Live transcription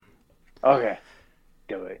Okay.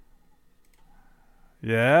 Do it.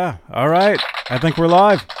 Yeah. All right. I think we're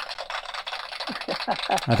live.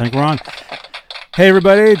 I think we're on. Hey,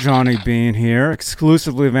 everybody. Johnny Bean here.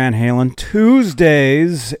 Exclusively Van Halen.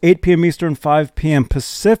 Tuesdays, 8 p.m. Eastern, 5 p.m.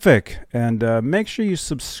 Pacific. And make sure you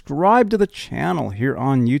subscribe to the channel here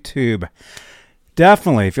on YouTube.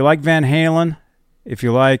 Definitely. If you like Van Halen, if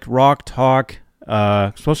you like rock talk,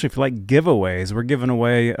 especially if you like giveaways, we're giving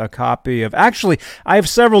away a copy of... Actually, I have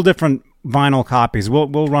several different vinyl copies.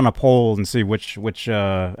 We'll run a poll and see which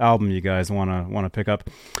album you guys want to pick up.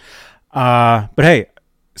 But hey,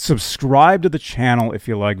 subscribe to the channel if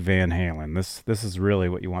you like Van Halen. This is really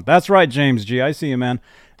what you want. That's right, James G. I see you, man.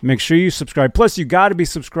 Make sure you subscribe. Plus, you got to be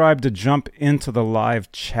subscribed to jump into the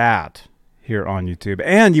live chat here on YouTube,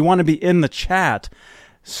 and you want to be in the chat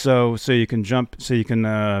so you can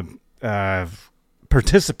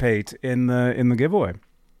participate in the giveaway.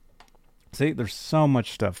 See, there's so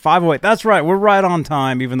much stuff. 508. That's right. We're right on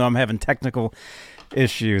time, even though I'm having technical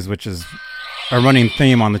issues, which is a running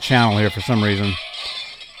theme on the channel here for some reason.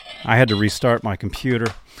 I had to restart my computer,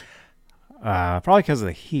 probably because of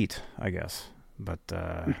the heat, I guess. But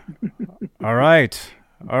all right,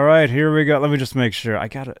 here we go. Let me just make sure I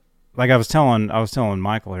got it. Like I was telling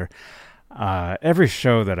Michael here. Every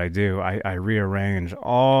show that I do, I rearrange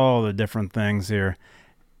all the different things here,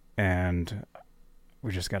 and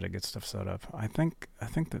we just got to get stuff set up. I think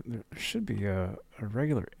that there should be a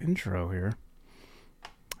regular intro here.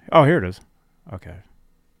 Oh, here it is. Okay.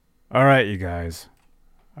 All right, you guys.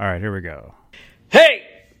 All right, here we go. Hey,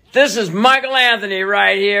 this is Michael Anthony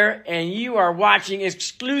right here, and you are watching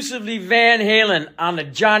exclusively Van Halen on the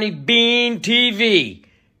Johnny Bean TV.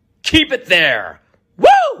 Keep it there.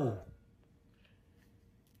 Woo!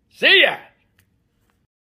 See ya!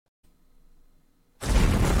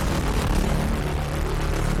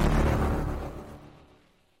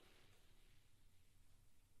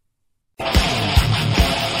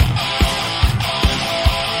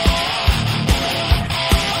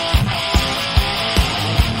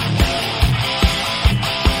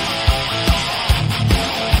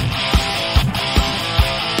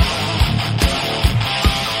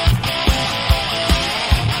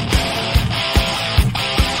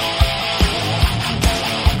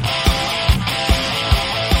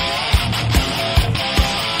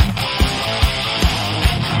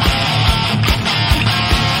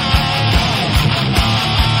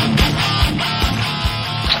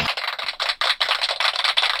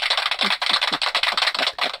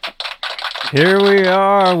 Here we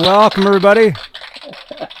are. Welcome, everybody.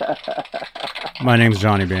 My name's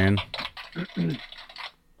Johnny Bean.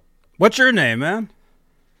 What's your name, man?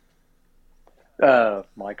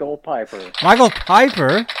 Michael Piper. Michael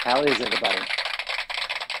Piper? How is everybody?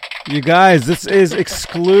 You guys, this is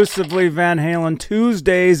exclusively Van Halen.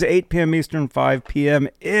 Tuesdays, 8 p.m. Eastern, 5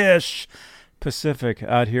 p.m.-ish Pacific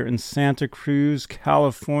out here in Santa Cruz,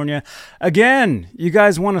 California. Again, you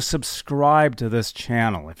guys want to subscribe to this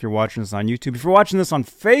channel if you're watching this on YouTube. If you're watching this on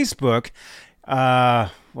Facebook,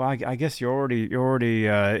 well, I guess you're already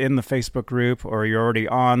in the Facebook group, or you're already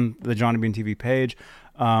on the Johnny Bean TV page.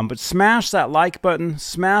 But smash that like button,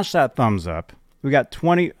 smash that thumbs up. We got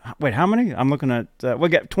 20. Wait, how many? I'm looking at. We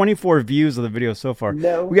got 24 views of the video so far.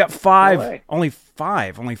 No, we got five. No way. Only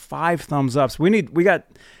five thumbs ups.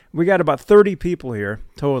 We got about 30 people here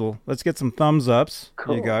total. Let's get some thumbs ups,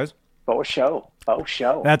 cool. You guys. Faux show.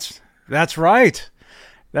 That's right.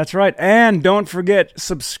 That's right. And don't forget,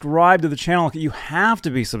 subscribe to the channel. You have to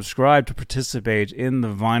be subscribed to participate in the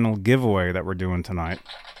vinyl giveaway that we're doing tonight.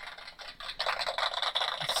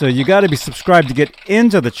 So you got to be subscribed to get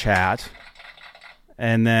into the chat.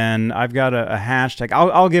 And then I've got a hashtag.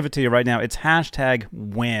 I'll give it to you right now. It's hashtag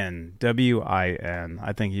WIN, W-I-N.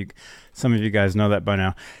 I think some of you guys know that by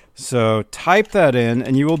now. So type that in,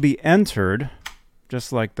 and you will be entered,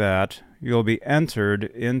 just like that. You'll be entered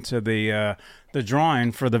into the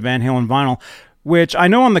drawing for the Van Halen vinyl, which I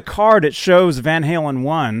know on the card it shows Van Halen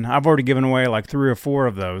 1. I've already given away like 3 or 4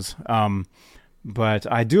 of those.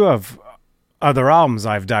 But I do have other albums.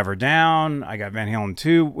 I have Diver Down. I got Van Halen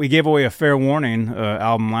 2. We gave away a Fair Warning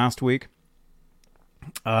album last week.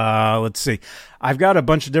 Let's see. I've got a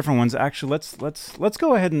bunch of different ones. Actually, let's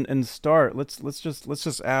go ahead and start. Let's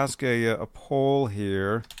just ask a poll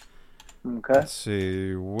here. Okay. Let's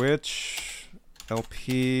see. Which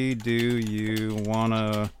LP do you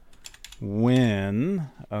wanna win?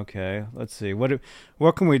 Okay. Let's see. What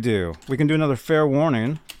can we do? We can do another Fair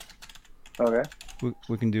Warning. Okay.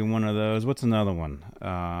 We can do one of those. What's another one?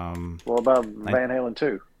 What about Van Halen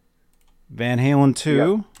 2? Van Halen 2,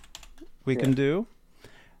 Yep. we can do.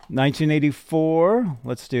 1984.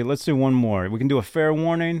 Let's do one more. We can do a fair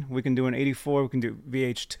warning. We can do an 84. We can do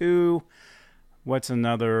VH2. What's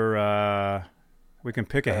another? We can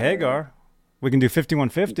pick a Hagar. We can do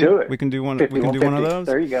 5150. Do it. We can do one. We can do one of those.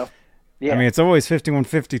 There you go. Yeah. I mean, it's always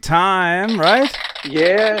 5150 time, right?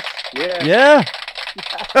 Yes. Yeah.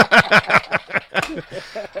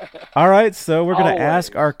 All right, so we're going to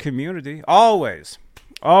ask our community. Always.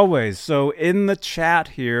 So in the chat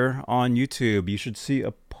here on YouTube, you should see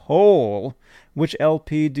a poll. Which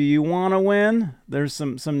LP do you want to win? There's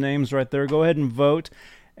some names right there. Go ahead and vote.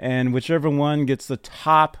 And whichever one gets the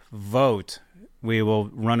top vote, we will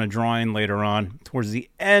run a drawing later on towards the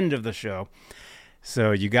end of the show.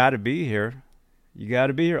 So you got to be here.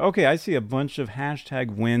 Okay, I see a bunch of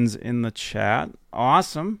hashtag wins in the chat.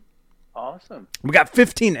 Awesome. We got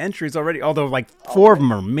 15 entries already, although like 4 of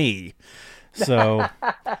them are me. So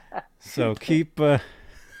keep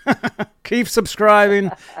keep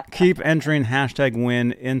subscribing, keep entering hashtag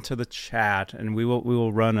win into the chat, and we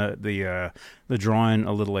will run the drawing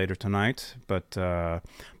a little later tonight. But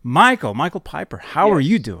Michael Piper, how are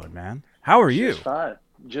you doing, man? How are you?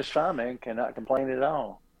 Just fine, man. Cannot complain at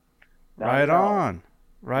all. Right on.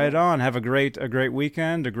 Have a great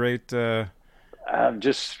weekend.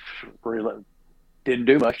 Just really didn't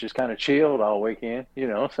do much. Just kind of chilled all weekend,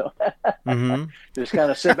 So just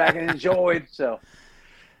kind of sit back and enjoyed. So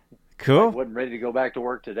cool. I wasn't ready to go back to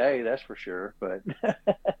work today, that's for sure. But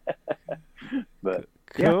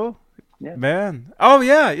cool, yeah. Man. Oh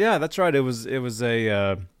yeah, that's right. It was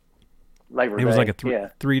a Labor Day. It was like a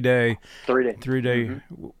 3-day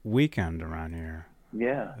weekend around here.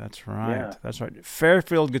 Yeah. That's right.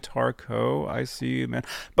 Fairfield Guitar Co. I see you, man.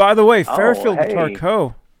 By the way, Fairfield Guitar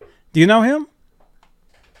Co. Do you know him?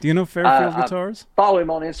 Do you know Fairfield Guitars? I follow him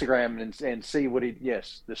on Instagram and see what the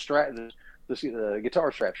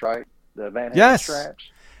guitar straps, right? The Van Halen straps.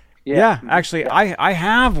 Yeah, actually, I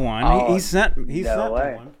have one. He sent me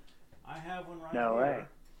one. I have one right here.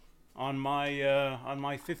 On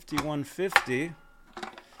my 5150.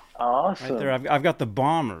 Awesome. Right there, I've got the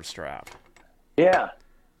bomber strap. Yeah.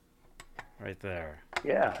 Right there.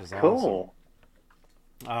 Yeah. Cool.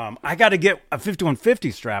 Awesome. I got to get a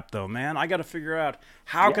 5150 strap though, man. I got to figure out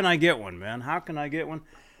how can I get one, man. How can I get one?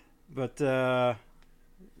 But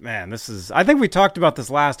man, I think we talked about this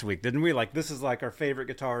last week, didn't we? Like, this is like our favorite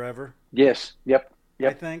guitar ever. Yes. Yep.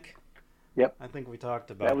 I think. Yep. I think we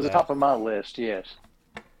talked about that. Was the top of my list, yes.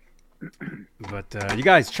 But you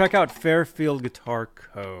guys, check out Fairfield Guitar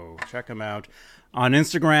Co. Check them out on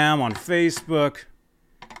Instagram, on Facebook.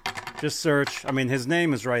 Just search. I mean, his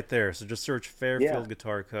name is right there, so just search Fairfield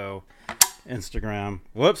Guitar Co. Instagram.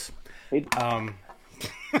 Whoops. He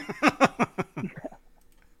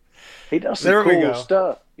does some cool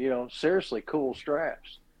stuff. Seriously cool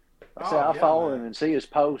straps. I follow him and see his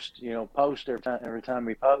post. Post every time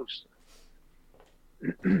he posts.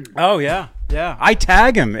 Oh yeah. I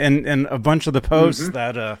tag him in a bunch of the posts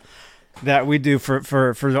that we do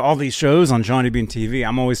for all these shows on Johnny Bean TV.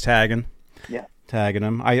 I'm always tagging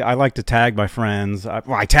him. I like to tag my friends.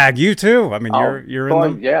 I tag you too. I mean, you're in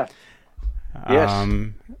them. Yeah. Yes.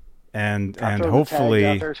 And hopefully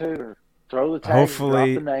out there too, throw the tags, drop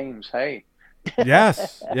the names. Hey.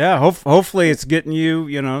 Yes. Yeah. Hopefully it's getting you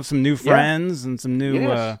some new friends and some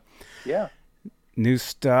new new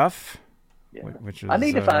stuff. Yeah. Which is, I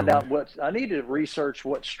need to find out I need to research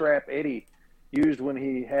what strap Eddie used when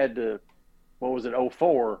he had the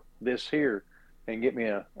 04 this here, and get me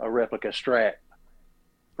a replica strap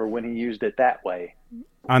for when he used it that way.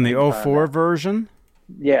 On the 04 version?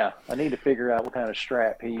 Yeah, I need to figure out what kind of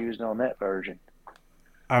strap he used on that version.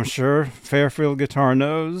 I'm sure Fairfield Guitar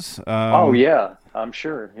knows. Yeah, I'm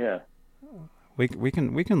sure. Yeah, we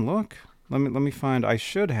can look. Let me find. I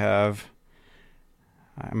should have.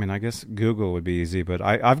 I mean, I guess Google would be easy, but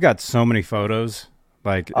I've got so many photos.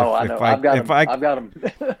 Like, I know. I've got them.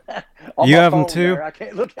 You have them too? There. I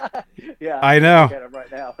can't look. Yeah, I know. Look at them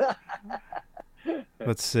right now.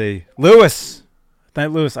 Let's see, Lewis.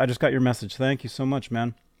 Lewis, I just got your message. Thank you so much,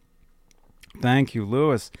 man. Thank you,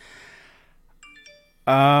 Lewis.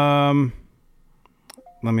 Let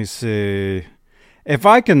me see if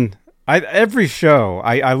I can. Every show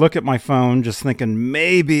I look at my phone, just thinking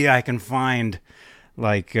maybe I can find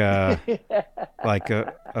like a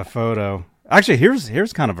photo. Actually,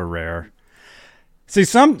 here's kind of a rare. See,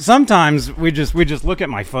 sometimes we just look at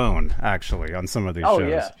my phone actually on some of these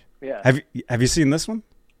shows. Yeah. Have you seen this one?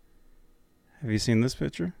 Have you seen this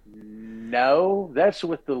picture? No, that's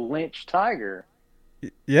with the Lynch Tiger.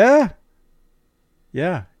 Yeah.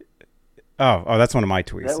 Oh, that's one of my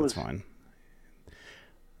tweets. That's fine.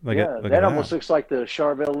 Look that almost looks like the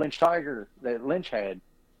Charvel Lynch Tiger that Lynch had.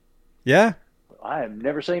 Yeah. I have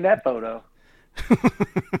never seen that photo.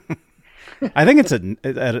 I think it's at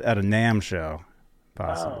a NAMM show,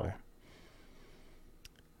 possibly.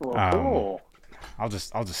 Oh, well, cool. I'll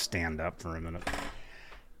just stand up for a minute.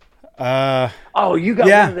 Oh, you got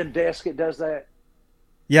one of them desks that does that?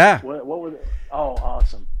 Yeah. What was it? Oh,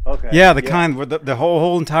 awesome. Okay. Yeah, the kind where the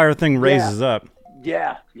whole entire thing raises up.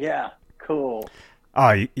 Yeah. Cool.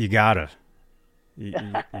 Oh, you gotta. You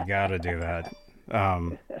gotta do that.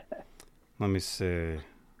 Let me see.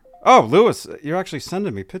 Oh, Lewis, you're actually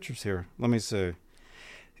sending me pictures here. Let me see.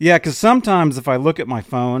 Yeah, because sometimes if I look at my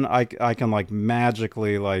phone, I can like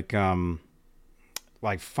magically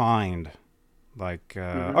find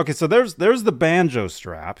okay, so there's the banjo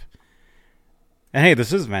strap. And hey,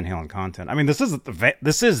 this is Van Halen content. I mean, this is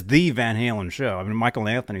the Van Halen show. I mean, Michael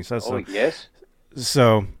Anthony says so. Oh, yes.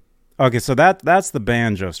 So, okay, so that's the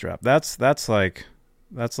banjo strap. That's like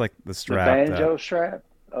the strap. The banjo strap.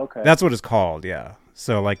 Okay. That's what it's called. Yeah.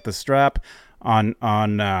 So like the strap on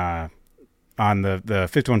the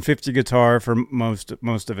 5150 guitar for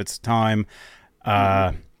most of its time,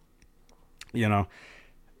 you know.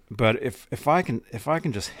 But if I can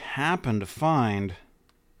just happen to find.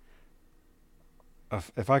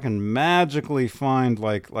 If I can magically find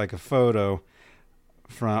like a photo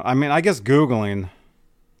from, I mean, I guess Googling.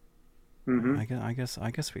 I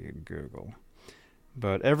guess we could Google,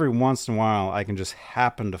 but every once in a while I can just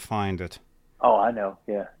happen to find it. Oh, I know.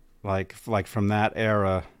 Yeah. Like from that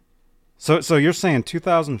era. So you're saying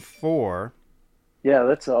 2004? Yeah,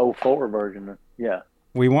 that's the 04 version. Yeah.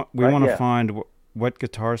 We want to find what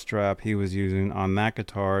guitar strap he was using on that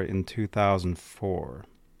guitar in 2004.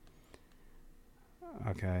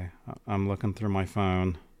 Okay, I'm looking through my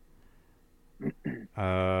phone.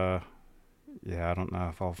 Yeah, I don't know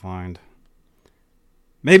if I'll find.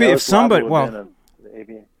 Maybe if somebody,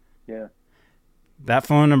 yeah, that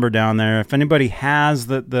phone number down there. If anybody has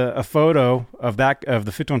a photo of the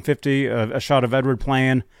 5150, a shot of Edward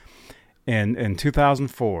playing in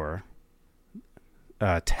 2004,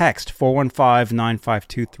 text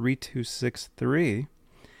 415-952-3263,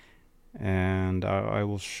 and I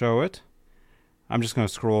will show it. I'm just going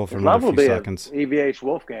to scroll for another few seconds. EVH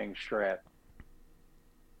Wolfgang strap.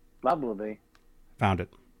 Liable to be. Found it.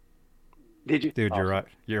 Did you? Dude, awesome.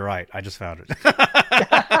 You're right. I just found it.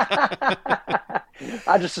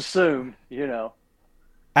 I just assumed, you know.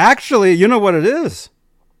 Actually, you know what it is?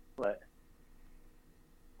 What?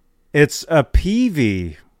 It's a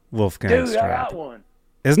PV Wolfgang strap. Dude, I got one.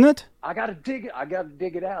 Isn't it? I got to dig it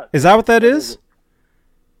out. Is that what that is?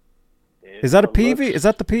 Is that a PV? Is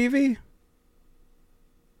that the PV?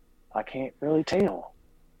 I can't really tell.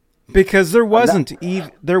 Because there wasn't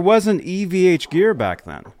EVH gear back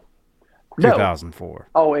then. 2004.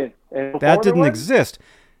 Oh, in that didn't exist.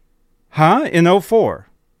 Huh? In 04.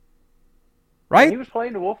 Right? He was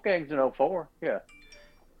playing the Wolfgangs in 04. Yeah.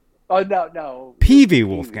 Oh, no. PV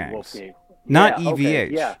Wolfgangs. Not EVH. Okay,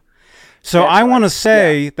 yeah. So that's I want to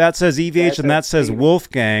say that says EVH and that says PV.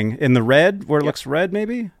 Wolfgang in the red, where it looks red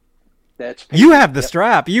maybe? That's PV. You have the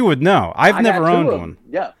strap. You would know. I've never owned one.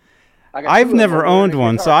 Yeah. I've never owned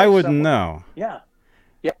one, so I wouldn't know. Yeah.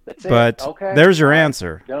 Yep, that's it. But okay. There's your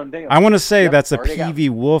answer. I want to say that's a PV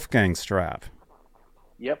Wolfgang strap.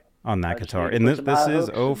 Yep. On that guitar. And this is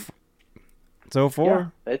it's 04? Yeah,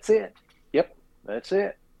 that's it. Yep. That's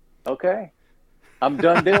it. Okay. I'm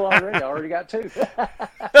done deal already. I already got two.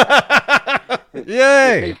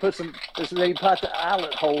 Yay! Put the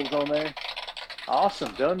eyelet holes on there.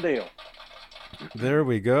 Awesome. Done deal. There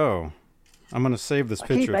we go. I'm going to save this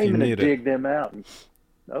picture if you need it. I keep aiming to dig them out.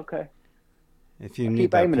 Okay. If you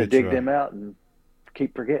need that picture. I keep aiming to dig them out and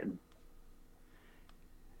keep forgetting.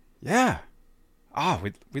 Yeah. Oh,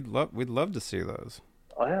 we'd love to see those.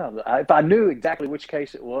 Oh, yeah. If I knew exactly which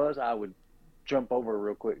case it was, I would jump over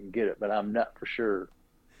real quick and get it, but I'm not for sure.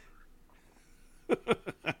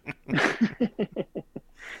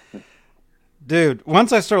 Dude,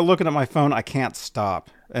 once I start looking at my phone, I can't stop.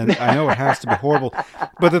 And I know it has to be horrible.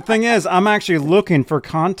 But the thing is, I'm actually looking for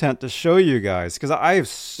content to show you guys because I have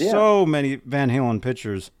so many Van Halen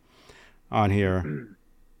pictures on here.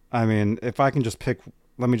 I mean, if I can just pick,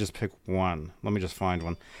 let me just pick one. Let me just find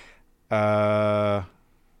one.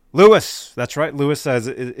 Lewis. That's right. Lewis says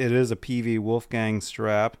it is a PV Wolfgang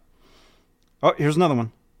strap. Oh, here's another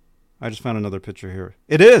one. I just found another picture here.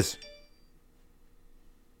 It is.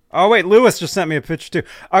 Oh wait, Lewis just sent me a picture too.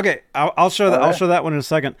 Okay, I'll show that. I'll show that one in a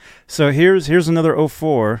second. So here's another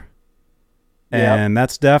 04, and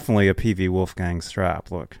that's definitely a PV Wolfgang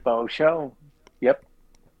strap. Look. Oh, show. Yep.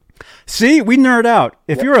 See, we nerd out.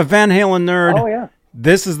 If you're a Van Halen nerd,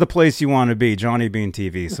 This is the place you want to be, Johnny Bean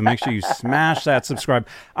TV. So make sure you smash that subscribe.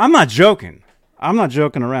 I'm not joking. I'm not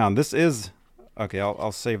joking around. This is okay.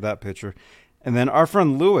 I'll save that picture, and then our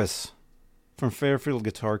friend Lewis from Fairfield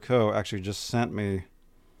Guitar Co. actually just sent me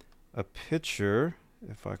a picture.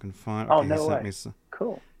 If I can find. Okay, Oh, no way.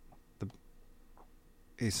 Cool.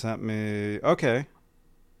 He sent me. Okay.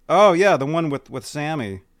 Oh yeah, the one with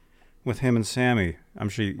Sammy, with him and Sammy. I'm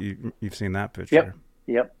sure you've seen that picture.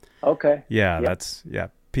 Yep. Okay. Yeah, Yep. that's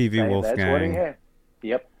PV Wolfgang. That's what he had.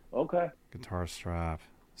 Yep. Okay. Guitar strap.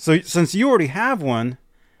 So since you already have one,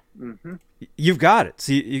 you've got it.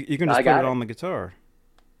 So you can just put it on the guitar.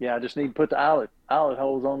 Yeah, I just need to put the eyelet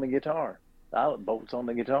holes on the guitar, the eyelet bolts on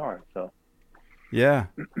the guitar. So. Yeah,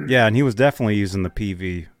 and he was definitely using the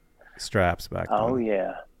PV straps back then. Oh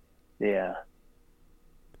yeah.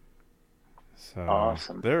 So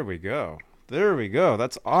awesome. There we go.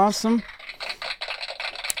 That's awesome.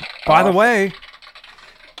 By the way,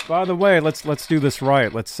 let's do this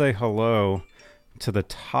right. Let's say hello to the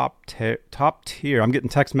top tier. I'm getting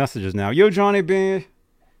text messages now. Yo, Johnny B.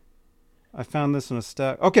 I found this in a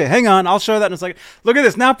stack. Okay, hang on. I'll show that in a second. Look at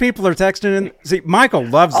this. Now people are texting in. See, Michael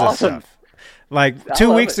loves this stuff. Like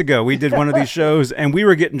 2 weeks ago, we did one of these shows, and we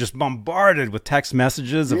were getting just bombarded with text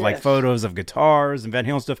messages of like photos of guitars and Van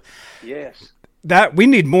Halen stuff. Yes. That we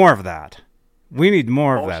need more of that. We need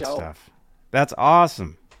more of that stuff. That's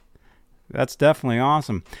awesome. That's definitely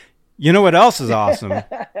awesome. You know what else is awesome?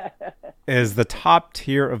 Is the top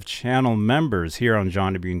tier of channel members here on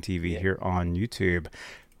Johnny Bean TV here on YouTube.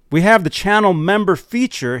 We have the channel member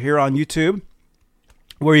feature here on YouTube,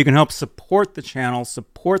 where you can help support the channel,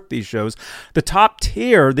 support these shows. The top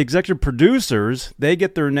tier, the executive producers, they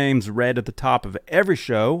get their names read at the top of every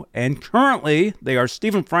show. And currently, they are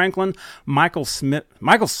Stephen Franklin, Michael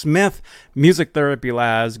Smith, Music Therapy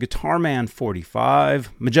Laz, Guitar Man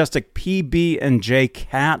 45, Majestic PB and J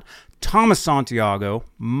Cat, Thomas Santiago,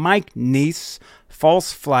 Mike Neese,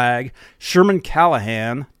 False Flag, Sherman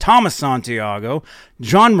Callahan, Thomas Santiago,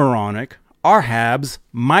 John Moronic, R. Habs,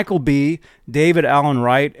 Michael B., David Allen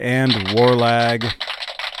Wright, and Warlag.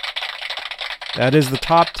 That is the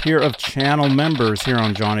top tier of channel members here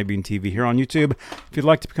on Johnny Bean TV here on YouTube. If you'd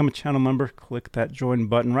like to become a channel member, click that join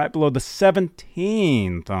button right below the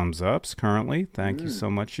 17 thumbs ups currently. Thank you so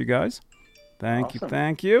much, you guys. Thank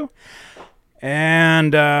you.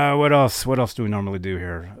 And what else? What else do we normally do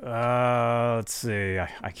here? Let's see.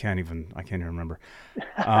 I can't even remember.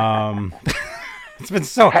 It's been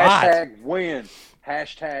so hot. Hashtag win.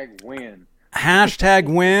 Hashtag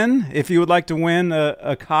win. If you would like to win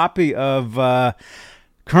a copy of,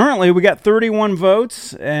 currently we got 31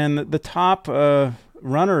 votes, and the top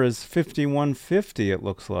runner is 5150, it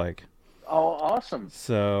looks like. Oh, awesome.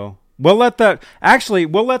 So we'll let that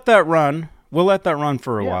run. We'll let that run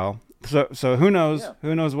for a while. So who knows? Yeah.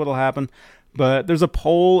 Who knows what'll happen? But there's a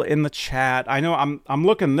poll in the chat. I know I'm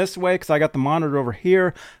looking this way because I got the monitor over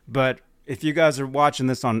here, but if you guys are watching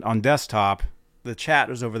this on desktop, the chat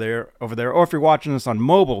is over there. Or if you're watching this on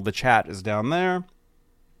mobile, the chat is down there.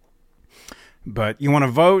 But you want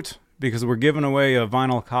to vote because we're giving away a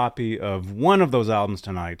vinyl copy of one of those albums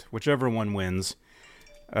tonight, whichever one wins,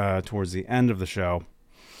 towards the end of the show.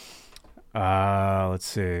 Let's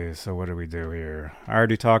see. So what do we do here? I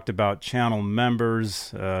already talked about channel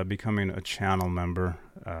members, becoming a channel member.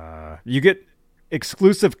 You get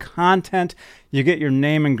exclusive content. You get your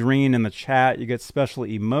name in green in the chat. You get special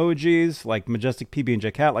emojis like Majestic PB and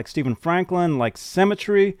J Cat, like Stephen Franklin, like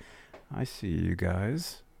Symmetry. I see you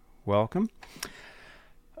guys. Welcome.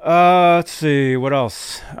 Let's see, what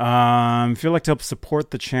else? If you'd like to help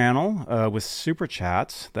support the channel with super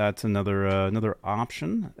chats, that's another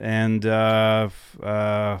option. And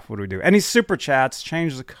what do we do? Any super chats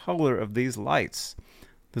change the color of these lights.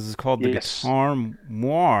 This is called the Guitar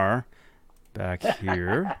Moire back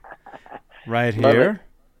here, right here.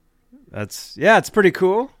 It's pretty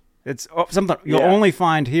cool. It's something you'll only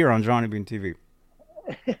find here on Johnny Bean TV.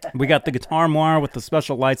 We got the Guitar Moire with the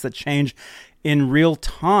special lights that change in real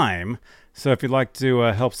time. So if you'd like to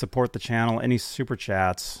help support the channel, any super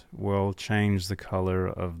chats will change the color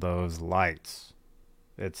of those lights.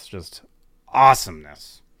 It's just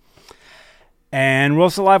awesomeness. And we're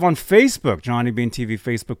also live on Facebook, Johnny Bean TV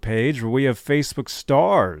Facebook page, where we have Facebook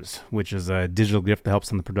Stars, which is a digital gift that helps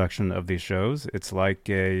in the production of these shows. It's like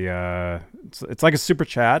it's like a super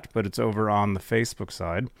chat, but it's over on the Facebook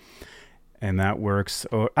side. And that works.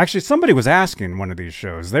 Oh, actually, somebody was asking one of these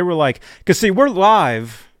shows. They were like, because see, we're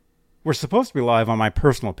live. We're supposed to be live on my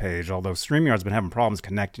personal page, although StreamYard's been having problems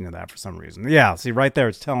connecting to that for some reason. Yeah, see right there,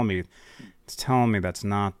 it's telling me that's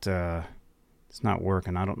not, it's not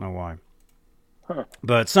working. I don't know why.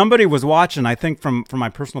 But somebody was watching, I think, from my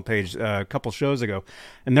personal page a couple shows ago,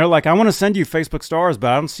 and they're like, "I want to send you Facebook stars,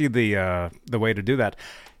 but I don't see the way to do that."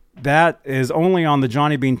 That is only on the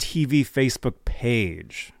Johnny Bean TV Facebook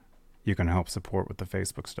page. You can help support with the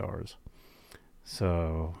Facebook stars.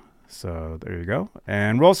 So there you go.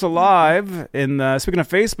 And we're also live in speaking of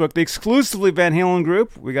Facebook, the exclusively Van Halen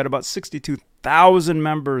group. We got about 62,000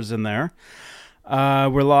 members in there.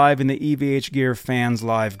 We're live in the EVH Gear Fans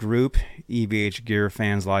Live group, EVH Gear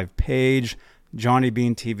Fans Live page, Johnny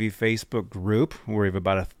Bean TV Facebook group, where we have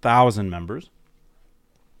about 1,000 members.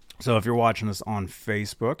 So if you're watching us on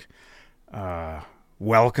Facebook,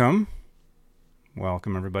 welcome.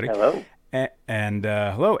 Welcome, everybody. Hello. And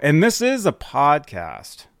hello. And this is a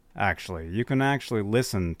podcast, actually. You can actually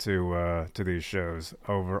listen to these shows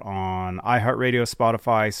over on iHeartRadio,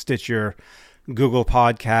 Spotify, Stitcher, Google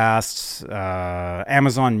Podcasts,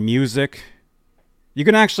 Amazon Music. You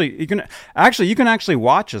can actually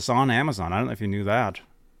watch us on Amazon. I don't know if you knew that.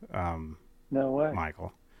 No way,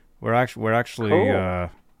 Michael. We're actually cool.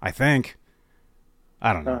 I think.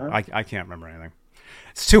 I don't know. I can't remember anything.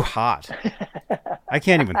 It's too hot. I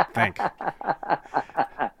can't even think.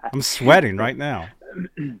 I'm sweating right now.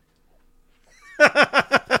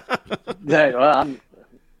 Yeah, well,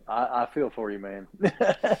 I feel for you, man.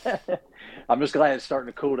 I'm just glad it's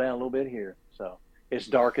starting to cool down a little bit here. So it's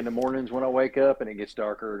dark in the mornings when I wake up, and it gets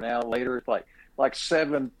darker now later. It's like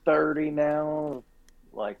 7:30 now.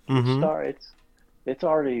 Like it's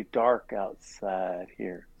already dark outside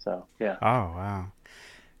here. So yeah. Oh wow.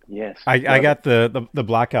 Yes. I got the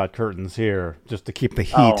blackout curtains here just to keep the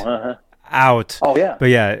heat out. Oh yeah. But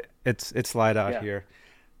yeah, it's light out here.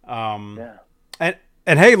 Yeah.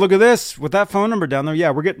 And hey, look at this with that phone number down there. Yeah,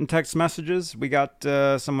 we're getting text messages. We got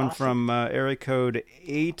someone Awesome. from area code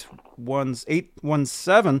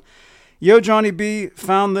 817. Yo, Johnny B,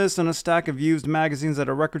 found this in a stack of used magazines at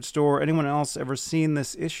a record store. Anyone else ever seen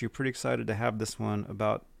this issue? Pretty excited to have this one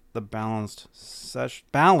about the balance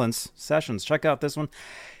sessions. Check out this one.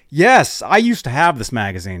 Yes, I used to have this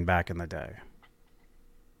magazine back in the day.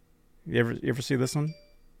 You ever see this one?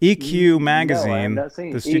 EQ magazine, no,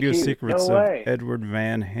 the Studio EQ. Secrets No of way. Edward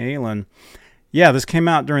Van Halen. Yeah, this came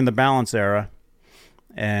out during the Balance era.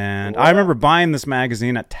 And Wow. I remember buying this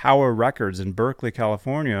magazine at Tower Records in Berkeley,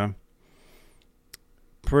 California.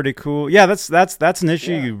 Pretty cool. Yeah, that's an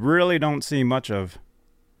issue you really don't see much of.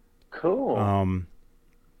 Cool.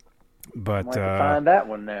 But Might have to find that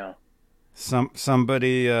one now.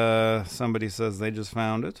 somebody says they just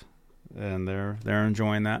found it, and they're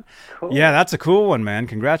enjoying that. Cool. Yeah, that's a cool one, man.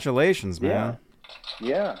 Congratulations, man.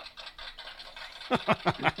 Yeah.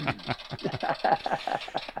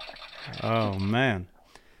 Oh man.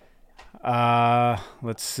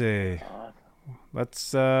 Let's see. Let's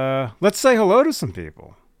say hello to some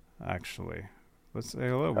people. Actually, let's say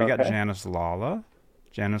hello. We got Okay. Janice Lala.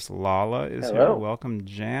 Janice Lala is Hello. here. Welcome,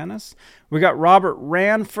 Janice. We got Robert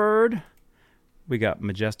Ranford. We got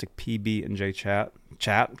Majestic PB and J Cat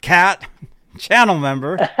channel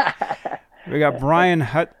member. We got Brian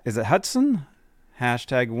Is it Hudson?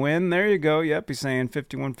 #win. There you go. Yep, he's saying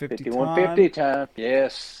 5150 5150 time.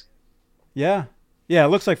 Yes. Yeah. Yeah, it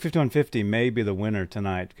looks like 5150 may be the winner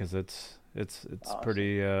tonight because it's Awesome.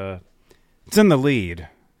 pretty it's in the lead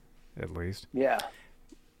at least. Yeah.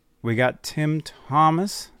 We got Tim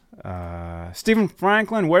Thomas, Stephen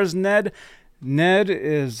Franklin. Where's Ned? Ned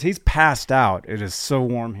he's passed out. It is so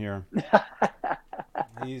warm here.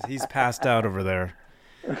 he's passed out over there.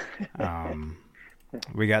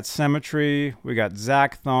 We got Cemetery. We got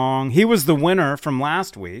Zach Thong. He was the winner from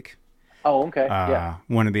last week. Oh, okay. Yeah.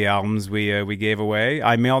 One of the albums we gave away.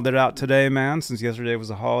 I mailed it out today, man, since yesterday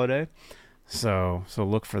was a holiday. So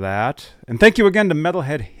look for that. And thank you again to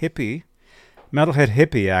Metalhead Hippie. Metalhead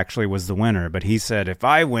Hippie actually was the winner, but he said if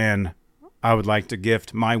I win, I would like to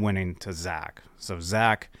gift my winning to Zach. So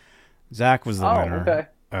Zach was the winner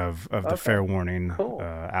of the Fair Warning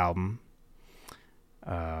album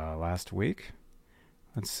last week.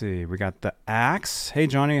 Let's see. We got the Axe. Hey,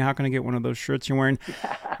 Johnny, how can I get one of those shirts you're wearing?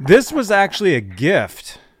 This was actually a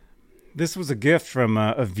gift. This was a gift from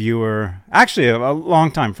a viewer, actually a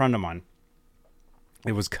longtime friend of mine.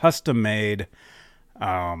 It was custom made.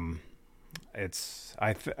 As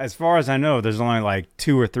far as I know, there's only like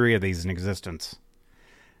 2 or 3 of these in existence.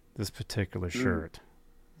 This particular shirt.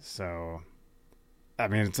 So, I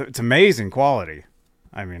mean, it's amazing quality.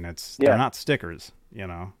 I mean, they're not stickers, you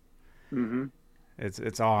know. Mm-hmm.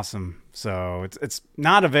 It's awesome. So it's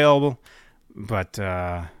not available, but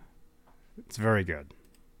it's very good.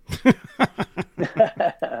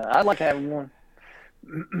 I'd like to have one.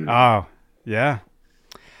 Oh, yeah.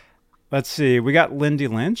 Let's see. We got Lindy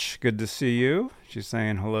Lynch. Good to see you. She's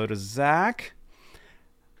saying hello to Zach.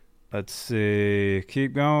 Let's see.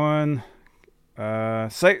 Keep going.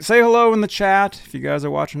 Say hello in the chat if you guys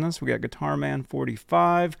are watching this. We got Guitar Man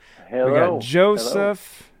 45. Hello. We got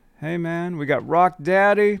Joseph. Hello. Hey man. We got Rock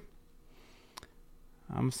Daddy.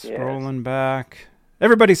 I'm scrolling back.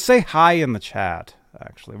 Everybody say hi in the chat.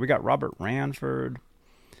 Actually, we got Robert Ranford.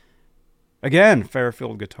 Again,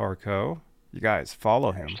 Fairfield Guitar Co. You guys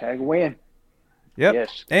follow him. Hashtag win. Yep.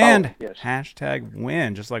 Yes. And yes. hashtag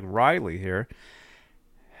win, just like Riley here.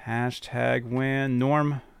 Hashtag win.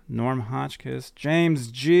 Norm Hotchkiss.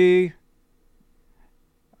 James G.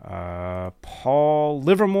 Paul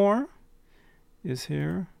Livermore is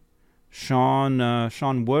here.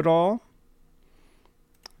 Sean Woodall.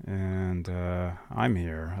 And I'm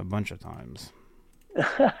here a bunch of times.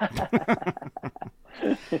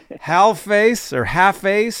 Half-Ace,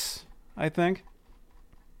 I think.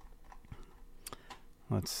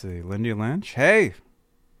 Let's see. Lindy Lynch. Hey.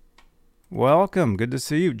 Welcome. Good to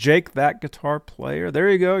see you. Jake, that guitar player. There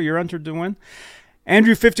you go. You're entered to win.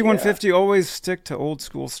 Andrew 5150, always stick to old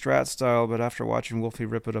school Strat style, but after watching Wolfie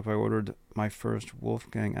rip it up, I ordered my first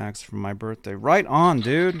Wolfgang axe for my birthday. Right on,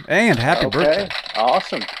 dude. And happy birthday.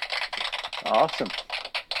 Awesome.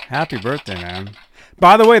 Happy birthday, man.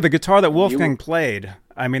 By the way, the guitar that Wolfgang played,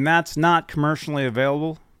 I mean, that's not commercially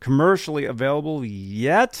available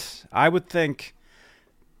yet. I would think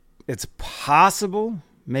it's possible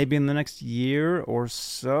maybe in the next year or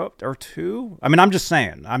so, or two. I mean, I'm just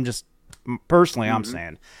saying. I'm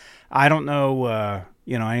saying. I don't know,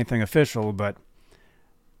 anything official, but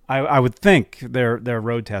I would think they're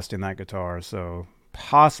road testing that guitar, so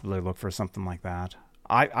possibly look for something like that.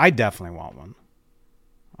 I definitely want one.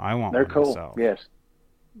 I want They're one cool. myself. Yes.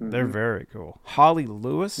 They're very cool. Holly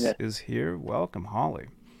Lewis is here. Welcome, Holly.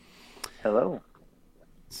 Hello.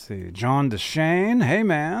 Let's see. John DeShane. Hey,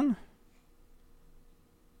 man.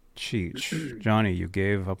 Cheech. Johnny, you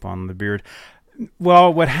gave up on the beard.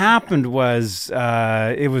 Well, what happened was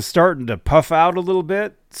it was starting to puff out a little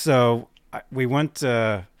bit, so we went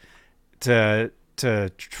to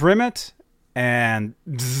trim it, and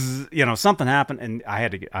something happened, and I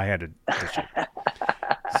had to ditch it.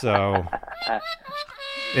 So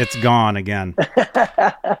it's gone again.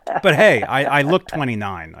 But hey, I look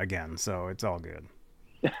 29 again, so it's all good.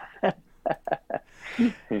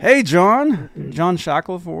 Hey, John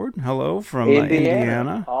Shackleford. Hello from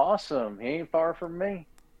Indiana. Awesome. He ain't far from me.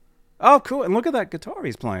 Oh, cool. And look at that guitar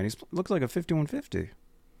he's playing. He looks like a 5150.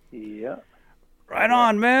 Yeah. Right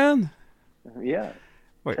on, man. Yeah.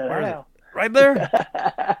 Wait, where is it? Right there.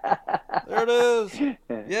 There it is.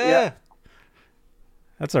 Yeah.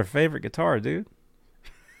 That's our favorite guitar, dude.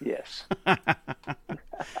 Yes.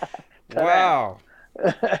 Wow.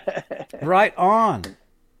 Right on.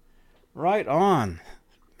 Right on.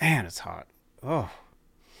 Man, it's hot. Oh.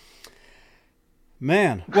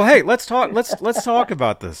 Man. Well, hey, let's talk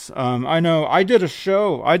about this. I know I did a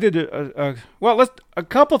show. I did a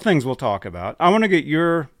couple things we'll talk about. I want to get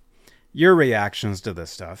your reactions to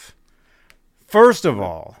this stuff. First of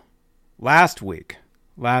all, last week,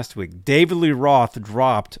 David Lee Roth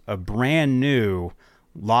dropped a brand new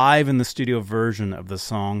live in the studio version of the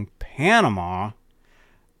song Panama.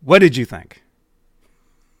 What did you think?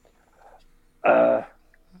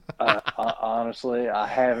 Honestly, I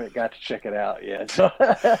haven't got to check it out yet. So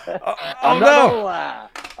I'm not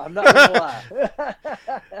gonna lie.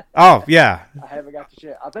 Oh yeah. I haven't got to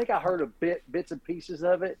check. I think I heard bits and pieces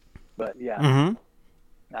of it, but yeah,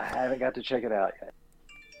 I haven't got to check it out yet.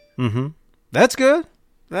 Mm-hmm. That's good.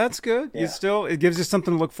 Yeah. It gives you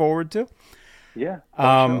something to look forward to. Yeah.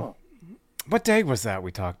 Sure. What day was that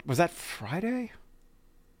we talked? Was that Friday?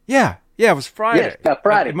 Yeah, it was Friday. Yes,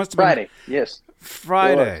 Friday. It must have Friday. Been yes.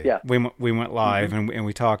 Friday. Yeah. We went live and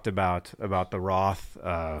we talked about the Roth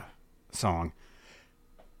song.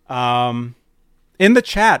 In the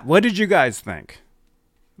chat, what did you guys think?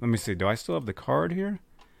 Let me see. Do I still have the card here?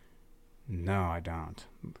 No, I don't.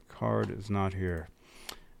 The card is not here.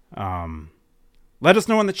 Let us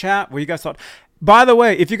know in the chat what you guys thought. By the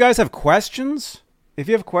way, if you guys have questions,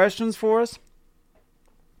 for us,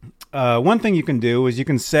 one thing you can do is you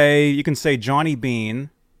can say Johnny Bean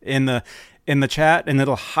in the chat, and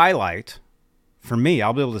it'll highlight for me.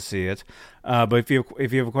 I'll be able to see it. But if you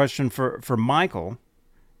have a question for Michael,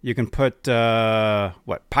 you can put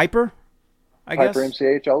Piper. I guess Piper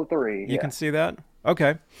MCH03. You can see that.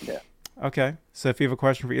 Okay. Yeah. Okay. So if you have a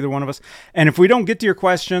question for either one of us, and if we don't get to your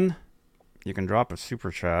question, you can drop a super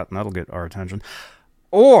chat, and that'll get our attention.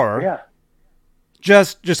 Or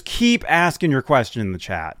just keep asking your question in the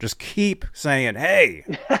chat. Just keep saying, hey,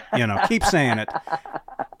 keep saying it.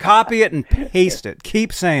 Copy it and paste it.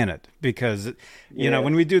 Keep saying it because you know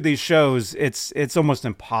when we do these shows, it's almost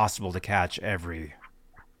impossible to catch every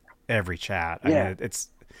chat. I mean,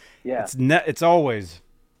 it's always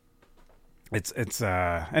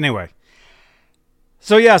anyway.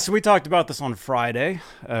 So so we talked about this on Friday,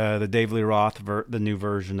 the Dave Lee Roth the new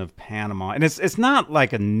version of Panama, and it's not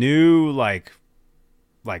like a new like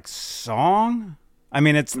song. I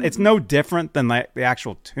mean, it's no different than the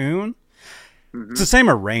actual tune. It's the same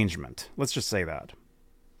arrangement. Let's just say that.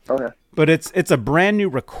 Okay. But it's a brand new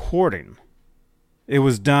recording. It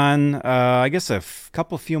was done, I guess, a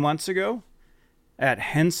few months ago at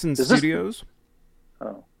Henson Studios.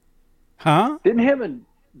 Oh. Huh? Didn't him and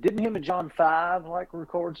John 5 like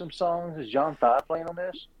record some songs? Is John 5 playing on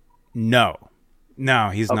this? No,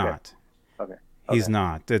 he's not. Okay. He's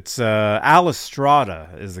not. It's Al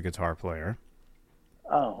Estrada is the guitar player.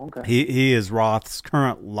 Oh, okay. He is Roth's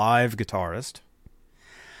current live guitarist.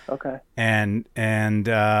 Okay. And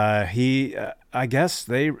he I guess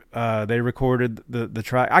they recorded the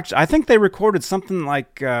track. Actually, I think they recorded something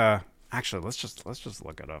like actually let's just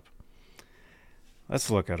look it up. Let's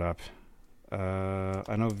look it up.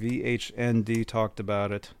 I know VHND talked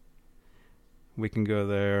about it. We can go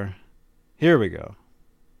there. Here we go.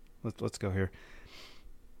 Let's go here.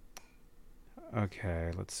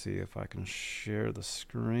 Okay, let's see if I can share the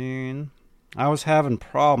screen. I was having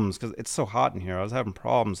problems because it's so hot in here. I was having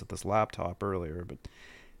problems with this laptop earlier, but it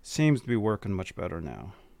seems to be working much better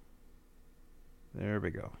now. There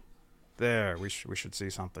we go. There, we should see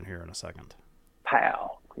something here in a second.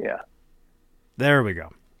 Pow. Yeah. There we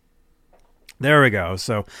go. There we go.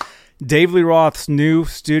 So, Dave Lee Roth's new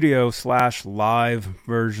studio/live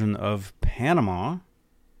version of Panama.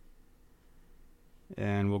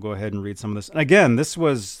 And we'll go ahead and read some of this. And again, this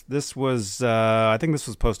was I think this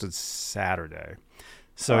was posted Saturday.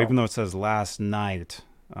 So even though it says last night,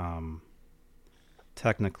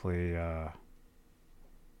 technically, or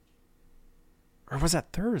was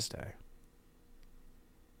that Thursday?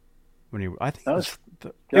 I think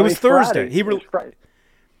it was Thursday.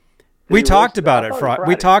 We talked about it Friday.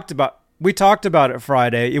 We talked about it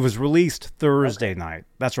Friday. It was released Thursday night.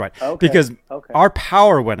 That's right. Okay. Because our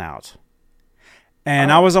power went out.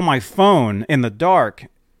 And I was on my phone in the dark,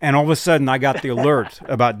 and all of a sudden I got the alert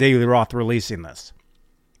about Dave Lee Roth releasing this.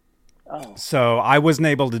 Oh. So I wasn't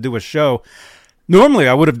able to do a show. Normally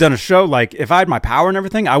I would have done a show, like if I had my power and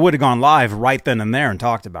everything, I would have gone live right then and there and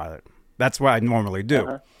talked about it. That's what I normally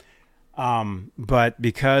do. But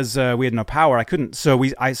because we had no power, I couldn't. So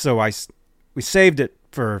we saved it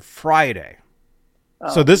for Friday.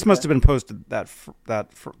 So this must have been posted that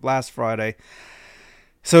last Friday.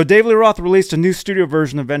 So Dave Lee Roth released a new studio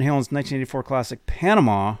version of Van Halen's 1984 classic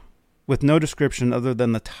Panama with no description other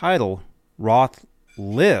than the title, Roth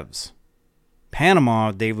Lives.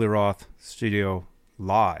 Panama, Dave Lee Roth Studio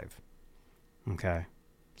Live. Okay.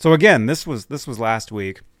 So again, this was last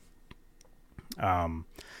week.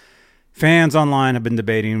 Fans online have been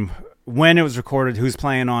debating when it was recorded, who's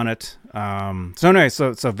playing on it. So anyway,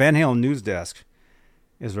 so Van Halen News Desk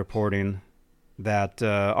is reporting that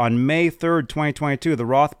on May 3rd, 2022, the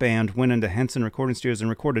Roth Band went into Henson Recording Studios and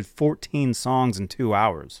recorded 14 songs in 2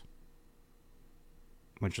 hours,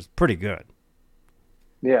 which is pretty good.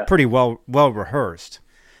 Yeah. Pretty well rehearsed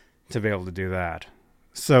to be able to do that.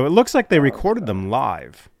 So it looks like they recorded them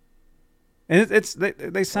live. And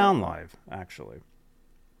they sound live, actually.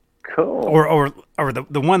 Cool. Or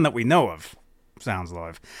the one that we know of sounds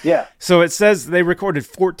live. Yeah. So it says they recorded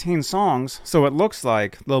 14 songs, so it looks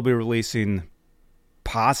like they'll be releasing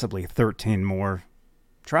possibly 13 more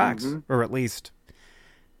tracks, or at least,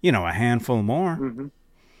 a handful more. Mm-hmm.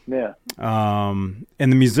 Yeah.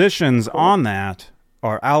 And the musicians on that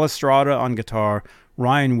are Al Estrada on guitar,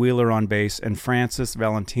 Ryan Wheeler on bass, and Francis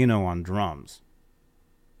Valentino on drums.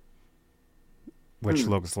 Which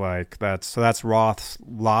looks like that's Roth's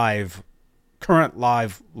current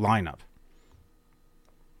live lineup.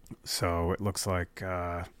 So it looks like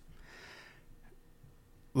there'll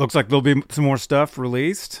be some more stuff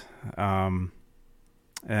released. And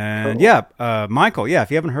cool. Michael,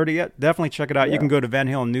 if you haven't heard it yet, definitely check it out. You can go to Van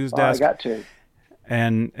Halen News Desk. I got to.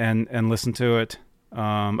 And listen to it.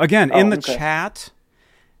 Again, in the chat.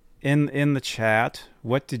 In the chat,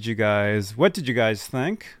 what did you guys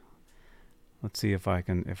think? Let's see if I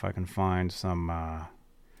can find some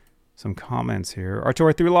comments here.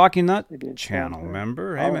 Artori3 Locking Nut, channel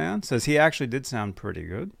member. Hey man, says he actually did sound pretty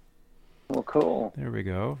good. Well, cool. There we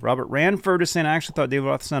go. Robert Ranford is saying, I actually thought David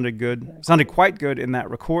Roth sounded quite good in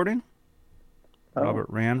that recording. Robert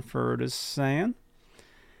Ranford is saying.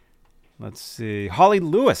 Let's see. Holly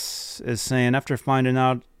Lewis is saying, after finding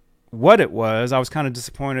out what it was. I was kind of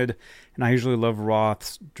disappointed, and I usually love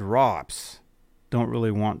Roth's drops. Don't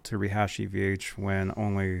really want to rehash EVH when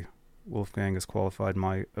only Wolfgang has qualified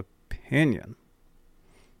my opinion.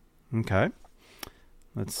 Okay.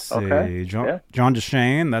 Let's see. Okay. John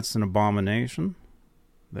Deshane, that's an abomination.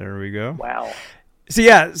 There we go. Wow. So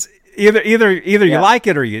yeah, either you like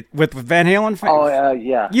it or you with Van Halen fans. Oh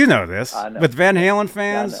yeah. You know this. I know. With Van Halen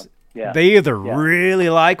fans, Yeah. they either really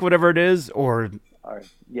like whatever it is or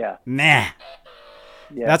yeah. nah.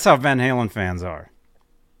 Yeah. That's how Van Halen fans are.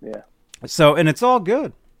 Yeah. So, and it's all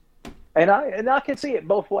good. And I can see it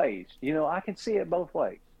both ways. I can see it both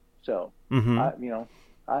ways. So, I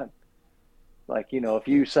like, if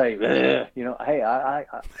you say, hey, I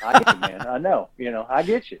get you, man. I know, I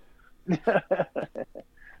get you.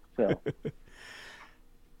 So,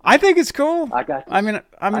 I think it's cool. I got you.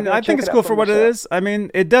 I think it's cool for what it is. I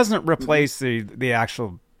mean, it doesn't replace the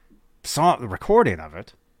actual song, the recording of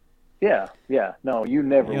it. Yeah. No, you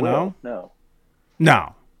never will.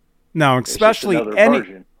 No, especially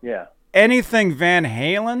version. Yeah. Anything Van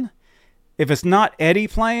Halen, if it's not Eddie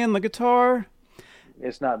playing the guitar,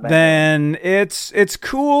 it's not Van then Halen. It's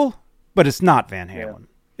cool, but it's not Van Halen. Yeah.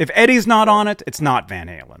 If Eddie's not on it, it's not Van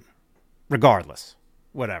Halen. Regardless.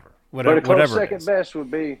 Whatever but a close whatever second best would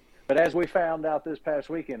be, but as we found out this past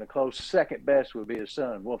weekend, a close second best would be his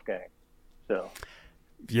son, Wolfgang. So.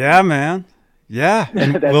 Yeah, man. Yeah.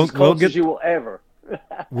 And that's as close as you will ever.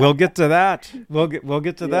 We'll get to that. We'll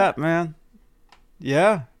get to that, man.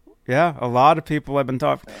 Yeah. A lot of people have been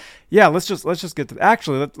talking. Yeah, let's just get to.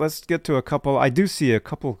 Actually, let's get to a couple. I do see a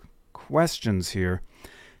couple questions here.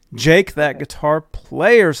 Jake, that guitar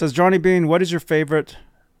player, says, Johnny Bean, what is your favorite?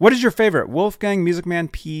 Wolfgang, Music Man,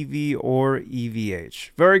 PV, or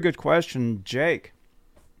EVH? Very good question, Jake.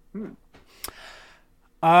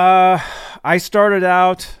 I started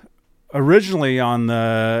out originally on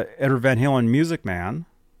the Edward Van Halen Music Man.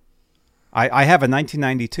 I have a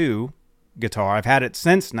 1992 guitar. I've had it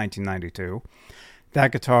since 1992.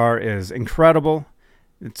 That guitar is incredible.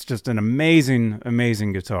 It's just an amazing,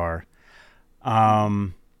 amazing guitar.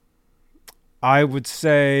 I would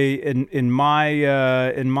say in my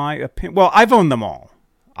opinion, well, I've owned them all.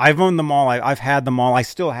 I've had them all. I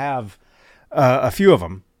still have a few of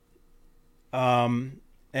them.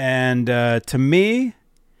 And to me,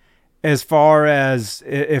 as far as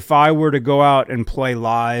if I were to go out and play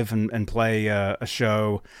live and play a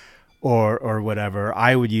show or whatever,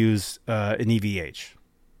 I would use an EVH.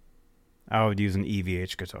 I would use an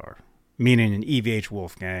EVH guitar, meaning an EVH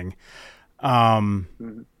Wolfgang.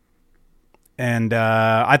 And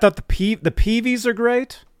I thought the PVs are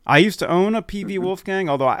great. I used to own a PV Wolfgang,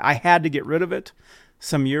 although I had to get rid of it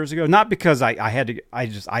some years ago. Not because I had to.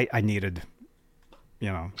 I needed,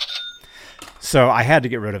 So I had to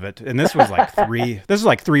get rid of it. And this was like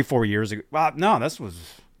 3-4 years ago. Well, no, this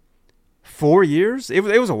was 4 years. It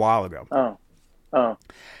was a while ago. Oh.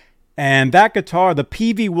 And that guitar, the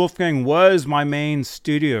PV Wolfgang, was my main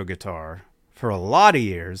studio guitar for a lot of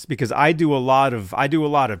years because I do a lot of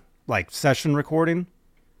like session recording.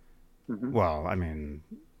 Mm-hmm. Well, I mean,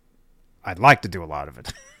 I'd like to do a lot of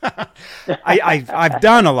it. I've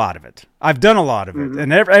done a lot of it. Mm-hmm.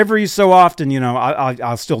 And every so often,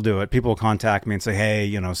 I'll still do it. People will contact me and say,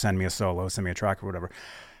 hey, send me a solo, send me a track or whatever,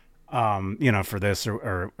 for this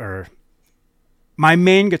or my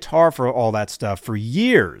main guitar for all that stuff for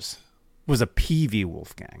years was a PV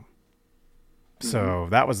Wolfgang. Mm-hmm. So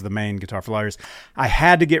that was the main guitar for years. I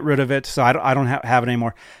had to get rid of it, so I don't have it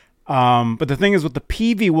anymore. But the thing is, with the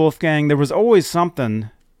PV Wolfgang, there was always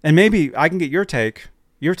something, and maybe I can get your take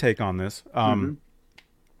on this.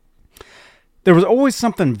 There was always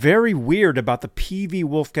something very weird about the PV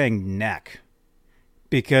Wolfgang neck,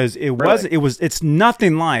 because it's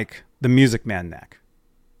nothing like the Music Man neck.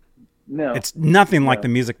 No, it's nothing like the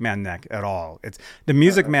Music Man neck at all. It's the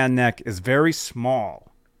Music Man neck is very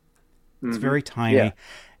small. It's very tiny,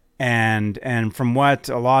 and from what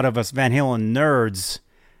a lot of us Van Halen nerds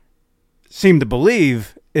seem to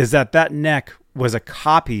believe is that neck was a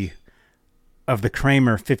copy of the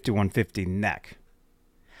Kramer 5150 neck.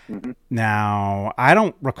 Mm-hmm. Now, I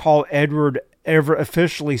don't recall Edward ever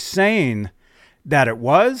officially saying that it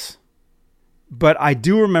was, but I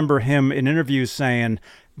do remember him in interviews saying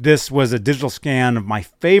this was a digital scan of my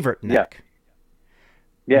favorite neck.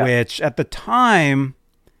 Yeah. Which at the time,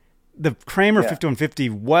 the Kramer 5150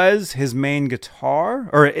 was his main guitar,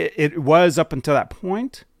 or it was up until that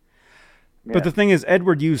point. Yeah. But the thing is,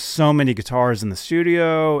 Edward used so many guitars in the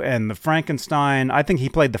studio, and the Frankenstein, I think he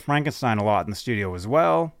played the Frankenstein a lot in the studio as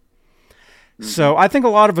well. Mm-hmm. So I think a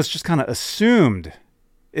lot of us just kind of assumed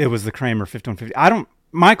it was the Kramer 5150.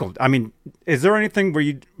 Michael, I mean, is there anything where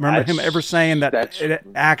you remember him ever saying that it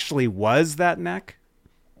actually was that neck?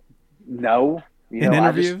 No. In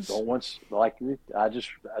interviews? I just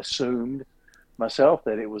assumed myself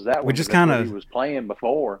that it was that one. We just kind of he was playing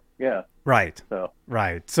before. Yeah. Right. So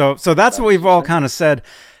that's what we've all kind of said.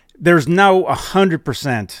 There's no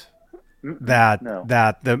 100%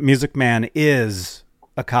 that the Music Man is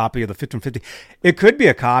a copy of the 5150. It could be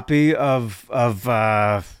a copy of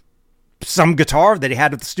some guitar that he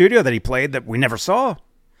had at the studio that he played that we never saw.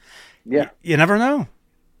 Yeah. You never know.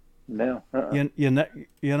 No. You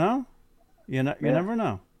never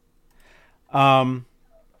know.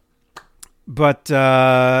 But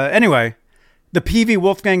anyway, the PV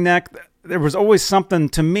Wolfgang neck, there was always something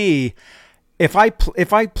to me. If I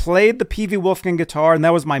played the PV Wolfgang guitar and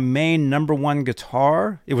that was my main number one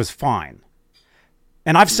guitar, it was fine.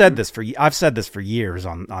 And I've said this for years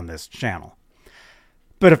on this channel.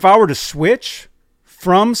 But if I were to switch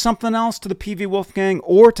from something else to the PV Wolfgang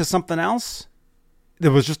or to something else,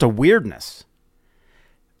 there was just a weirdness.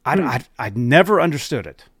 I'd never understood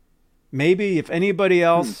it. Maybe if anybody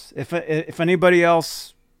else, if anybody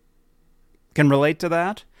else can relate to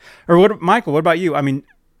that, or what, Michael? What about you? I mean,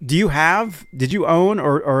 did you own,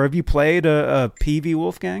 or have you played a PV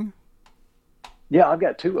Wolfgang? Yeah, I've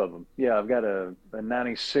got two of them. Yeah, I've got a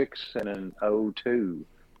 96 and an 02.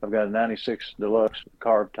 I've got a 96 Deluxe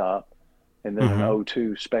carved top, and then an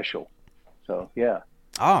 02 Special. So yeah.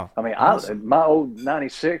 Oh, I mean, awesome. my old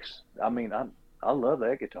 96. I mean, I love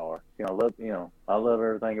that guitar. I love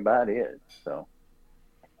everything about it. So,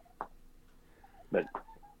 but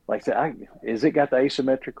like I said, is it got the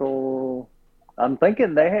asymmetrical? I'm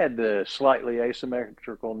thinking they had the slightly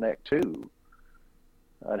asymmetrical neck too.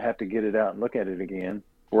 I'd have to get it out and look at it again.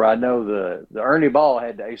 Where I know the Ernie Ball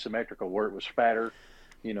had the asymmetrical where it was fatter,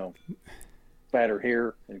 fatter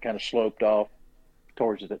here and kind of sloped off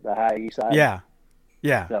towards the high E side. Yeah.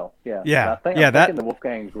 So, yeah. Yeah. I'm thinking the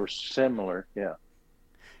Wolfgangs were similar. Yeah.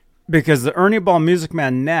 Because the Ernie Ball Music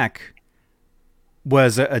Man neck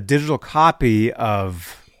was a digital copy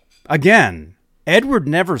of, again, Edward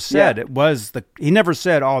never said it was he never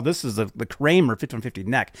said, oh, this is the Kramer 5150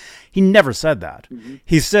 neck. He never said that. Mm-hmm.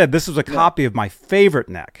 He said, this was a copy of my favorite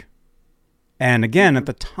neck. And again, at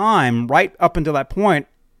the time, right up until that point,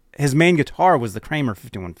 his main guitar was the Kramer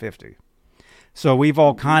 5150. So we've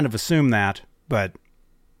all kind of assumed that, but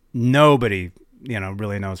nobody,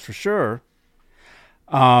 really knows for sure.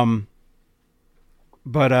 But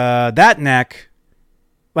that neck,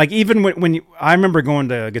 like even when I remember going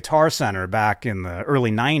to Guitar Center back in the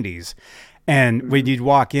early 90s, and when you'd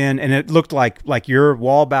walk in and it looked like your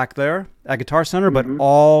wall back there at Guitar Center, but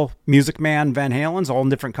all Music Man Van Halen's, all in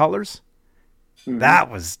different colors. That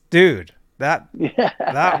was, dude, that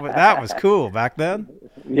was cool back then.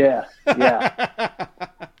 Yeah.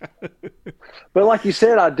 But like you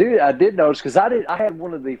said, I did notice, because I had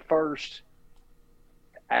one of the first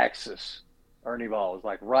Axis Ernie Balls,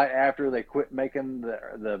 like right after they quit making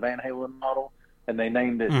the Van Halen model and they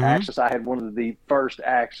named it Axis. I had one of the first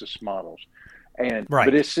Axis models,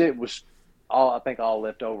 but it was all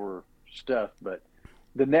leftover stuff. But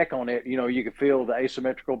the neck on it, you could feel the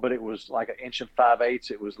asymmetrical, but it was like 1 5/8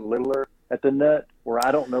 inches. It was littler at the nut, where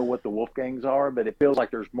I don't know what the Wolfgangs are, but it feels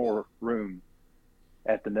like there's more room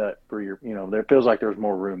at the nut for your, there feels like there's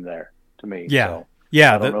more room there to me. Yeah. So,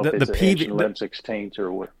 yeah. I don't know if it's the an PV, 11/16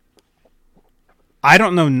 or what. I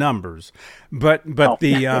don't know numbers, but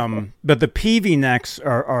the PV necks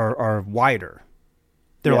are wider.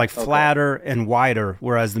 They're like flatter and wider,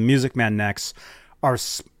 whereas the Music Man necks are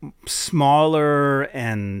smaller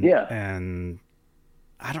and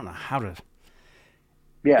I don't know how to.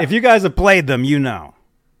 Yeah. If you guys have played them, you know.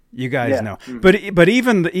 You guys know. Mm-hmm. But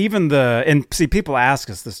even the and see, people ask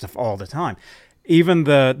us this stuff all the time. Even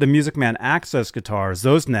the Music Man Access guitars,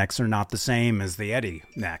 those necks are not the same as the Eddie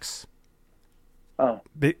necks. Oh.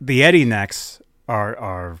 The Eddie necks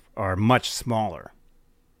are much smaller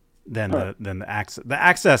than the Access. The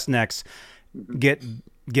Access necks get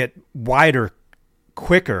wider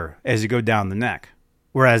quicker as you go down the neck,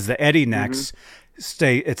 whereas the Eddie necks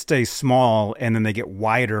stays small and then they get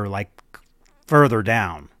wider like further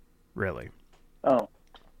down. Really? Oh,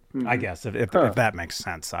 I guess if that makes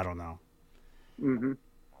sense. I don't know.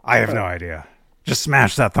 I have no idea. Just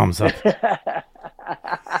smash that thumbs up.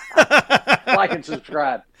 Like and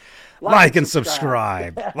subscribe. Like and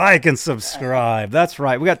subscribe. Like and subscribe. That's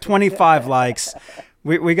right. We got 25 likes.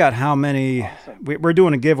 We got how many? Awesome. We're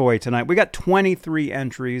doing a giveaway tonight. We got 23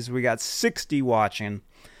 entries. We got 60 watching.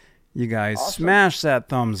 You guys smash that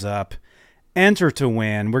thumbs up. Enter to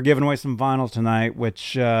win. We're giving away some vinyl tonight,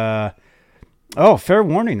 which Oh, fair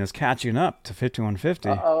warning is catching up to 5150.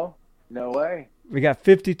 Uh-oh. No way. We got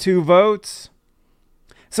 52 votes.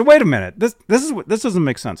 So wait a minute. This doesn't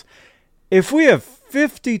make sense. If we have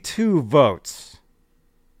 52 votes,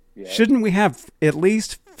 shouldn't we have at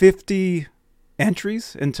least 50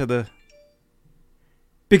 entries into the...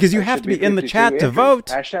 Because you have to be in the chat to vote.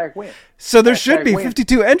 Hashtag win. So there should be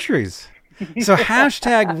 52 entries. So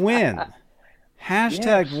hashtag win.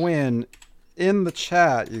 Hashtag win in the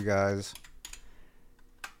chat, you guys.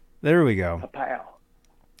 There we go. Pow.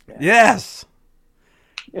 Yeah. Yes.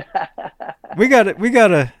 we got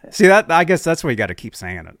to see that. I guess that's why you got to keep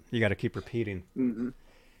saying it. You got to keep repeating. Mm-hmm.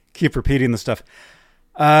 Keep repeating the stuff.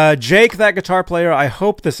 Jake, that guitar player, I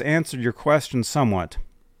hope this answered your question somewhat.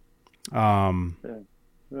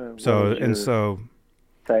 So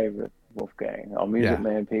favorite Wolfgang on Music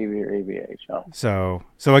Man, PV, or EVH. Oh.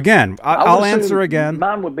 So again, I'll answer again.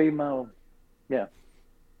 Mine would be my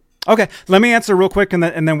Okay, let me answer real quick, and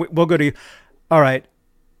then we'll go to you. All right,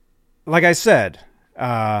 like I said,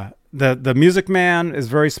 the Music Man is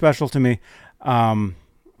very special to me. I mean,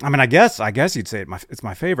 I guess you'd say it's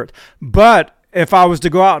my favorite. But if I was to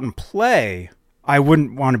go out and play, I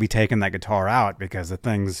wouldn't want to be taking that guitar out because the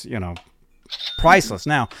thing's priceless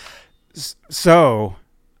now. So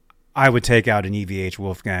I would take out an EVH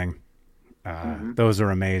Wolfgang. Those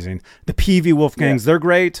are amazing. The PV Wolfgangs, they're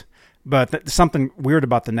great, but something weird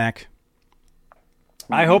about the neck.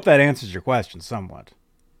 I hope that answers your question somewhat.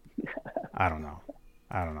 I don't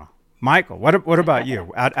know. Michael, what about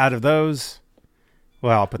you? Out of those,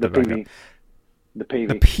 well, I'll put the PV. The PV.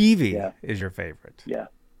 The PV is your favorite. Yeah.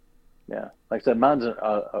 Like I said, mine's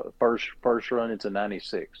a first run. It's a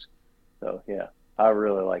 '96. So yeah, I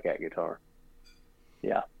really like that guitar.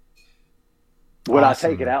 Yeah. Would I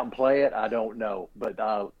take it out and play it? I don't know, but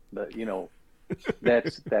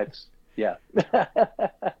that's yeah.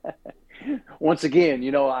 Once again,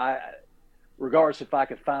 regardless if I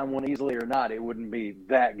could find one easily or not, it wouldn't be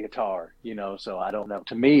that guitar, so I don't know.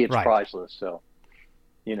 To me, it's priceless. So,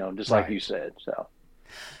 just like you said. So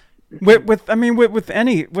with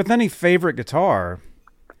any favorite guitar,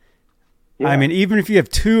 I mean, even if you have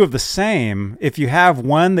two of the same, if you have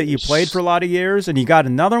one that you played for a lot of years and you got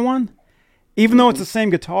another one, even though it's the same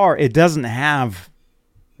guitar, it doesn't have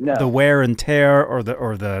the wear and tear or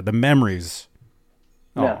the memories.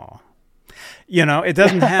 No. It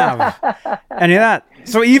doesn't have any of that.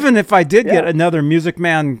 So even if I did get another Music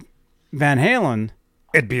Man Van Halen,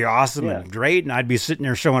 it'd be awesome and great, and I'd be sitting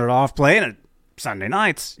there showing it off, playing it Sunday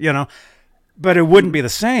nights, but it wouldn't be the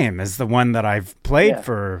same as the one that I've played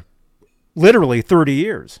for literally 30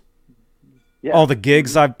 years. Yeah. All the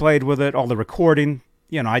gigs I've played with it, all the recording.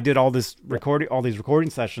 I did all these recording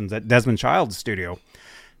sessions at Desmond Child's studio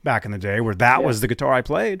back in the day where that was the guitar I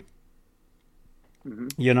played.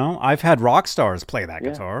 Mm-hmm. I've had rock stars play that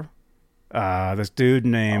guitar. This dude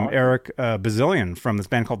named Eric Bazillion from this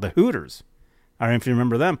band called the Hooters. I don't know if you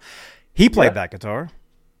remember them. He played that guitar.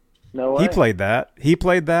 No way. He played that.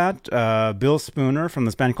 Bill Spooner from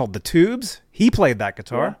this band called the Tubes. He played that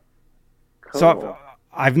guitar. Yeah. Cool. So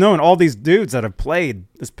I've known all these dudes that have played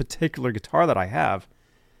this particular guitar that I have.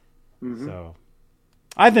 Mm-hmm. So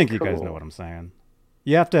I think you guys know what I'm saying.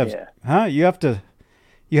 You have to have,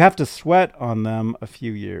 You have to sweat on them a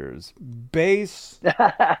few years. Bass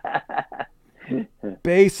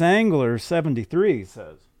Angler 73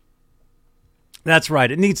 says. That's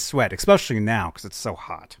right. It needs sweat, especially now because it's so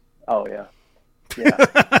hot. Oh yeah.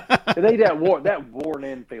 They that worn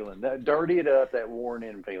in feeling, that dirty it up, that worn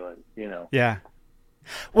in feeling. Yeah.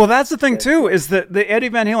 Well, that's the thing too, is that the Eddie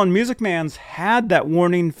Van Halen Music Man's had that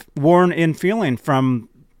worn in feeling from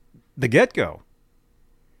the get-go.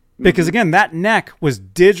 Because again, that neck was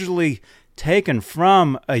digitally taken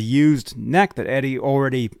from a used neck that Eddie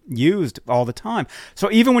already used all the time.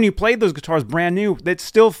 So even when you played those guitars brand new, it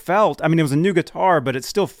still felt, it was a new guitar, but it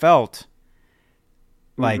still felt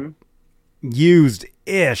like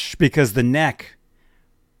used-ish because the neck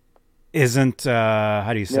isn't,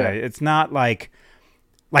 how do you say, it's not like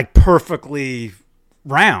perfectly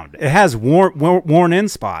round. It has worn in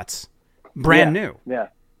spots, brand new. Yeah.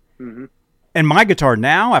 Mm-hmm. And my guitar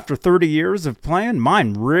now, after 30 years of playing,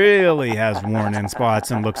 mine really has worn in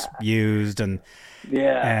spots and looks used and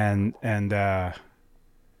Yeah.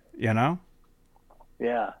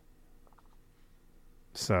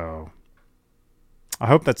 So I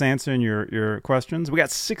hope that's answering your questions. We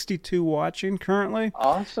got 62 watching currently.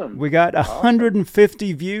 Awesome. We got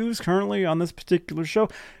 150 views currently on this particular show.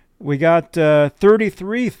 We got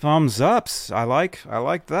 33 thumbs ups. I like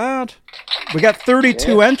that. We got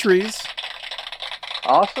 32 entries.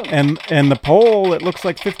 Awesome. And the poll, it looks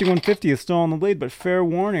like 5150 is still on the lead, but fair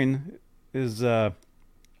warning is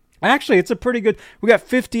actually, it's a pretty good. We got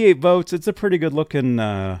 58 votes. It's a pretty good looking.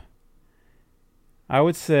 I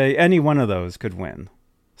would say any one of those could win.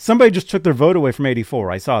 Somebody just took their vote away from 84.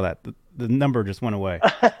 I saw that. The number just went away.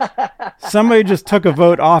 Somebody just took a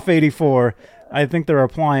vote off 84. I think they're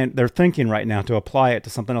thinking right now to apply it to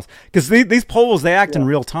something else. Because these polls, they act in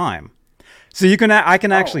real time. So I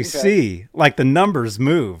can actually see like the numbers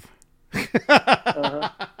move.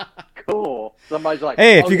 Cool. Somebody's like,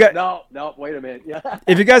 hey, if you got no, wait a minute. Yeah.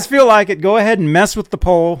 If you guys feel like it, go ahead and mess with the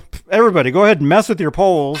poll. Everybody, go ahead and mess with your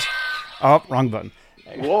polls. Oh, wrong button.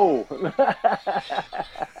 Whoa.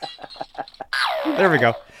 There we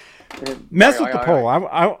go. Mess with the poll.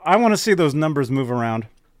 I want to see those numbers move around.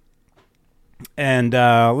 And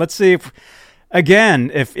let's see if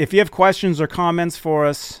you have questions or comments for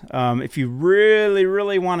us, if you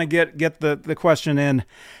really want to get the question in,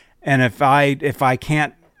 and if I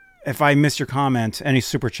miss your comment, any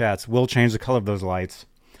super chats, we'll change the color of those lights,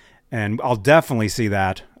 and I'll definitely see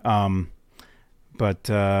that. But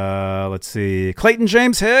let's see. Clayton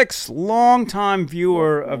James Hicks, longtime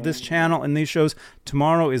viewer of this channel and these shows.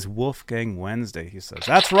 Tomorrow is Wolfgang Wednesday, he says.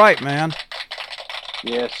 That's right, man.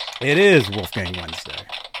 Yes. It is Wolfgang Wednesday.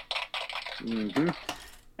 Mm-hmm.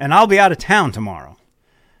 And I'll be out of town tomorrow.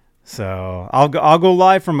 So I'll go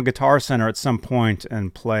live from a Guitar Center at some point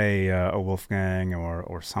and play a Wolfgang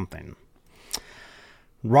or something.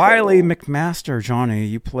 Riley McMaster, Johnny,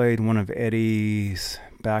 you played one of Eddie's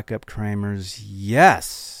backup Kramers.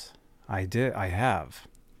 Yes, I did. I have.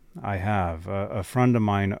 A friend of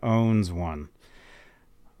mine owns one.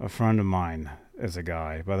 A friend of mine is a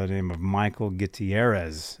guy by the name of Michael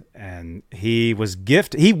Gutierrez, and he was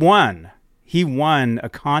gifted. He won a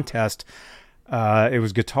contest. It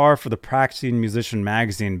was Guitar for the Practicing Musician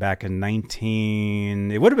magazine back in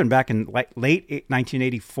it would have been back in late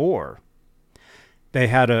 1984. They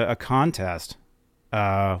had a contest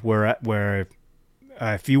where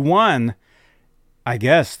if you won, I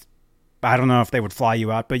guess, I don't know if they would fly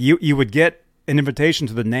you out, but you would get an invitation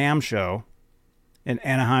to the NAMM show in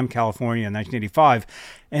Anaheim, California in 1985,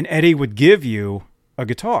 and Eddie would give you a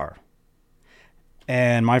guitar.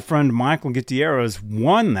 And my friend Michael Gutierrez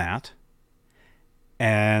won that,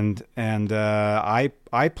 and I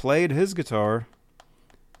played his guitar.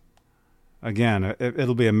 Again,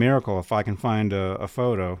 it'll be a miracle if I can find a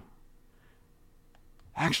photo.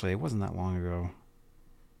 Actually, it wasn't that long ago.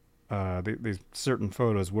 These certain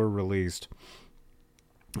photos were released.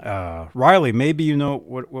 Riley, maybe you know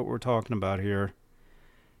what we're talking about here.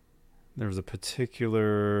 There's a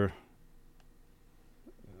particular...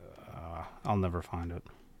 I'll never find it.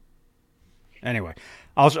 Anyway,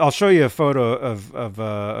 I'll show you a photo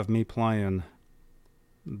of me playing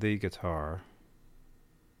the guitar.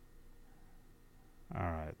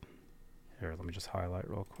 All right. Here, let me just highlight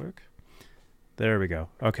real quick. There we go.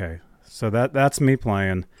 Okay. So that's me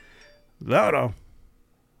playing. Lodo.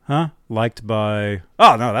 Huh? Liked by...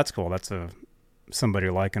 Oh, no, that's cool. That's somebody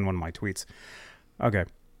liking one of my tweets. Okay.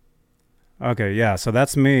 Okay, yeah. So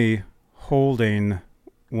that's me holding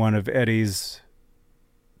one of Eddie's...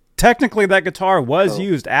 Technically, that guitar was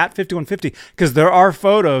used at 5150 because there are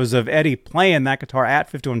photos of Eddie playing that guitar at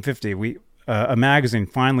 5150. A magazine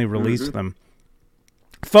finally released them.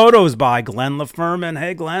 Photos by Glenn LaFerman.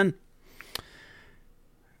 Hey, Glenn.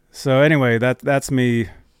 So anyway, that's me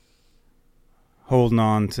holding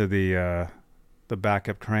on to the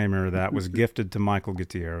backup Kramer that was gifted to Michael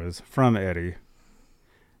Gutierrez from Eddie,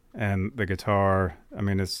 and the guitar. I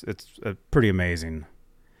mean, it's a pretty amazing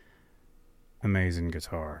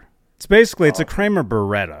guitar. It's basically it's a Kramer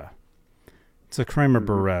Beretta. It's a Kramer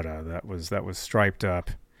Beretta that was striped up.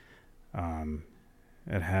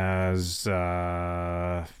 It has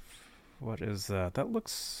what is that?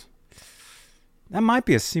 That might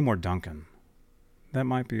be a Seymour Duncan. That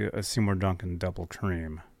might be a Seymour Duncan double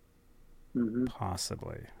cream.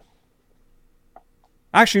 Possibly.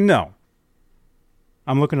 Actually, no.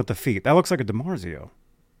 I'm looking at the feet. That looks like a DiMarzio.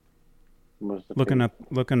 Looking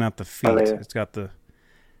at the feet. It's got the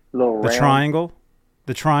triangle.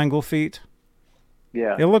 The triangle feet.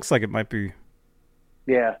 Yeah. It looks like it might be.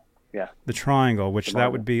 Yeah. The triangle, which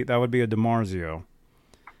DiMarzio. that would be a DiMarzio.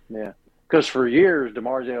 Yeah. Because for years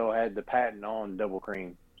DiMarzio had the patent on double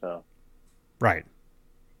cream. So. Right.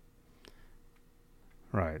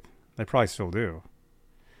 They probably still do.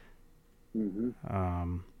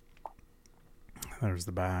 There's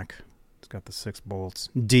the back. It's got the 6 bolts.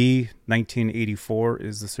 D 1984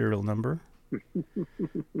 is the serial number.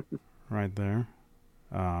 Right there.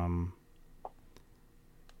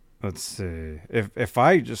 Let's see. If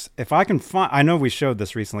I can find, I know we showed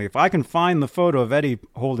this recently. If I can find the photo of Eddie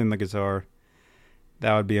holding the guitar,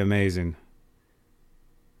 That would be amazing.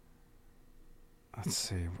 Let's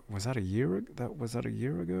see. Was that a year ago? Was that a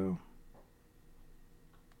year ago?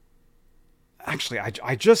 Actually,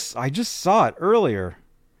 I just saw it earlier.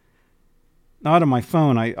 Not on my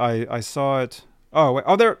phone. I saw it. Oh wait.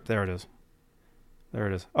 Oh, there it is. There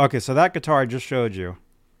it is. Okay, so that guitar I just showed you.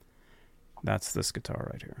 That's this guitar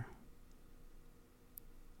right here.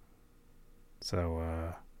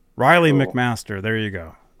 So Riley cool. McMaster. There you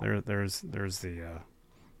go. There's the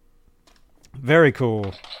very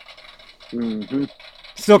cool. Mm-hmm.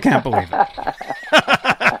 Still can't believe it.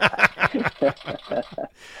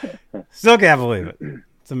 Still can't believe it.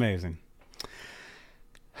 It's amazing.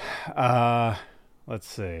 Let's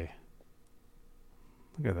see.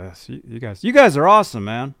 Look at this. You guys are awesome,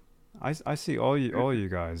 man. I see all you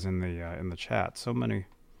guys in the chat. So many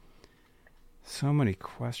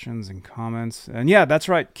questions and comments. And yeah, that's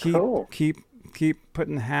right. Keep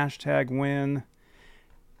putting the hashtag win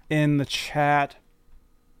in the chat.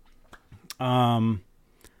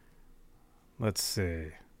 Let's see.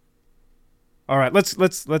 All right,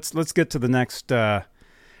 let's get to the next the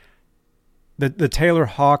Taylor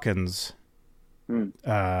Hawkins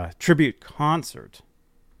tribute concert.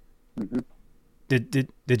 Mm-hmm. Did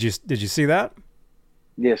you see that?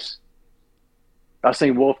 Yes. I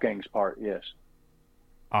seen Wolfgang's part, yes.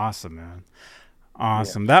 Awesome, man.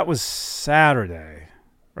 Awesome. Yeah. That was Saturday,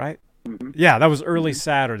 right? Mm-hmm. Yeah, that was early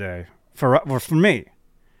Saturday for me.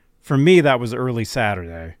 For me, that was early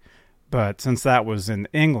Saturday, but since that was in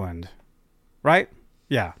England, right?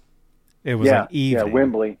 Yeah, it was like evening. Yeah,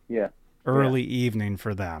 Wembley. Yeah, early evening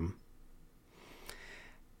for them.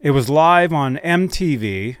 It was live on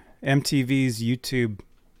MTV's YouTube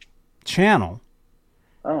channel,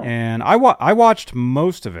 and I watched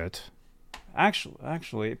most of it.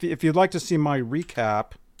 Actually, if you'd like to see my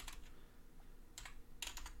recap,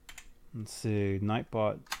 let's see,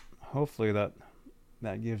 Nightbot. Hopefully that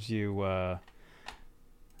gives you. I'll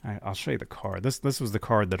show you the card. This was the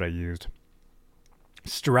card that I used.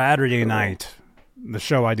 Saturday night, the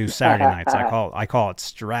show I do Saturday nights. I call it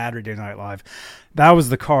Saturday Night Live. That was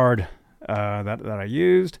the card that I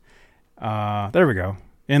used. There we go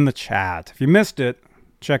in the chat. If you missed it,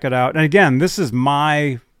 check it out. And again, this is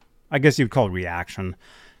my, I guess you'd call it reaction.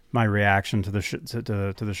 My reaction to the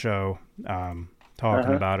to the show,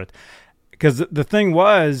 talking about it. Because the thing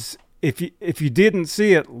was, if you didn't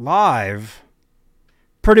see it live,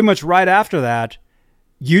 pretty much right after that,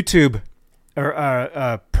 YouTube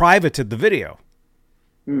privated the video.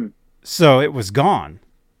 So it was gone.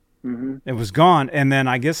 Mm-hmm. It was gone. And then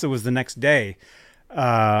I guess it was the next day,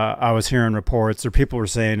 I was hearing reports, or people were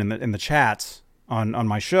saying in the chats on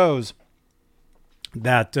my shows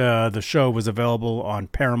that the show was available on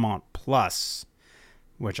Paramount Plus,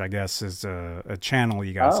 which I guess is a channel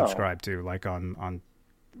you guys subscribe to, like on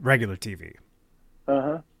regular TV.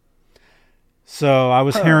 So I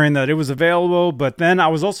was hearing that it was available, but then I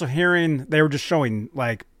was also hearing they were just showing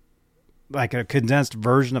like a condensed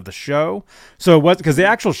version of the show. So it was, because the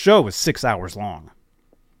actual show was 6 hours long.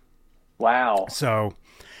 Wow. So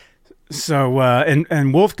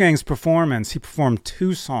and Wolfgang's performance, he performed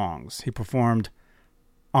 2 songs. He performed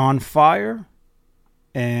On Fire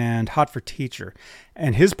and Hot for Teacher.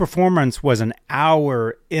 And his performance was an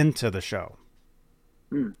hour into the show.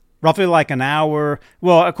 Roughly like an hour.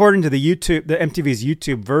 Well, according to the MTV's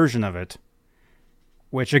YouTube version of it,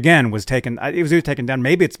 which again was taken, it was taken down.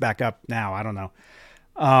 Maybe it's back up now. I don't know.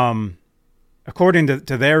 According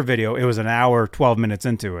to their video, it was an hour, 12 minutes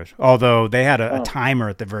into it. Although they had a timer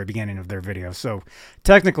at the very beginning of their video. So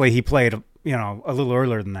technically he played, a little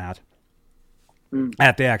earlier than that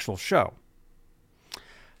at the actual show.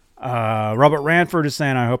 Robert Ranford is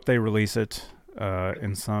saying, I hope they release it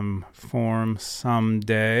in some form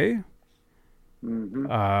someday.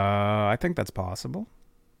 I think that's possible.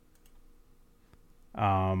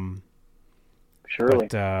 Surely.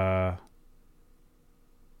 But,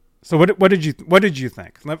 so what did you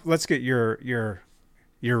think? Let's get your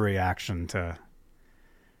reaction to.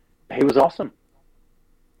 He was awesome.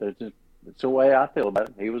 It's the way I feel about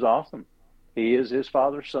it. He was awesome. He is his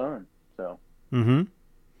father's son. So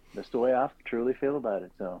that's the way I truly feel about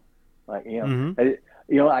it. So, like,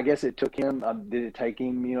 I guess it took him. Did it take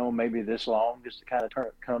him, maybe this long just to kind of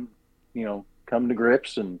come to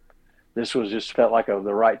grips, and this was just felt like the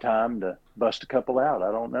right time to bust a couple out.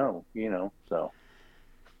 I don't know, so.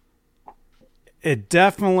 It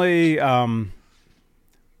definitely,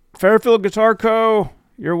 Fairfield Guitar Co.,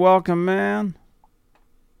 you're welcome, man.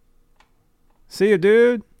 See you,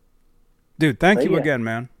 dude. Dude, thank you again,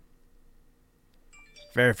 man.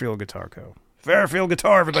 Fairfield Guitar Co. Fairfield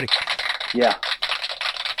Guitar, everybody. Yeah.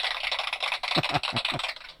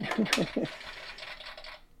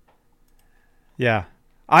 Yeah,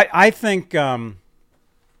 I think the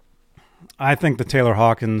Taylor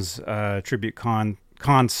Hawkins tribute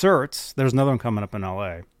concerts. There's another one coming up in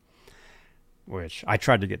L.A., which I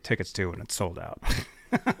tried to get tickets to, and it's sold out.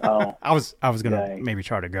 Oh, I was gonna dang. maybe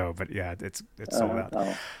try to go, but yeah, it's sold out.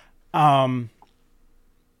 Oh.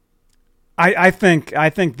 I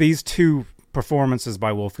think these two performances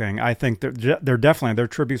by Wolfgang, I think they're definitely they're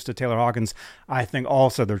tributes to Taylor Hawkins. I think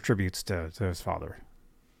also they're tributes to his father,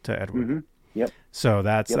 to Edward. Mm-hmm. Yep. So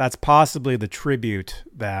that's possibly the tribute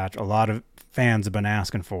that a lot of fans have been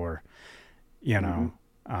asking for, you know.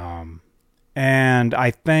 Mm-hmm. And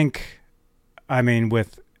I think, I mean,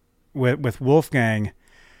 with Wolfgang,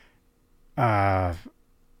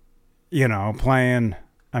 you know, playing,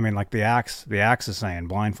 I mean, like the axe is saying,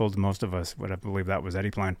 blindfolded most of us, but I believe that was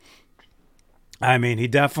Eddie playing. I mean, he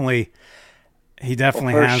definitely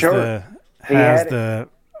has sure. I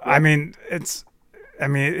mean, it's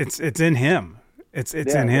in him. It's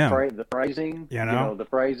in him. The phrasing, you know, the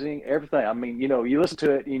phrasing, everything. I mean, you listen to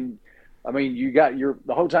it, and I mean, you got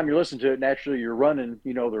the whole time you're listening to it. Naturally, you're running,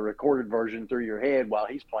 the recorded version through your head while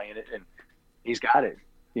he's playing it, and he's got it.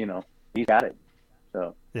 He's got it.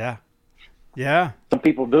 So yeah. Some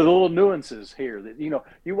people, the little nuances here that you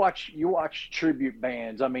watch tribute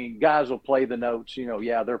bands. I mean, guys will play the notes.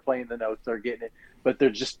 Yeah, they're playing the notes, they're getting it, but they're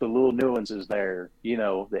just the little nuances there.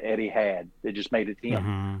 That Eddie had that just made it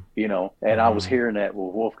him. And I was hearing that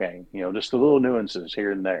with Wolfgang. Just the little nuances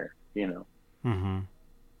here and there. Mm-hmm.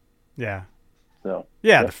 Yeah. So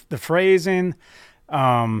yeah, the phrasing.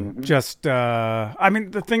 Just I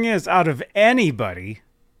mean, the thing is, out of anybody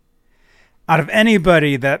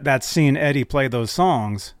that's seen Eddie play those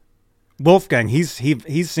songs, Wolfgang, he's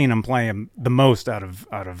seen him play him the most out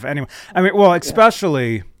of anyone. I mean, well,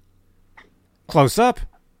 especially close up.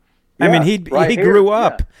 Yeah, I mean, he grew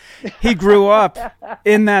up. Yeah. He grew up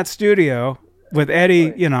in that studio with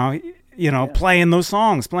Eddie, right. Playing those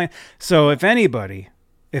songs, So if anybody,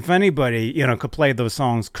 could play those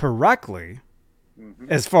songs correctly,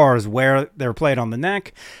 as far as where they're played on the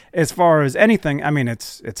neck, as far as anything, I mean,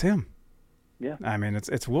 it's him. Yeah. I mean,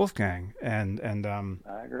 it's Wolfgang, and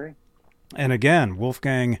I agree. And again,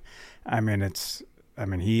 Wolfgang, he's a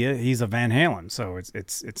Van Halen, so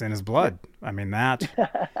it's in his blood. I mean, that,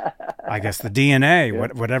 I guess the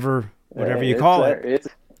DNA, whatever you call it.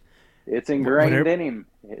 It's ingrained in him.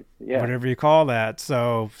 Whatever you call that.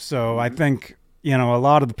 So I think, a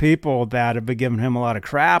lot of the people that have been giving him a lot of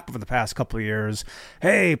crap over the past couple of years,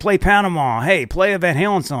 hey, play Panama, hey, play a Van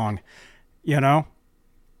Halen song,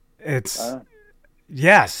 it's,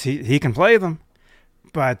 yes, he can play them,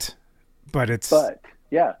 but it's not,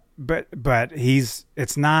 that's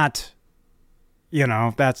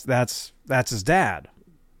his dad.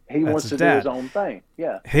 He wants to do his own thing.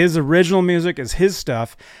 Yeah. His original music is his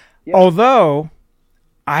stuff. Yeah. Although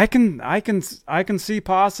I can see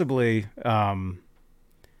possibly, Mammoth,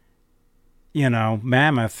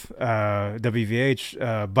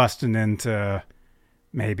 WVH, busting into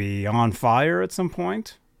maybe On Fire at some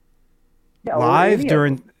point. Yeah, live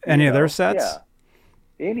during any of their sets. Yeah.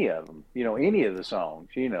 Any of them, any of the songs,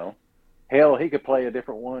 hell, he could play a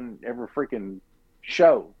different one every freaking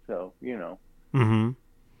show. So, Mm-hmm.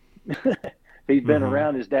 He's been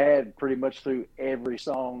around his dad pretty much through every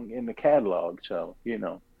song in the catalog. So,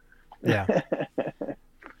 Yeah.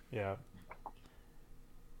 Yeah.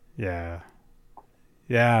 Yeah.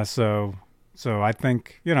 Yeah. So I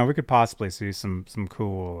think, we could possibly see some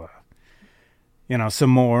cool, some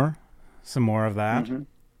more of that. Mm-hmm.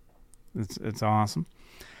 It's awesome.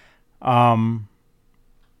 So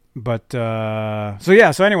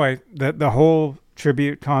anyway, the whole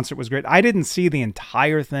tribute concert was great. I didn't see the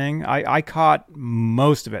entire thing. I caught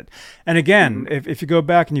most of it. And again, if you go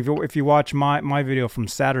back and if you watch my video from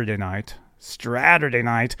Saturday night,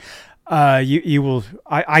 you will.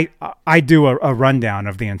 I do a rundown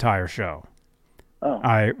of the entire show. Oh.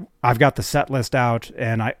 I've got the set list out,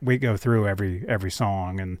 and we go through every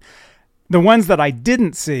song, and the ones that I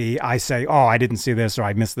didn't see, I say, oh, I didn't see this, or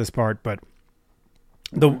I missed this part. But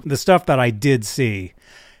the stuff that I did see,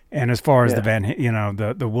 and as far as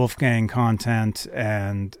the Wolfgang content,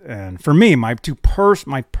 and for me, my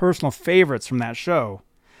personal favorites from that show,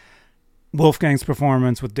 Wolfgang's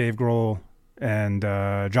performance with Dave Grohl and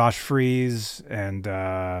Josh Freese and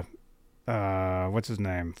what's his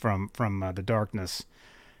name from The Darkness,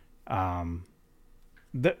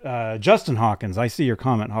 Justin Hawkins. I see your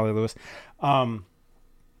comment, Holly Lewis.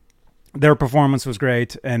 Their performance was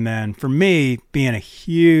great, and then for me, being a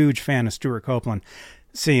huge fan of Stuart Copeland,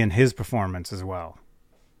 seeing his performance as well.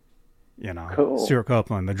 You know, Cool. Stuart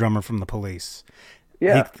Copeland, the drummer from the Police.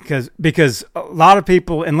 Yeah. Because a lot of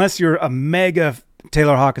people, unless you're a mega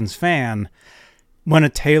Taylor Hawkins fan, one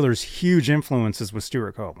of Taylor's huge influences was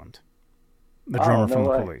Stuart Copeland, the drummer from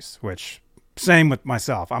the Police. Which same with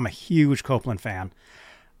myself. I'm a huge Copeland fan.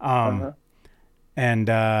 And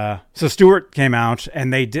so Stuart came out,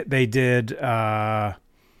 and they did.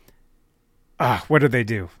 What did they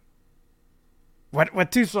do?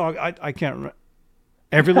 What two songs? I can't remember.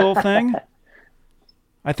 Every Little Thing?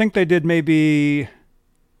 I think they did maybe...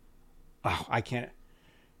 Oh, I can't...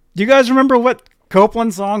 Do you guys remember what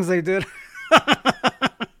Copeland songs they did?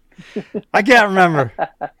 I can't remember.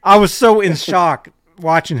 I was so in shock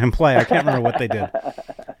watching him play. I can't remember what they did.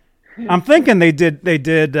 I'm thinking they did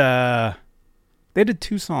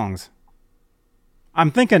two songs.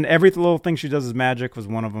 I'm thinking Every Little Thing She Does Is Magic was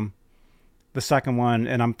one of them. The second one,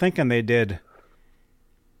 and I'm thinking they did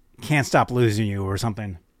Can't Stop Losing You or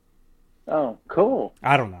something. Oh, cool.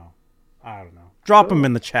 I don't know. Drop them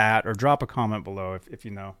in the chat or drop a comment below if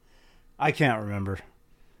you know. I can't remember.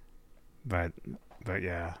 But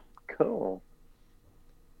yeah. Cool.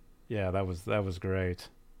 Yeah, that was great.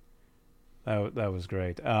 That was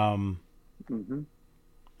great. And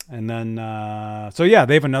then so yeah,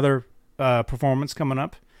 they have another performance coming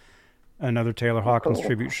up. Another Taylor Hawkins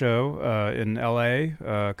tribute show in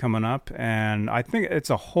LA coming up, and I think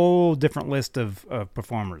it's a whole different list of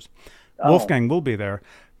performers. Wolfgang will be there,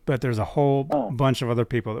 but there's a whole bunch of other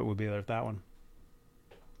people that will be there at that one.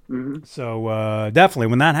 So definitely,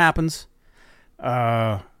 when that happens,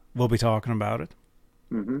 we'll be talking about it.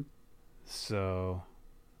 So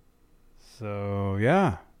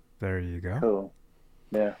yeah, there you go. Cool.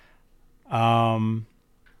 Yeah.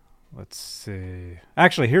 Let's see.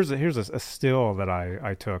 Actually, here's a still that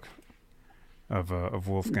I took of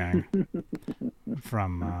Wolfgang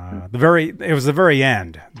from the very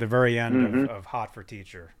end of Hot for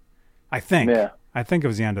Teacher. I think. Yeah. I think it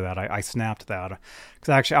was the end of that. I snapped that because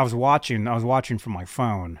actually I was watching from my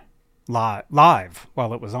phone live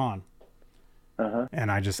while it was on, and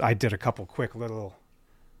I did a couple quick little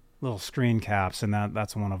screen caps, and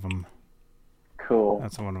that's one of them. Cool.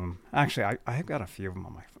 That's one of them. Actually, I've got a few of them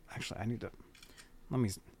on my phone. Actually, I need to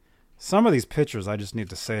some of these pictures I just need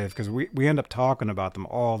to save because we end up talking about them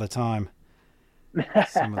all the time.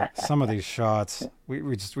 Some of these shots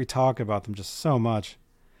we talk about them just so much,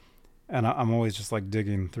 and I'm always just like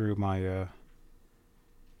digging through my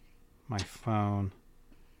my phone.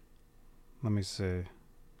 Let me see.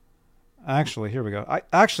 Actually, here we go.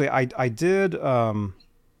 I did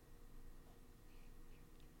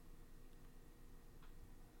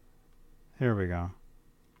here we go.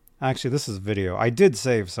 Actually, this is video. I did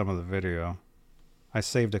save some of the video. I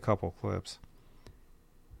saved a couple clips.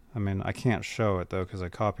 I mean, I can't show it, though, because I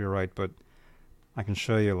copyright, but I can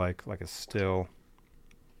show you, like a still.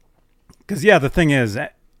 Because, yeah, the thing is,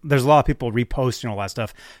 there's a lot of people reposting all that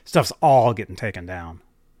stuff. Stuff's all getting taken down.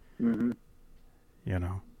 You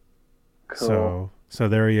know? Cool. So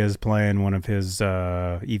there he is playing one of his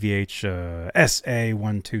EVH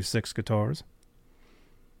SA126 guitars.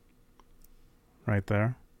 Right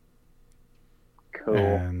there. Cool.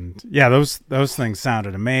 And yeah, those things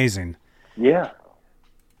sounded amazing. Yeah.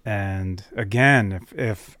 And again,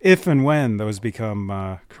 if and when those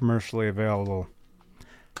become commercially available,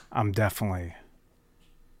 I'm definitely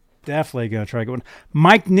gonna try to get one.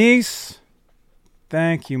 Mike Neese,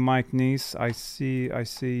 thank you, Mike Neese. I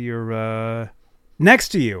see you're Next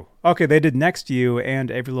to You. Okay, they did Next to You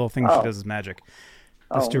and Every Little Thing She Does Is Magic.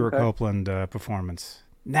 The Stuart Copeland performance.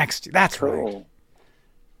 That's cool. Right.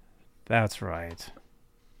 That's right.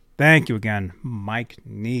 Thank you again, Mike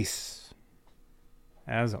Neese.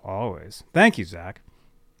 As always. Thank you, Zach.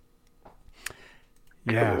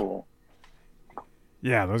 Yeah. Cool.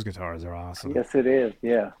 Yeah, those guitars are awesome. Yes, it is.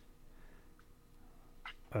 Yeah.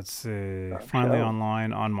 Let's see. Finally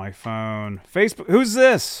online on my phone. Facebook. Who's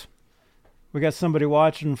this? We got somebody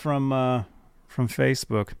watching from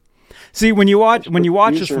Facebook. See, when you watch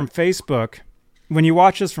us from Facebook,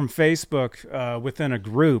 within a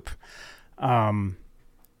group,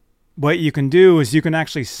 what you can do is you can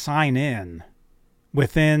actually sign in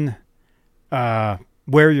within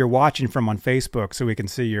where you're watching from on Facebook, so we can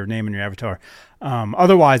see your name and your avatar.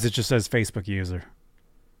 Otherwise, it just says Facebook user,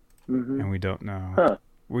 and we don't know. Huh.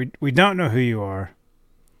 We don't know who you are,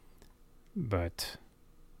 but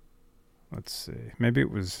let's see. Maybe it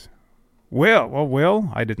was Will. Well, Will,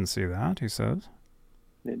 I didn't see that. He says.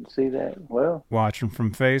 Didn't see that. Well, Watching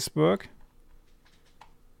from Facebook.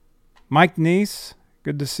 Mike Neese,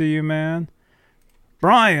 good to see you, man.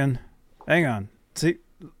 Brian, hang on.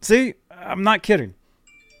 See, I'm not kidding.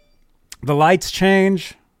 The lights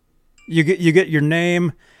change. get your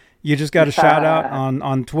name. You just got a shout out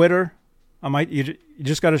on Twitter. You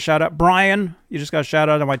just got a shout out, Brian. You just got a shout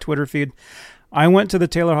out on my Twitter feed. I went to the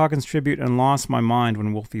Taylor Hawkins tribute and lost my mind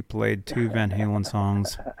when Wolfie played 2 Van Halen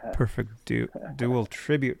songs. Perfect dual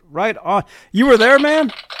tribute. Right on. You were there,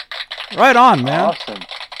 man? Right on, man.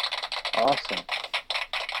 Awesome.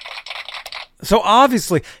 So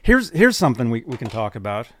obviously, here's something we can talk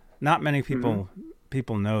about. Not many people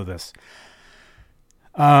know this.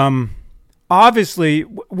 Obviously,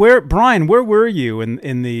 Brian, where were you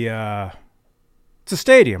in the it's a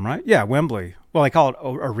stadium, right? Yeah, Wembley. Well, I call it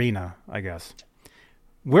arena, I guess.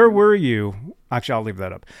 Where were you? Actually, I'll leave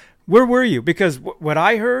that up. Where were you? Because what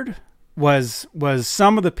I heard was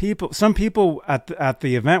some people at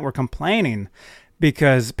the event were complaining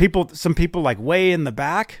because some people like way in the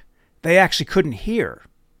back, they actually couldn't hear.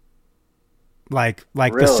 Like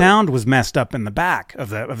Really? The sound was messed up in the back of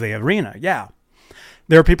the arena. Yeah.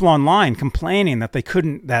 There were people online complaining that they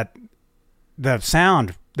couldn't, that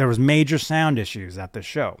there was major sound issues at the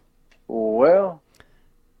show. Well,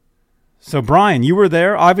 so Brian, you were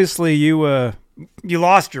there. Obviously, you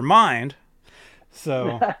lost your mind.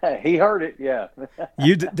 So he heard it. Yeah.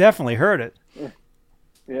 You definitely heard it.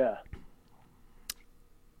 Yeah.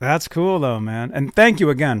 That's cool, though, man. And thank you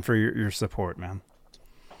again for your support, man.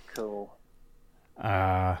 Cool.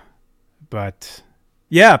 But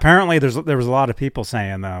yeah, apparently there was a lot of people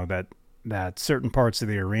saying though that certain parts of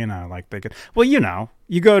the arena, like they could. Well, you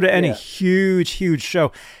go to any huge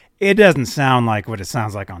show, it doesn't sound like what it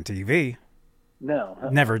sounds like on TV. No.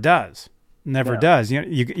 Never does. Never does.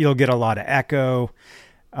 You'll get a lot of echo.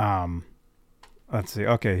 Let's see.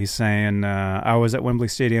 Okay, he's saying I was at Wembley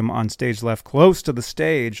Stadium on stage left, close to the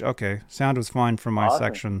stage. Okay, sound was fine for my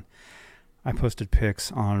section. I posted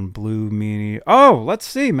pics on Blue Meanie. Oh, let's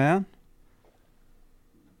see, man.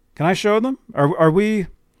 Can I show them? Are we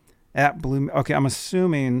at Blue? Okay, I'm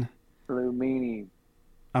assuming. Blue Meanie.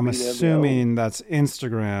 I'm assuming that's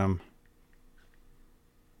Instagram.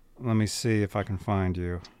 Let me see if I can find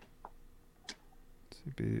you.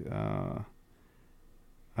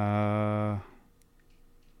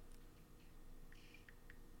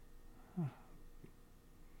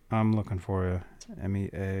 I'm looking for you.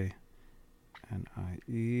 MEANIE.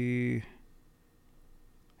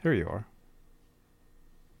 Here you are.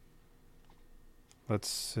 Let's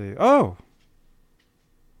see. Oh!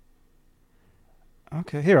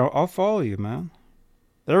 Okay, here, I'll follow you, man.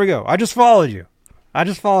 There we go. I just followed you. on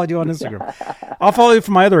Instagram. I'll follow you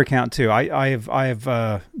from my other account, too. I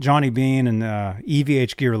have Johnny Bean and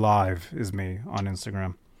EVH Gear Live is me on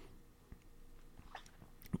Instagram.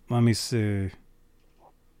 Let me see.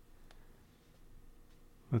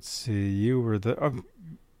 Let's see. You were the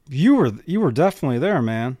you were definitely there,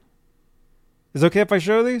 man. Is it okay if I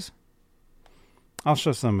show these? I'll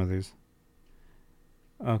show some of these.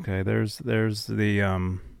 Okay, there's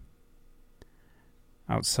the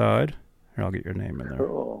outside. Here, I'll get your name in there.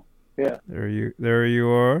 Cool. Yeah. There you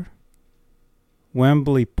are.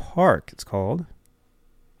 Wembley Park, it's called.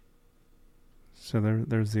 So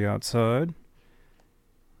there's the outside.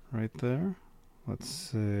 Right there. Let's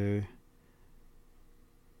see.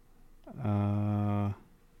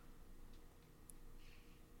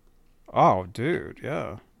 Oh, dude,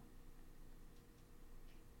 yeah.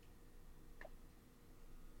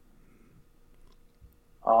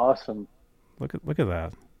 Awesome. Look at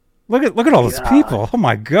that. Look at all these people. Oh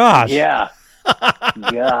my gosh. Yeah.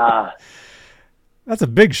 Yeah. That's a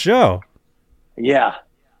big show. Yeah.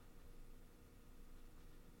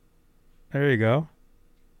 There you go.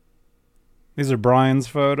 These are Brian's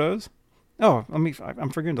photos. Oh, I'm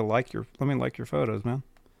forgetting to let me like your photos, man.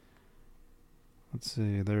 Let's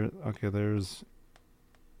see. Okay, there's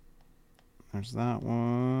that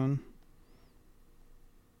one.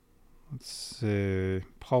 Let's see.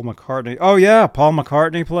 Paul McCartney. Oh yeah, Paul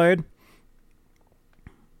McCartney played.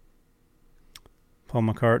 Paul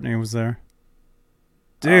McCartney was there.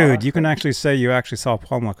 Dude, you can actually say you actually saw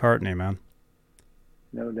Paul McCartney, man.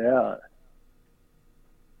 No doubt.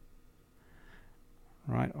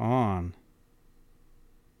 Right on.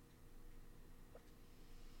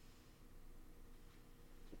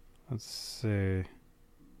 Let's see.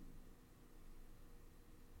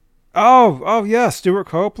 Oh yeah, Stuart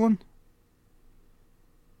Copeland.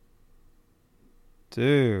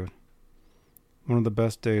 Dude. One of the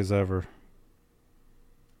best days ever.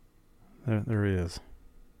 There he is.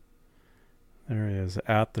 There he is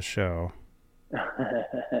at the show.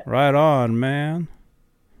 Right on, man.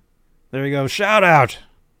 There you go. Shout out.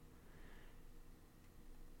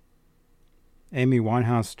 Amy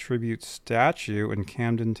Winehouse tribute statue in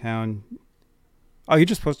Camden Town. Oh, you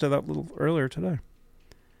just posted that a little earlier today.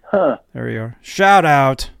 Huh. There you are. Shout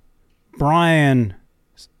out, Brian.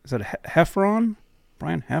 Is it Heffron?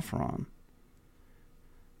 Brian Heffron.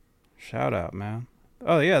 Shout out, man.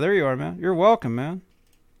 Oh, yeah, there you are, man. You're welcome, man.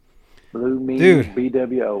 Blue Mean Dude.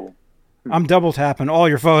 BWO. I'm double tapping all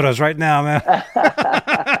your photos right now, man.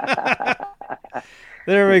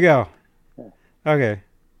 There we go. Okay.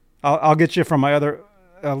 I'll get you from my other,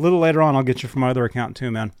 a little later on, I'll get you from my other account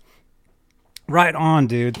too, man. Right on,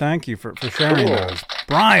 dude. Thank you for sharing those.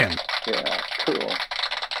 Brian. Yeah, cool.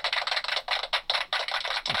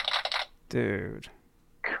 Dude.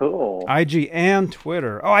 Cool. IG and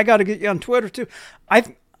Twitter. Oh, I got to get you on Twitter too. I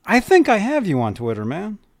think I have you on Twitter,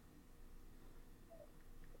 man.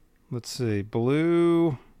 Let's see.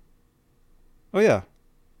 Blue. Oh, yeah.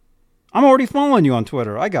 I'm already following you on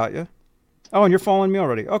Twitter. I got you. Oh, and you're following me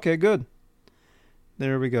already. Okay, good.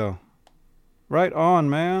 There we go. Right on,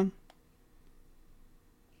 man.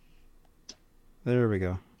 There we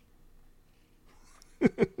go.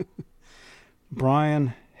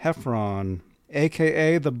 Brian Heffron,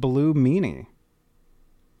 a.k.a. the Blue Meanie.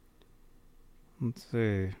 Let's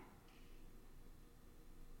see.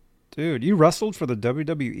 Dude, you wrestled for the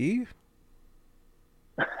WWE?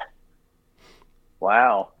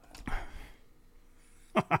 Wow.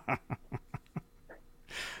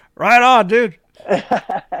 Right on, dude.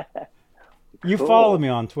 You Cool. follow me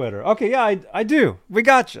on Twitter. Okay, yeah, I do. We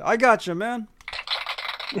got you. I got you, man.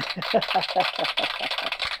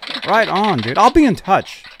 Right on, dude. I'll be in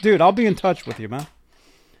touch. Dude, I'll be in touch with you, man.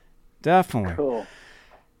 Definitely. Cool.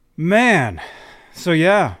 Man. So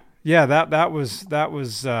yeah, that was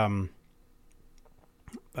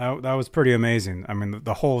pretty amazing. I mean,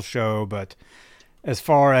 the whole show, but as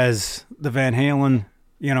far as the Van Halen,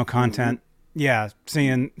 content, yeah,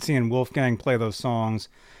 seeing Wolfgang play those songs,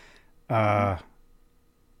 play,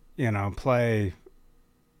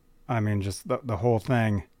 I mean, just the whole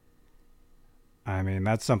thing. I mean,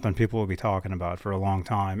 that's something people will be talking about for a long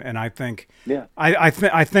time. And I think, yeah, I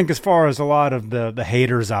think as far as a lot of the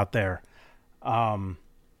haters out there,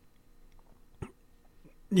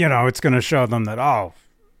 it's going to show them that, I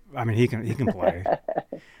mean, he can play.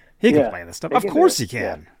 He can play this stuff. Of course he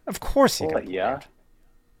can. Yeah. Of course he can play. Yeah.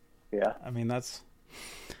 Yeah. I mean, that's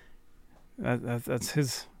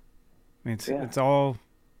his. I mean, it's all.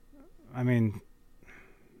 I mean,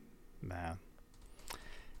 man.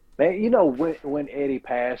 When Eddie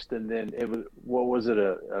passed, and then it was, what was it,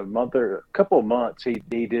 a month or a couple of months? He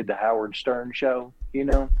did the Howard Stern show.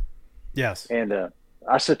 Yes. And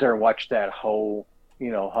I sit there and watch that whole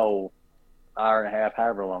hour and a half,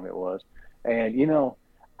 however long it was, and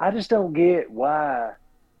I just don't get why.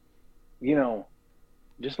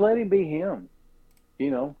 Just let him be him.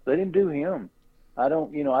 Let him do him. I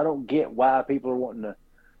don't get why people are wanting to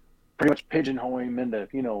pretty much pigeonhole him into,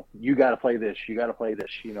 you got to play this, you got to play this,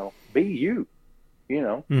 be you.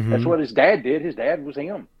 Mm-hmm. That's what his dad did. His dad was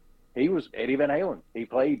him. He was Eddie Van Halen. He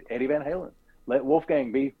played Eddie Van Halen. Let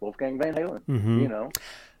Wolfgang be Wolfgang Van Halen. Mm-hmm.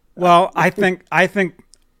 Well, I think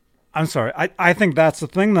I'm sorry. I think that's the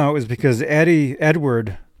thing though, is because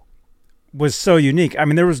Edward was so unique. I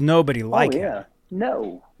mean, there was nobody like him.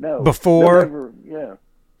 No. Before,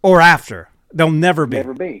 or after. They'll never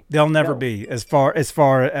be. They'll never No. be as far as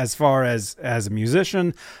a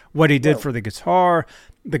musician, what he did for the guitar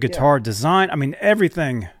design. I mean,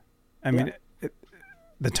 everything. I mean,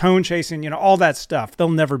 the tone chasing, all that stuff.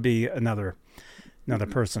 There'll never be another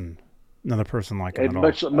person like him And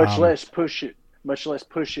at all. much less push it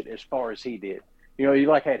as far as he did.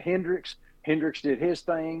 You had Hendrix. Hendrix did his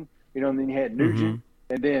thing, and then you had Nugent,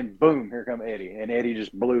 and then boom, here come Eddie, and Eddie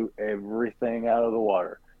just blew everything out of the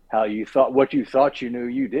water. What you thought you knew,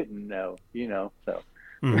 you didn't know, so.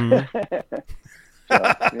 Mm-hmm.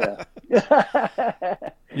 So,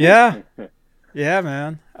 yeah. Yeah,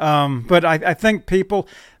 man. But I think people,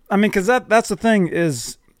 I mean, because that's the thing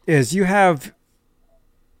is you have,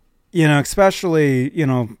 especially,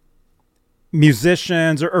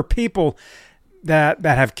 musicians or people that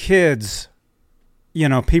have kids,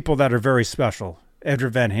 people that are very special. Edgar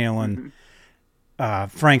Van Halen,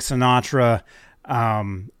 Frank Sinatra,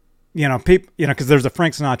 people, because there's a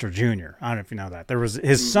Frank Sinatra Jr. I don't know if you know that. There was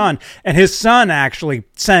his son, and his son actually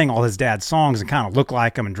sang all his dad's songs and kind of looked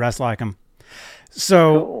like him and dressed like him.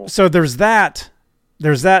 So, cool. So there's that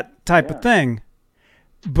type of thing,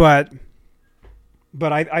 but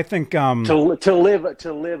I think to live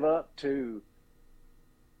up to.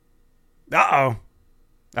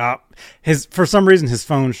 For some reason his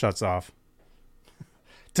phone shuts off.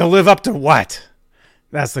 To live up to what?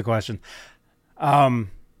 That's the question.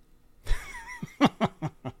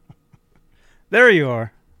 There you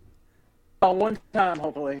are. on one time,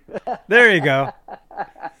 hopefully. There you go.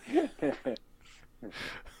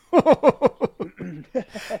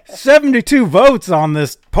 72 votes on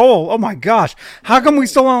this poll. Oh my gosh. How come we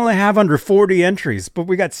still only have under 40 entries, but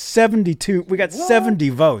we got 72, we got 70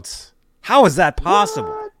 votes? How is that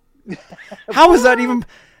possible? How is that even,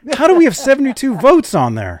 how do we have 72 votes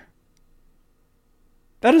on there?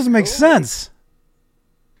 That doesn't make sense.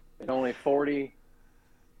 And only 40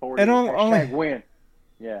 And only win.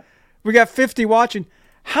 Yeah. we got 50 watching.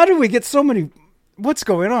 How do we get so many? What's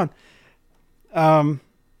going on?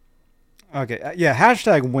 Okay, yeah,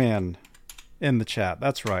 hashtag win in the chat.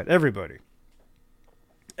 That's right, everybody.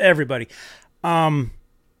 Let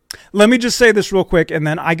me just say this real quick, and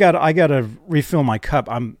then I gotta refill my cup.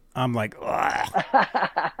 I'm like,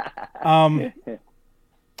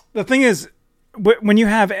 the thing is, when you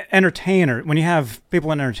have when you have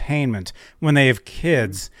people in entertainment, when they have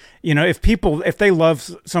kids, if they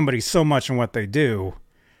love somebody so much in what they do,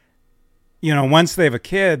 once they have a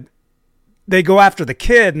kid, they go after the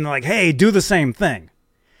kid and they're like, hey, do the same thing.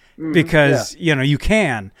 Because, you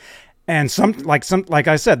can. And like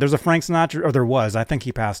I said, there's a Frank Sinatra, or there was, I think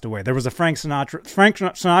he passed away. There was a Frank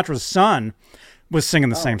Sinatra's son was singing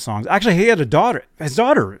the same songs. Actually, he had a daughter. His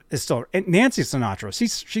daughter is still, Nancy Sinatra.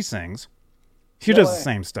 She sings. She does the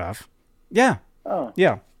same stuff. Yeah. Oh.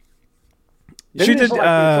 Yeah. She did,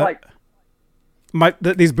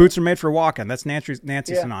 these boots are made for walking. That's Nancy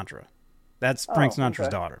Sinatra. That's Frank Sinatra's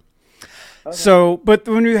daughter. Okay. So, but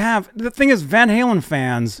when you have, the thing is, Van Halen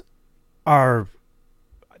fans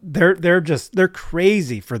they're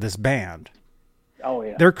crazy for this band. Oh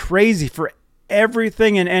yeah. They're crazy for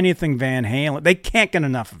everything and anything Van Halen. They can't get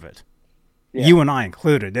enough of it. Yeah. You and I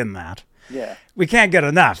included in that. Yeah. We can't get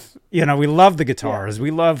enough. We love the guitars. Yeah. We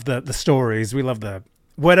love the stories. We love the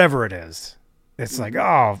whatever it is. It's like,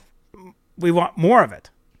 we want more of it.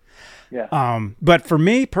 Yeah. But for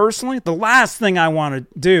me personally, the last thing I want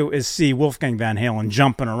to do is see Wolfgang Van Halen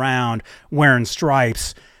jumping around wearing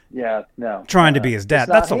stripes. Yeah, no. Trying to be his dad.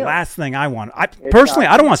 That's the last thing I want. I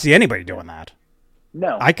don't want to see anybody doing that.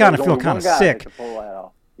 No. I kind of feel kind of sick.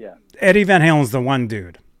 Yeah. Eddie Van Halen's the one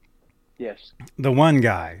dude. Yes. The one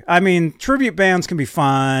guy. I mean, tribute bands can be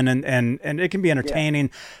fun and it can be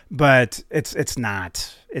entertaining, but it's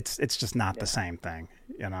not. It's just not the same thing,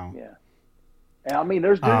 Yeah. And I mean,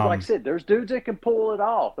 there's dudes, like I said, there's dudes that can pull it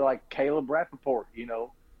off. They're like Caleb Rappaport,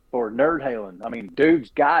 or Nerd Halen. I mean, dudes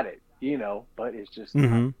got it, but it's just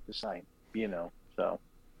not the same, so.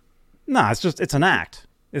 No, it's an act.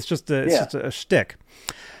 It's just a shtick.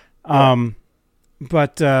 But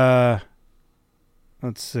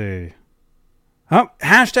let's see.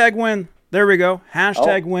 Hashtag win. There we go.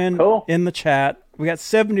 Hashtag win in the chat. We got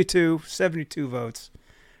 72 votes.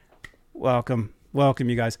 Welcome,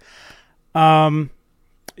 you guys.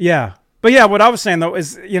 Yeah. But yeah, what I was saying though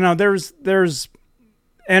is, there's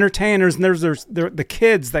entertainers and there's the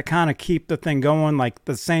kids that kind of keep the thing going, like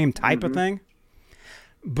the same type of thing.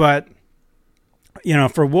 But,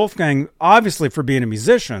 for Wolfgang, obviously for being a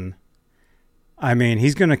musician, I mean,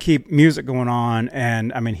 he's going to keep music going on.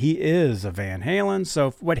 And I mean, he is a Van Halen.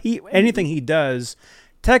 So anything he does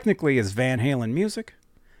technically is Van Halen music,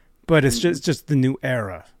 but it's just the new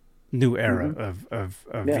era of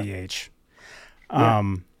VH.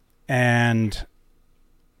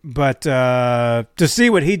 But to see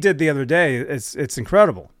what he did the other day, it's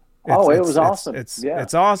incredible. It was awesome.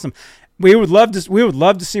 It's awesome. We would love to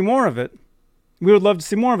see more of it.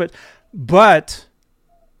 But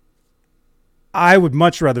I would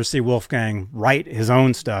much rather see Wolfgang write his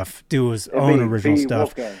own stuff, do his own original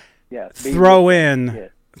stuff. Wolfgang. Yeah. Throw in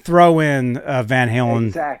Van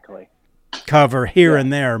Halen cover here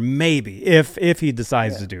and there, maybe if he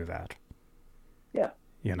decides to do that. Yeah.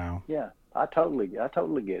 Yeah, I totally get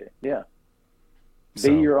it. Yeah.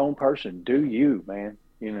 Be your own person. Do you, man?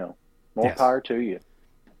 More power to you.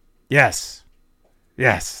 Yes,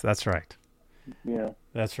 that's right.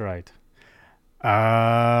 That's right.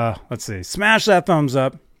 Let's see. Smash that thumbs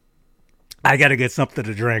up. I got to get something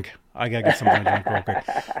to drink. Real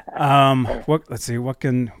quick. Let's see. What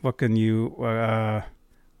can you?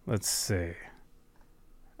 Let's see.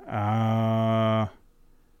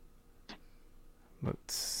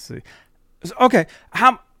 Let's see. Okay,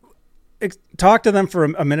 talk to them for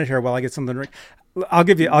a minute here while I get something to drink. I'll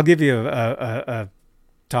give you a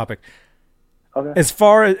topic. Okay. As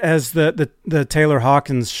far as the Taylor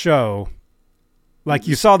Hawkins show, like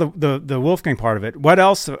you saw the Wolfgang part of it. What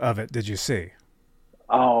else of it did you see?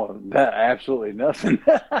 Oh, absolutely nothing.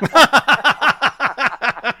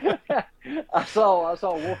 I saw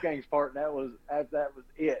Wolfgang's part, and that was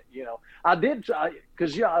it. I did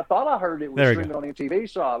because I thought I heard it was streaming on MTV,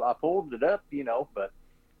 so I pulled it up, but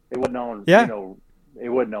it wasn't on. It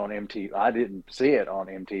wasn't on MTV. I didn't see it on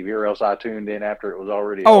MTV, or else I tuned in after it was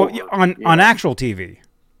already over. On actual TV.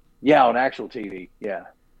 Yeah, on actual TV. Yeah.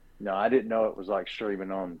 No, I didn't know it was like streaming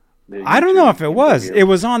on the YouTube. I don't know if it was. It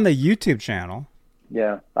was on the YouTube channel.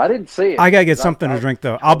 Yeah, I didn't see it. I gotta get something to drink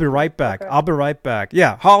though. I'll be right back. Okay. I'll be right back.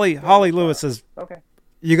 Yeah, Holly Lewis says. Okay.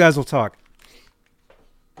 You guys will talk.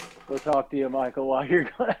 We'll talk to you, Michael, while you're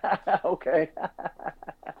going. Okay.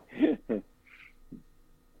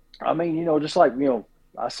 I mean, just like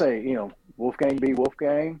I say, Wolfgang be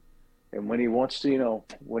Wolfgang, and when he wants to,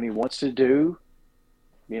 do,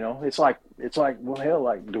 it's like well, hell,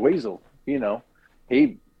 like Dweezil,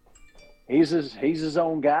 he's his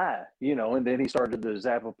own guy, and then he started the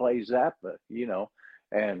Zappa Plays Zappa,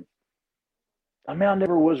 and I mean, I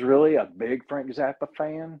never was really a big Frank Zappa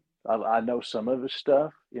fan. I know some of his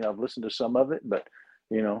stuff, I've listened to some of it, but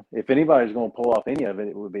if anybody's going to pull off any of it,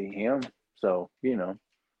 it would be him. So,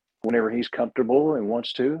 whenever he's comfortable and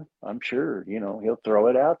wants to, I'm sure, he'll throw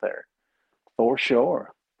it out there for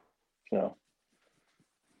sure. So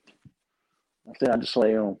I just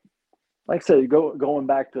say, like I said, going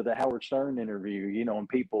back to the Howard Stern interview, and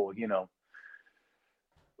people,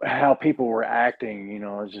 how people were acting,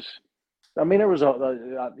 it's just, I mean, there was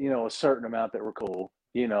a certain amount that were cool,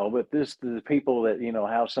 but the people that,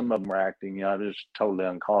 how some of them were acting, just totally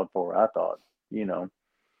uncalled for. I thought,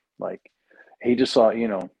 like he just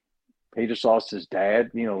lost his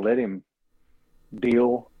dad, let him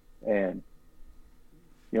deal. And,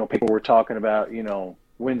 people were talking about,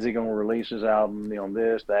 when's he going to release his album,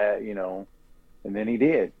 this, that, and then he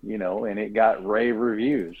did, and it got rave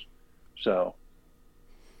reviews. So,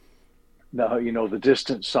 the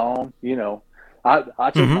Distant song, I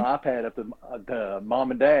took my iPad up to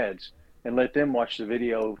mom and dad's and let them watch the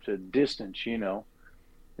video to Distance,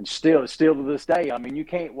 and still to this day, I mean, you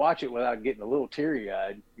can't watch it without getting a little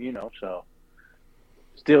teary-eyed, so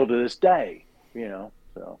still to this day, so.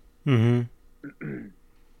 Mm-hmm.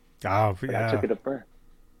 Oh, yeah. I took it up there.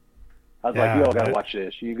 I was like, you all got to watch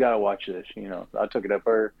this. You got to watch this, I took it up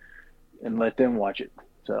there and let them watch it,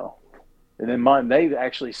 so. And then they've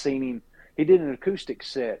actually seen him. He did an acoustic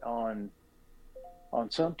set on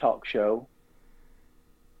some talk show,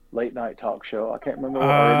 late night talk show. I can't remember.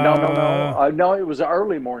 No, it was an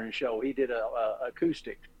early morning show. He did a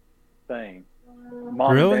acoustic thing.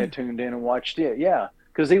 Mom and Dad tuned in and watched it. Yeah,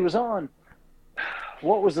 because he was on.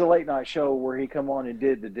 What was the late night show where he come on and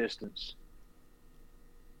did the Distance?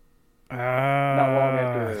 Not long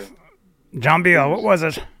after. John Beale. What was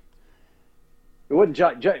it? It wasn't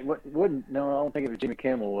No, I don't think it was Jimmy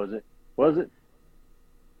Kimmel. Was it? Was it?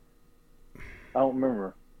 I don't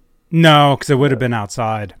remember. No, because it would have been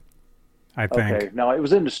outside, I think. Okay, no, it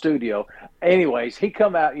was in the studio. Anyways, he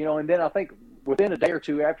come out, and then I think within a day or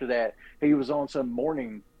two after that, he was on some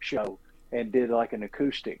morning show and did like an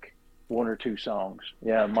acoustic, one or two songs.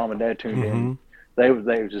 Yeah, Mom and Dad tuned in. They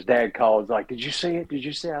was his dad called, like, "Did you see it? Did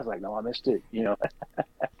you see it?" I was like, "No, I missed it."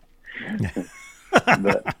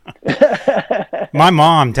 But my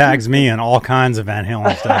mom tags me in all kinds of Van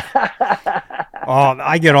Halen stuff. That's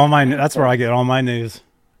where I get all my news.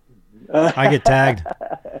 I get tagged.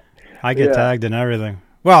 Tagged in everything.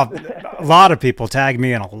 Well, a lot of people tag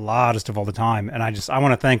me in a lot of stuff all the time, and I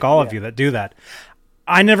want to thank all of you that do that.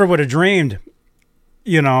 I never would have dreamed,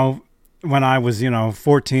 when I was,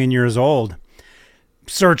 14 years old,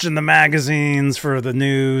 searching the magazines for the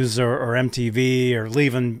news or MTV or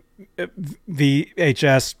leaving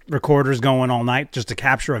VHS recorders going all night just to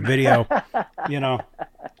capture a video.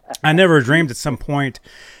 I never dreamed at some point,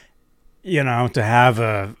 to have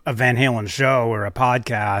a Van Halen show or a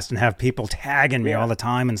podcast and have people tagging me all the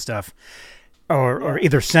time and stuff, or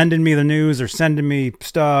either sending me the news or sending me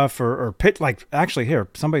stuff or like actually here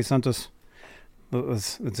somebody sent us.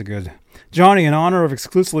 It's a good Johnny. In honor of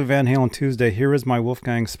exclusively Van Halen Tuesday, here is my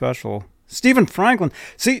Wolfgang special. Stephen Franklin.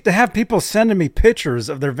 See, to have people sending me pictures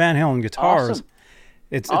of their Van Halen guitars, awesome.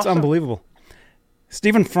 It's unbelievable.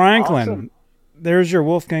 Stephen Franklin. Awesome. There's your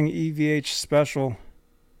Wolfgang EVH special.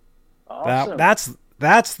 Awesome.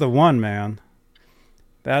 That's the one, man.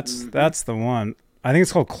 That's the one. I think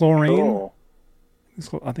it's called Chlorine. Cool.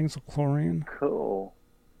 I think it's called Chlorine. Cool.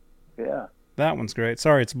 Yeah. That one's great.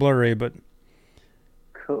 Sorry, it's blurry, but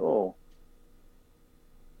cool.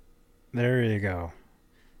 There you go.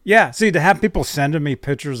 Yeah. See, to have people sending me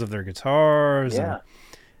pictures of their guitars,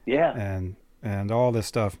 and all this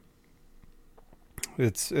stuff,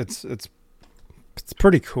 it's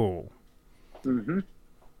pretty cool. Mm-hmm.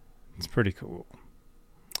 It's pretty cool.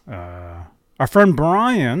 Our friend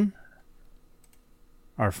Brian,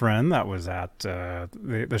 our friend that was at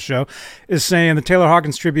the show, is saying the Taylor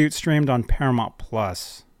Hawkins tribute streamed on Paramount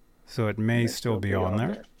Plus, so it may still be on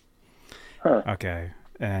there. Huh. Okay,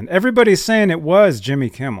 and everybody's saying it was Jimmy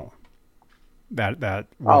Kimmel that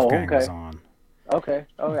Wolfgang was on. Okay.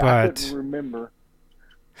 Oh, But I couldn't remember.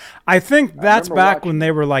 I think that's back when watching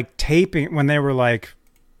they were like taping, when they were like,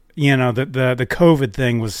 you know, the COVID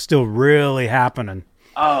thing was still really happening.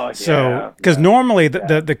 Oh, yeah. So, because normally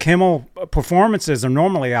the Kimmel performances are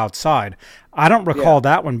normally outside. I don't recall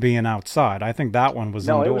that one being outside. I think that one was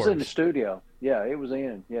indoors. No, it was in the studio. Yeah, it was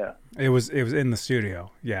in. Yeah. It was in the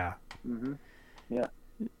studio. Yeah. Mm-hmm. Yeah.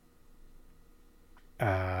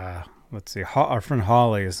 Let's see. Our friend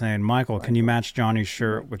Holly is saying, Michael, can you match Johnny's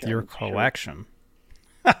shirt with your collection?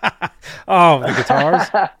 Oh, the guitars.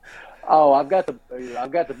 Oh, I've got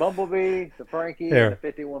the Bumblebee, the Frankie, and the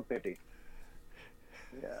 5150.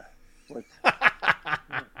 Yeah.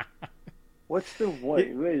 What's the what?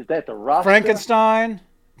 Is that the Rasta?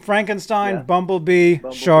 Frankenstein, Bumblebee,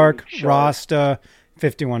 Shark, Rasta,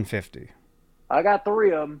 5150. I got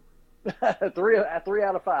 3 of them. three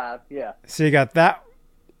out of 5. Yeah. So you got that.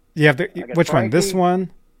 You have which Frankie, one? This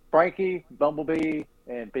one? Frankie, Bumblebee,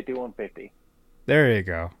 and 5150. There you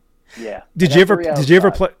go. Yeah. Did you ever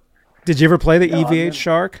play the EVH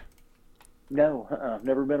Shark? No,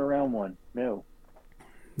 never been around one. No.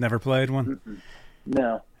 Never played one? Mm-mm.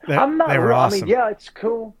 No. I'm not. They were awesome. I mean, yeah, it's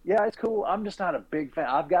cool. Yeah, it's cool. I'm just not a big fan.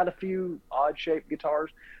 I've got a few odd-shaped guitars.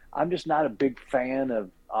 I'm just not a big fan of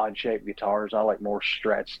odd-shaped guitars. I like more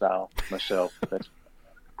Strat style myself. That's,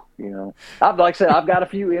 like I said, I've got a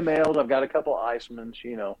few MLs. I've got a couple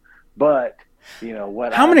Icemans, but,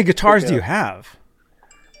 what. How many guitars do you have?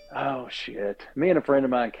 Oh, shit. Me and a friend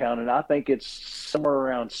of mine counted. I think it's somewhere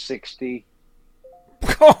around 60.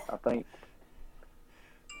 I think.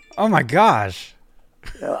 Oh, my gosh.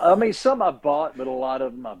 I mean, some I bought, but a lot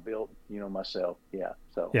of them I built, myself. Yeah.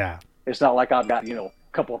 So yeah, it's not like I've got, a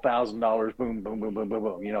couple of $1,000, boom, boom, boom, boom, boom,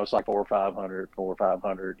 boom. It's like four or 500.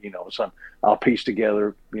 Some I'll piece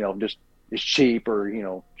together, just as cheap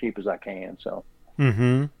or, cheap as I can. So, I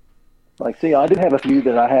do have a few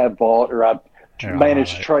that I have bought or I've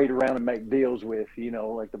managed to trade around and make deals with,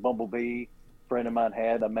 like the Bumblebee friend of mine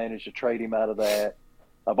had. I managed to trade him out of that.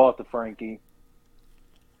 I bought the Frankie.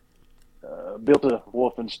 Built a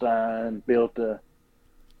Wolfenstein, built the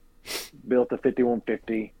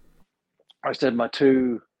 5150. I said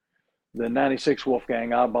the 96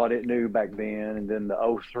 Wolfgang, I bought it new back then, and then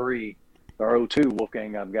the 03 or 02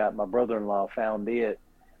 Wolfgang I've got, my brother-in-law found it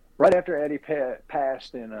right after Eddie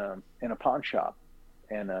passed in a pawn shop,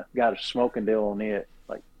 and got a smoking deal on it,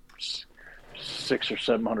 like $600 or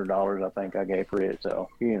 $700 I think I gave for it, so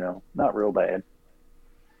not real bad.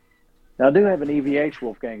 Now, I do have an EVH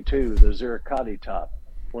Wolfgang, too, the Zericati top.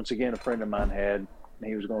 Once again, a friend of mine had, and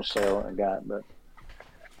he was going to sell it and got, but...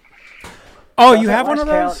 Oh, you have one of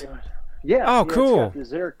those? Yeah. Oh, cool.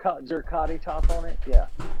 It's got the Zericati top on it, yeah.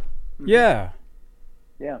 Mm-hmm. Yeah.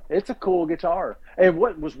 Yeah, it's a cool guitar. And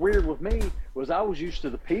what was weird with me was I was used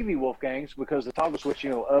to the PV Wolfgangs because the toggle switch,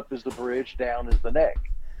 up is the bridge, down is the neck.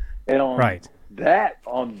 And on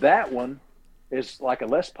that one, it's like a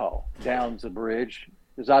Les Paul. Down's the bridge.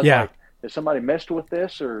 Because I was like, has somebody messed with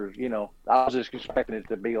this, or I was just expecting it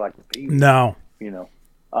to be like the P. No.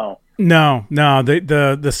 Oh. No.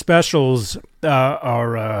 The specials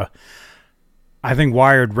are, I think,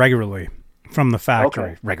 wired regularly from the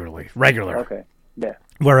factory. Okay. Regular. Okay. Yeah.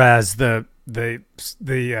 Whereas the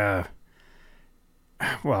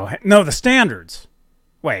standards.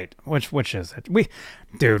 Wait, which is it?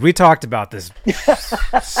 We talked about this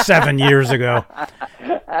 7 years ago.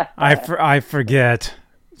 I forget.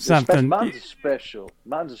 Something. Mine's a special.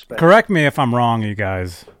 Correct me if I'm wrong, you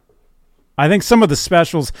guys. I think some of the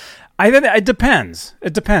specials, it depends.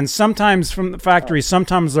 It depends. Sometimes from the factory,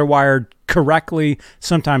 sometimes they're wired correctly,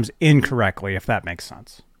 sometimes incorrectly, if that makes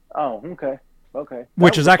sense. Oh, okay.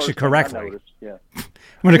 Which is actually correctly. Yeah.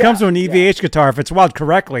 When it comes to an EVH guitar, if it's wired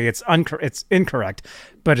correctly, it's incorrect,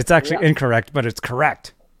 but it's actually incorrect, but it's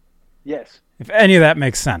correct. Yes. If any of that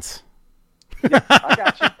makes sense. Yeah, I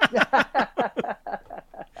got you.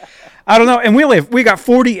 I don't know. And we got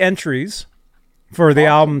 40 entries for the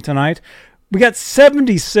album tonight. We got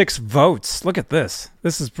 76 votes. Look at this.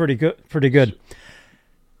 This is pretty good.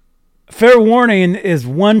 Fair warning is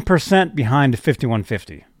 1% behind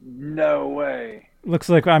 5150. No way. Looks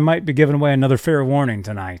like I might be giving away another fair warning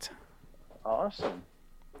tonight. Awesome.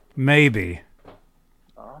 Maybe.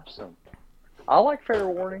 Awesome. I like fair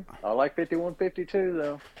warning. I like 5152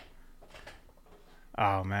 though.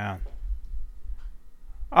 Oh man.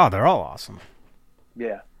 Oh, they're all awesome.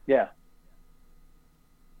 Yeah, Yeah.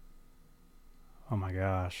 Oh my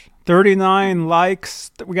gosh. 39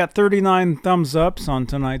 likes. We got 39 thumbs ups on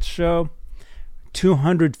tonight's show.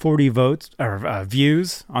 240 votes or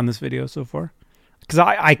views on this video so far. Because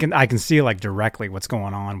I can see like directly what's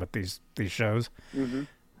going on with these shows. Mm-hmm.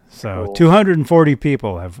 So cool. 240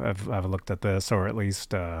 people have looked at this, or at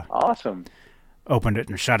least awesome. Opened it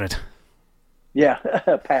and shut it. Yeah,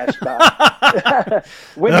 passed by.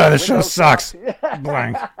 This show sucks.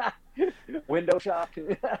 Blank. Window shopped.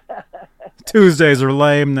 Tuesdays are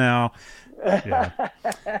lame now. Yeah.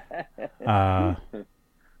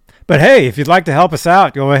 But hey, if you'd like to help us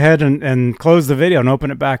out, go ahead and close the video and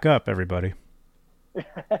open it back up, everybody.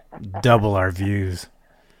 Double our views.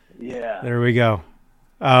 Yeah. There we go.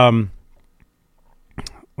 Let's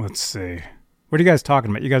see. What are you guys talking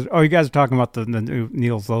about? You guys are talking about the new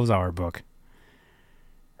Niels Lozauer book.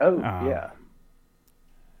 Oh, yeah.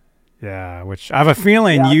 Yeah, which I have a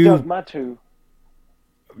feeling I you dug my two.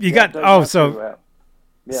 You got so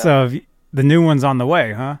the new one's on the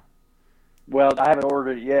way, huh? Well, I haven't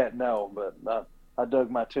ordered it yet, no, but I dug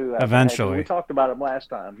my two out. Eventually. We talked about them last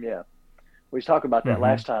time, yeah. We talked about that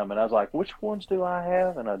last time, and I was like, which ones do I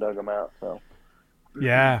have? And I dug them out, so.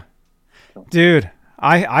 Yeah. Dude,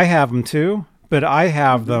 I have them too, but I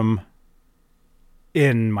have them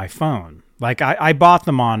in my phone. Like, I bought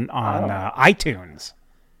them on iTunes,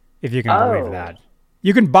 if you can believe that.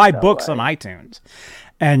 You can buy books on iTunes,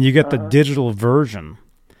 and you get the digital version.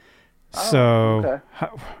 So,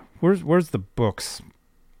 where's the books?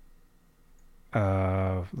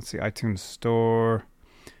 Let's see, iTunes Store.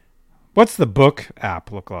 What's the book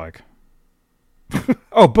app look like?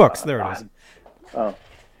 Oh, books. There it is. Oh.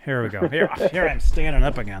 Here we go. Here I'm standing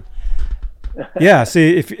up again. Yeah,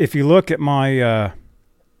 see, if you look at my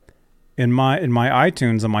in my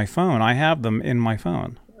iTunes on my phone, I have them in my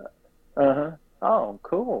phone. Uh-huh. Oh,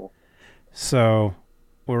 cool. So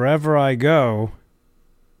wherever I go,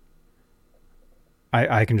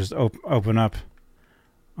 I can just open up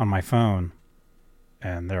on my phone,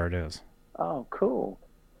 and there it is. Oh, cool.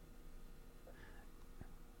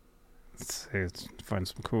 Let's see. Let's find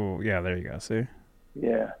some cool. Yeah, there you go. See?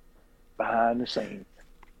 Yeah. Behind the scenes.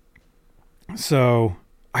 So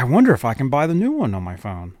I wonder if I can buy the new one on my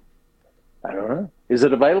phone. I don't know. Is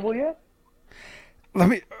it available yet?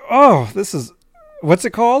 This is, what's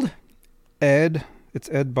it called? Ed. It's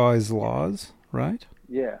Ed Buys Laws, right?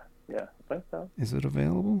 Yeah. I think so. Is it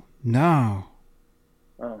available? No.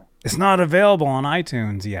 Oh. It's not available on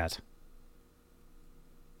iTunes yet.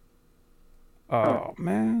 Oh,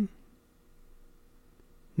 man.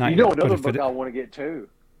 Not you know yet, another book I want to get too?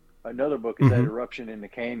 Another book is That Eruption in the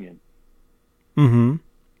Canyon. Mm-hmm.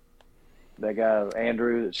 That guy,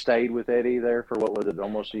 Andrew, that stayed with Eddie there for, what was it,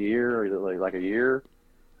 almost a year? Or is it like a year?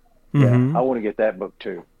 Mm-hmm. Yeah, I want to get that book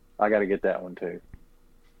too. I got to get that one too.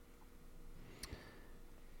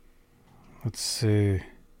 Let's see.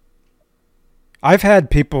 I've had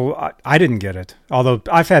people, I didn't get it, although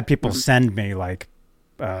I've had people send me like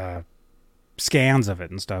scans of it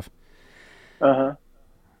and stuff. Uh-huh.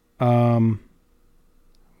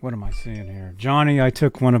 What am I seeing here? Johnny, I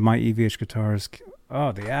took one of my EVH guitars.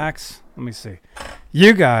 Oh, the axe. Let me see.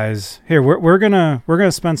 You guys, here we're gonna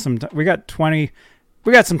spend some. We got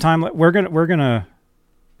some time. We're gonna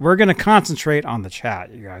concentrate on the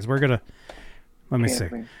chat, you guys. Let me see.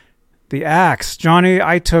 The axe, Johnny.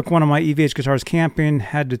 I took one of my EVH guitars camping.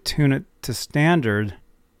 Had to tune it to standard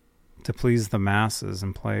to please the masses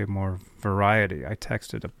and play more variety. I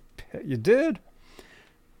texted you did.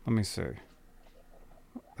 Let me see.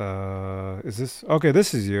 Is this okay?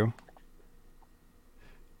 This is you.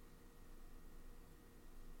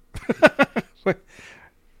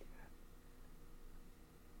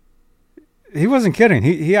 He wasn't kidding.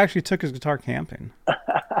 He actually took his guitar camping.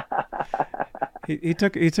 he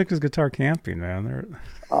took his guitar camping, man.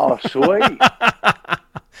 Oh, sweet.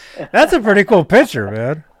 That's a pretty cool picture,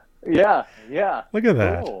 man. Yeah. Look at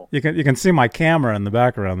that. You can see my camera in the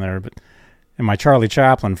background there, but in my Charlie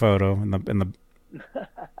Chaplin photo in the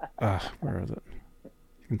where is it?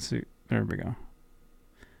 You can see. There we go.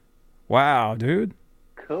 Wow, dude.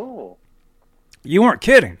 Cool. You weren't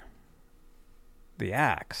kidding. The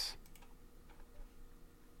axe.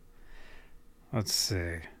 Let's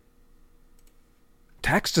see.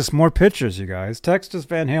 Text us more pictures, you guys. Text us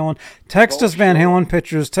Van Halen. Text us Van Halen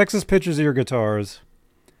pictures. Text us pictures of your guitars.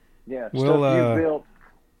 Yeah, we'll stuff you built,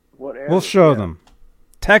 whatever. We'll show them.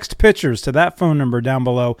 Text pictures to that phone number down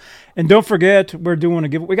below. And don't forget, we're doing a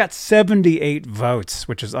giveaway. We got 78 votes,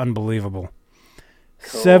 which is unbelievable.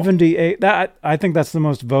 Cool. 78. I think that's the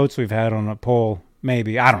most votes we've had on a poll.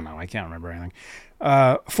 Maybe. I don't know. I can't remember anything.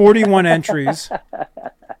 41 entries.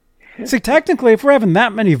 See, technically, if we're having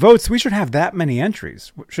that many votes, we should have that many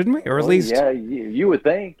entries, shouldn't we? Or at least, yeah, you would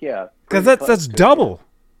think, yeah, because that's double.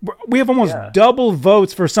 We have almost double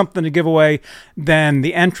votes for something to give away than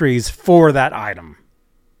the entries for that item.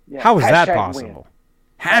 Yeah. How is that Hashtag possible?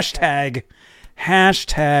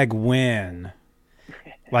 Hashtag win.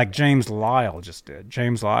 Like James Lyle just did.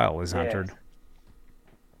 James Lyle is entered.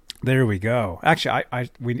 There we go. Actually,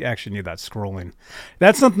 we actually need that scrolling.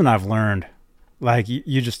 That's something I've learned. Like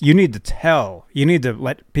you need to tell. You need to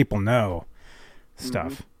let people know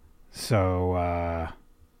stuff. Mm-hmm. So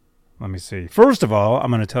let me see. First of all, I'm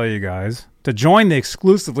going to tell you guys to join the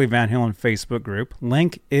exclusively Van Halen Facebook group.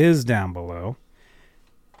 Link is down below.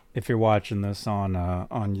 If you're watching this on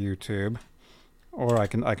YouTube, or I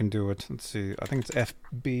can do it. Let's see. I think it's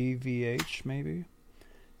FBVH maybe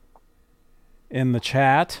in the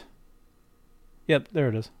chat. Yep, there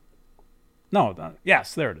it is. No,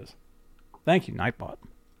 yes, there it is. Thank you, Nightbot.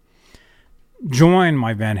 Join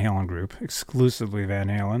my Van Halen group, exclusively Van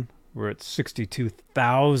Halen. We're at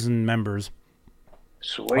 62,000 members.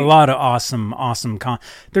 Sweet. A lot of awesome.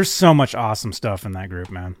 There's so much awesome stuff in that group,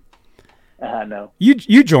 man. I know.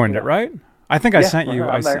 You joined it, right? I think I sent you.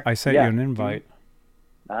 I sent you an invite.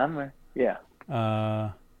 I'm there. Yeah.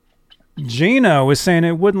 Gino was saying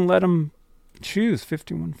it wouldn't let him choose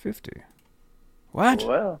 5150. What?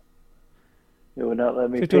 Well, it would not let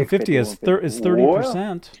me 5150 is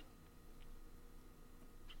 30%.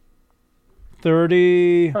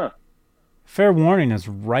 30. Huh. Fair warning is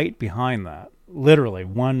right behind that. Literally,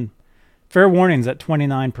 fair warning's at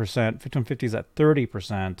 29%. 5150 is at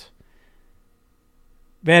 30%.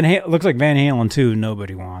 Looks like Van Halen 2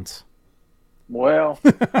 nobody wants. Well,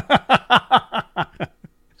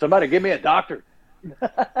 somebody give me a doctor.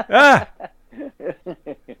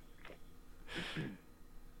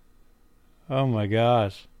 Oh my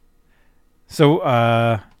gosh.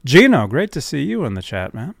 So, Gino, great to see you in the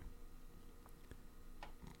chat, man.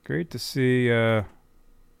 Great to see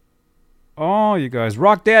all you guys.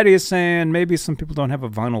 Rock Daddy is saying maybe some people don't have a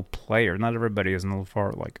vinyl player. Not everybody is in the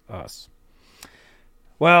far like us.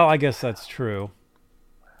 Well, I guess that's true.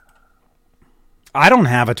 I don't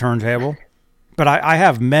have a turntable, but I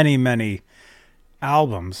have many, many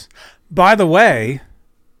albums. By the way,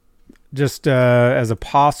 just as a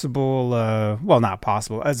possible, not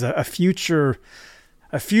possible, as a future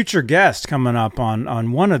guest coming up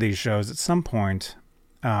on one of these shows at some point.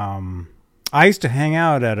 I used to hang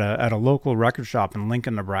out at a local record shop in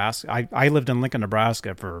Lincoln, Nebraska. I lived in Lincoln,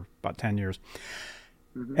 Nebraska for about 10 years.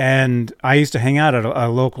 Mm-hmm. And I used to hang out at a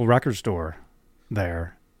local record store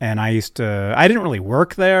there. And I didn't really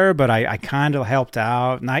work there, but I kind of helped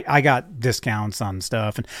out. And I got discounts on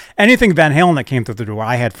stuff. And anything Van Halen that came through the door,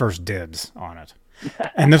 I had first dibs on it.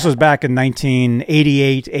 And this was back in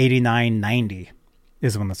 1988, 89, 90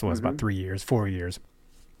 is when this was, about 4 years.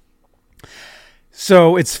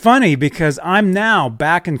 So it's funny because I'm now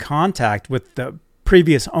back in contact with the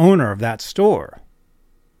previous owner of that store.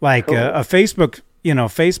 Like cool. A Facebook,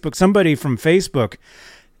 somebody from Facebook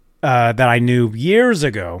that I knew years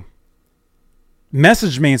ago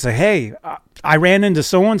messaged me and said, hey, I ran into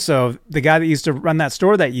so-and-so, the guy that used to run that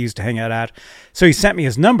store that you used to hang out at. So he sent me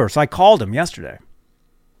his number. So I called him yesterday.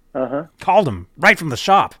 Called him right from the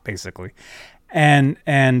shop, basically. And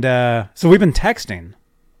so we've been texting.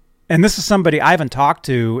 And this is somebody I haven't talked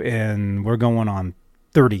to we're going on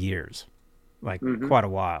 30 years, quite a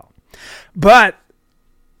while. But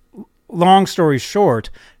long story short,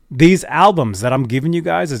 these albums that I'm giving you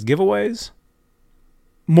guys as giveaways,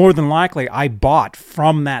 more than likely I bought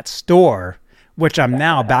from that store, which I'm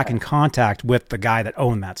now back in contact with the guy that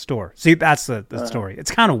owned that store. See, that's the story.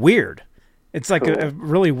 It's kind of weird. It's like cool. a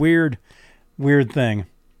really weird thing.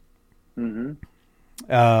 Mm-hmm.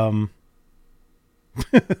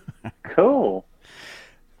 Cool.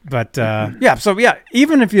 But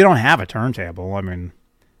even if you don't have a turntable, I mean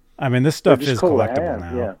this stuff is cool collectible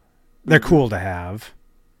now. Yeah. They're cool to have.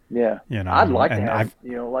 Yeah. I'd like to have,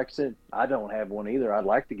 like I said, I don't have one either. I'd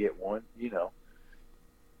like to get one,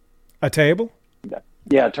 A table?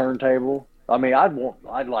 Yeah, a turntable. I mean, I'd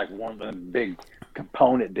like one of the big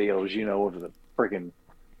component deals, with the freaking,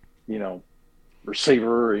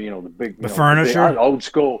 receiver, the big, the furniture, the big, old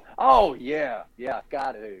school. Oh yeah,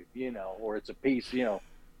 got to, or it's a piece,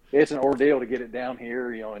 it's an ordeal to get it down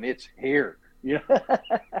here, and it's here,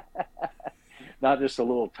 not just a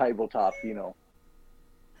little tabletop,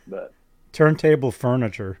 but turntable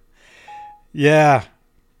furniture. Yeah,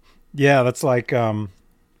 that's like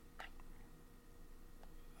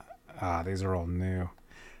these are all new.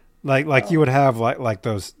 Like you would have like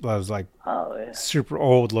those like Oh yeah. super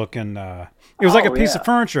old looking. It was like a piece of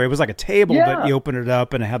furniture. It was like a table, but you open it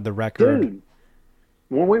up and it had the record. Dude,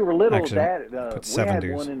 when we were little, Actually, Dad, put we had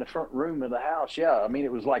 70s. one in the front room of the house. Yeah, I mean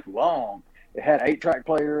it was like long. It had 8-track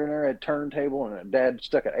player in there, had turntable, and Dad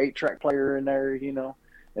stuck an 8-track player in there. You know,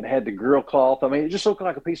 and it had the grill cloth. I mean, it just looked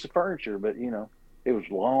like a piece of furniture, but you know, it was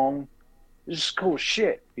long. It was just cool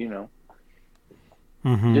shit. You know.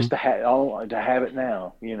 Mm-hmm. Just to have it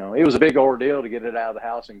now, you know, it was a big ordeal to get it out of the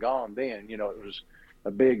house and gone. Then, you know, it was a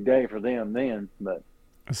big day for them then. But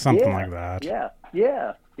something like that. Yeah.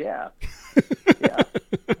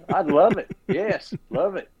 I'd love it. Yes,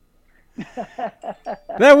 love it.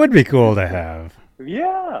 That would be cool to have.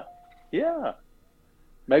 Yeah.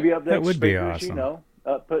 Maybe update That would be speakers, awesome. you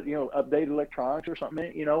know, update electronics or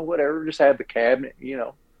something, you know, whatever. Just have the cabinet, you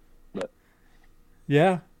know. But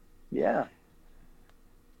yeah.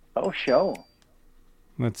 Oh, show.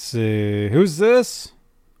 Let's see. Who's this?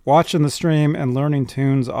 Watching the stream and learning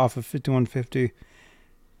tunes off of 5150.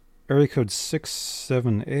 Area code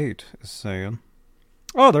 678 is saying.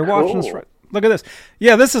 Oh, they're watching us right. Look at this.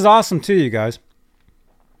 Yeah, this is awesome too, you guys.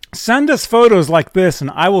 Send us photos like this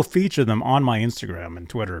and I will feature them on my Instagram and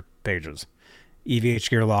Twitter pages. EVH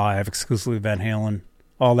Gear Live, exclusively Van Halen,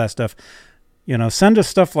 all that stuff. You know, send us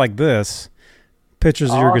stuff like this.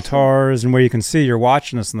 Pictures of your guitars and where you can see you're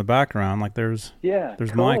watching us in the background. Like there's cool.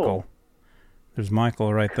 Michael. There's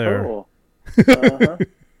Michael right there. Cool. Uh-huh.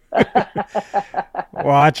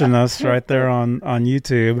 Watching us right there on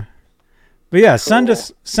YouTube. But yeah,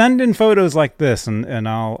 send in photos like this and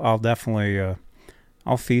I'll definitely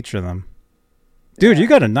I'll feature them. Dude, you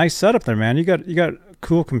got a nice setup there, man. You got a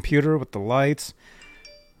cool computer with the lights.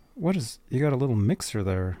 You got a little mixer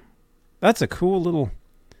there. That's a cool little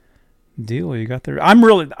deal you got there. I'm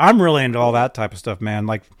really into all that type of stuff, man.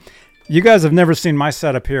 Like you guys have never seen my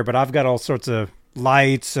setup here, but I've got all sorts of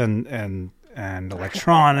lights and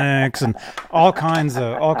electronics and all kinds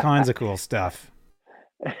of cool stuff.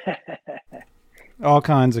 All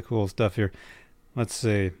kinds of cool stuff here. Let's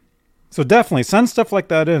see. So definitely send stuff like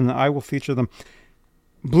that in. I will feature them.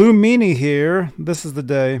 Blue Meanie here. This is the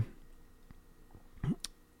day.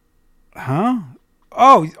 Huh?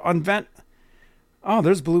 Oh, on Vent. Oh,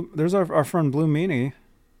 there's our friend Blue Meanie.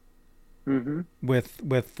 Mm-hmm.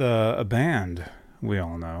 With a band we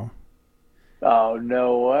all know. Oh,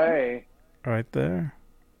 no way. Right there.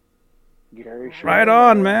 Gary Schroeder. Right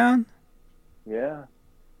on, man. Yeah.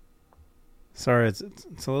 Sorry, it's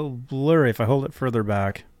a little blurry if I hold it further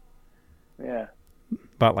back. Yeah.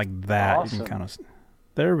 About like that. Awesome. You can kind of.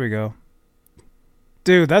 There we go.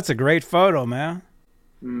 Dude, that's a great photo, man.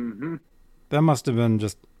 Mm-hmm. That must have been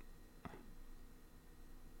just.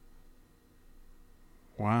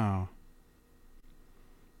 Wow.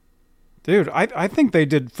 Dude, I think they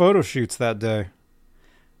did photo shoots that day.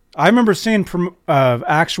 I remember seeing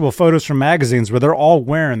actual photos from magazines where they're all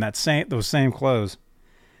wearing those same clothes.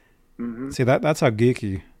 Mm-hmm. See, that's how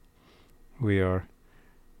geeky we are.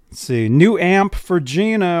 Let's see. New amp for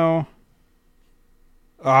Gino.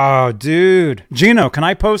 Oh, dude. Gino, can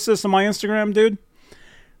I post this on my Instagram, dude?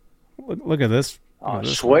 Look at this. Oh,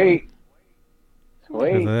 sweet.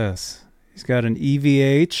 Look at this. He's got an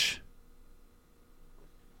EVH.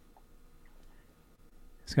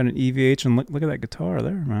 He's got an EVH, and look at that guitar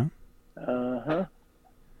there, man. Uh-huh.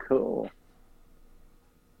 Cool.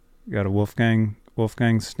 Got a Wolfgang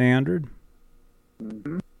standard.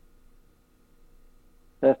 Mm-hmm.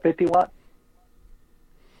 That 50 watt?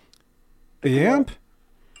 The amp?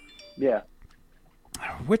 Yeah.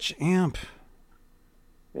 Which amp?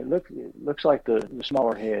 It looks like the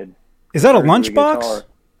smaller head. Is that a lunchbox?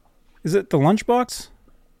 Is it the lunchbox?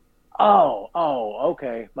 Oh,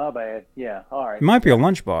 okay. My bad. Yeah, all right. It might be a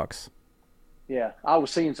lunchbox. Yeah, I was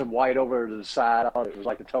seeing some white over to the side. I thought it was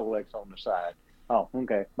like the Tolex on the side. Oh,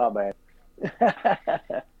 okay. My bad.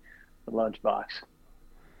 The lunchbox.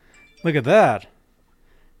 Look at that.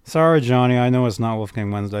 Sorry, Johnny. I know it's not Wolfgang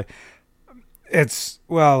Wednesday. It's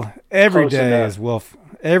every Close day enough.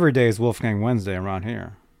 every day is Wolfgang Wednesday around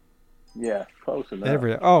here. Yeah, close enough.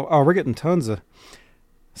 We're getting tons of.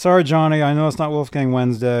 Sorry, Johnny. I know it's not Wolfgang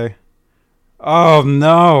Wednesday. Oh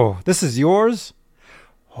no, this is yours.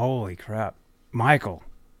 Holy crap, Michael!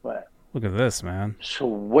 What? Look at this, man.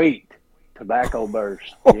 Sweet tobacco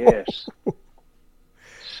burst. Yes.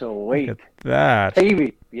 Sweet. Look at that.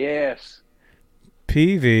 TV. Yes.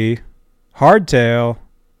 PV, hardtail.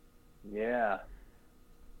 Yeah.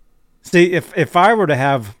 See, if I were to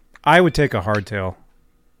have, I would take a hardtail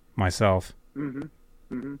myself. Mm-hmm.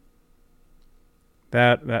 Mm-hmm.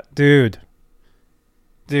 That dude,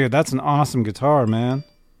 that's an awesome guitar, man.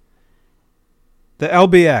 The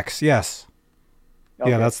LBX, yes.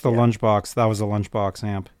 Okay, Yeah, that's the Lunchbox. That was a Lunchbox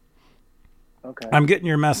amp. Okay. I'm getting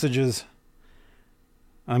your messages.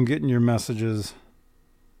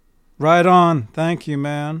 Right on. Thank you,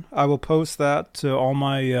 man. I will post that to all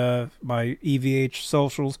my my EVH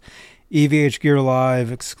socials. EVH Gear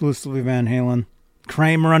Live, exclusively Van Halen.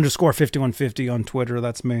 Kramer _5150 on Twitter.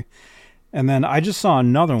 That's me. And then I just saw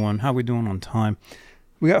another one. How we doing on time?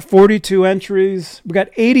 We got 42 entries. We got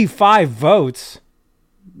 85 votes.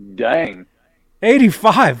 Dang.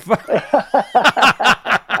 85.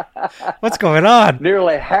 What's going on?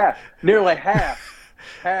 Nearly half.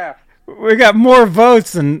 Half. We got more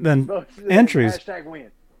votes than entries. Hashtag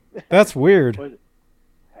win. That's weird. What is it?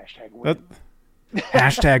 Hashtag win.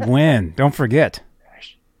 Hashtag win. Don't forget.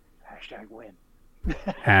 Hashtag win.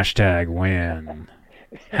 Hashtag win.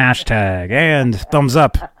 Hashtag and thumbs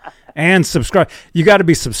up and subscribe. You got to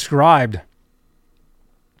be subscribed.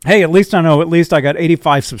 Hey, at least I know. At least I got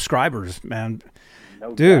 85 subscribers, man.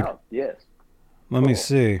 No Dude. doubt. Yes. Let me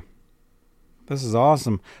see. This is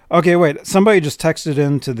awesome. Okay, wait. Somebody just texted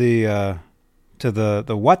into the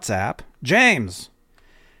WhatsApp. James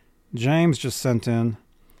just sent in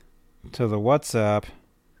to the WhatsApp.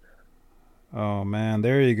 Oh man,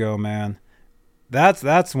 there you go, man.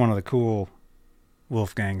 That's one of the cool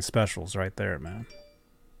Wolfgang specials right there, man.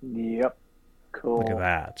 Yep. Cool. Look at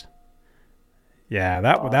that. Yeah,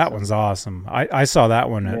 that one's awesome. I saw that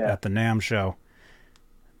one at the NAMM show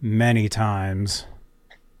many times.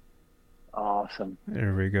 Awesome.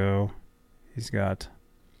 There we go. He's got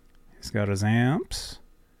his amps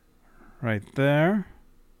right there.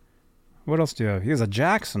 What else do you have? He has a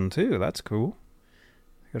Jackson too. That's cool.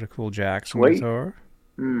 He's got a cool Jackson guitar.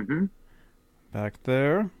 Mm-hmm. Back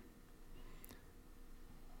there.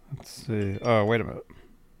 Let's see. Oh, wait a minute.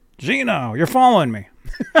 Gino, you're following me.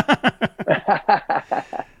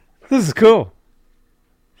 This is cool.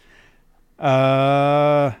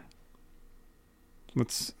 Let's.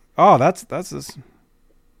 Oh, that's this.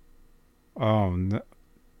 Oh no.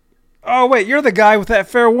 Oh wait, you're the guy with that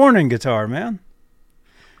Fair Warning guitar, man.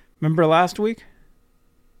 Remember last week?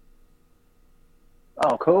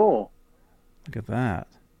 Oh, cool. Look at that.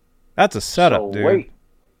 That's a setup, dude. Wait.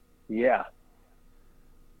 Yeah.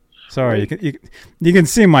 Sorry, you can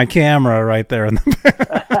see my camera right there in the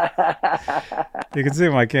You can see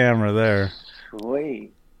my camera there.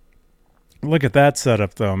 Sweet. Look at that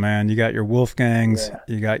setup though, man. You got your Wolfgangs,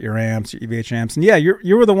 you got your amps, your EVH amps. And yeah,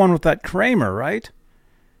 you were the one with that Kramer, right?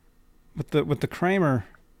 With the Kramer.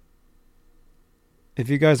 If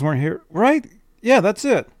you guys weren't here, right? Yeah, that's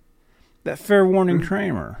it. That Fair Warning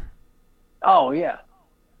Kramer. Oh, yeah.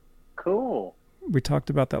 Cool. We talked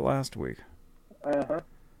about that last week. Uh-huh.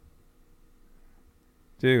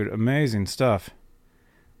 Dude, amazing stuff.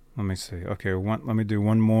 Let me see. Okay, let me do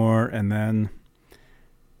one more, and then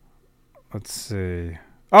let's see.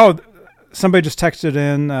 Oh, somebody just texted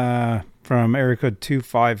in from area code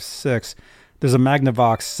 256. There's a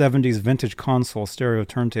Magnavox 70s vintage console stereo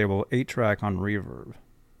turntable, 8-track on reverb.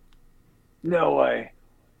 No way.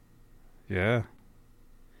 Yeah.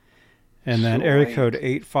 And then area code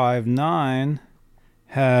 859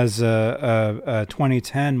 has a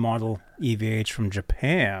 2010 model EVH from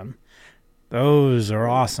Japan. Those are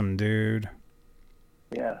awesome, dude.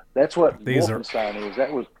 Yeah, that's what These Wolfenstein is.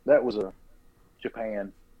 That was a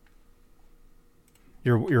Japan.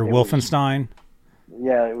 Your Wolfenstein?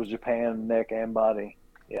 Yeah, it was Japan, neck and body.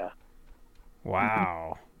 Yeah.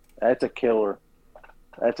 Wow. That's a killer.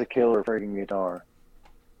 That's a killer freaking guitar.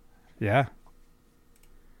 Yeah.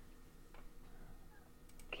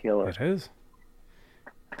 Killer. It is.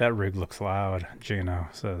 That rig looks loud, Gino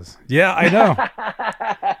says. Yeah, I know.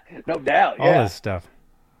 No doubt, yeah. All this stuff.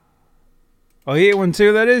 Oh, he ate one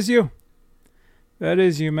too? That is you. That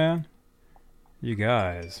is you, man. You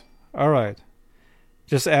guys. All right.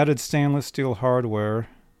 Just added stainless steel hardware.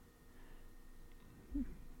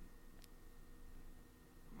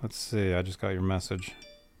 Let's see. I just got your message.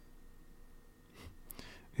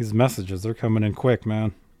 These messages, they're coming in quick,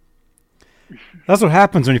 man. That's what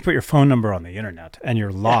happens when you put your phone number on the internet and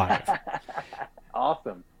you're live.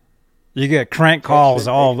 Awesome. You get crank calls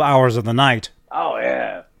all hours of the night. Oh,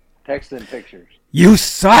 yeah. Text and pictures. You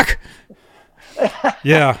suck!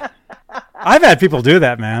 Yeah. I've had people do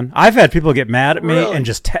that, man. I've had people get mad at me and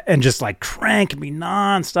just like crank me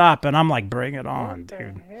nonstop, and I'm like, bring it on,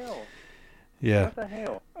 dude. What the hell? Yeah. What the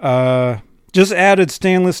hell? Just added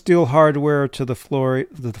stainless steel hardware to the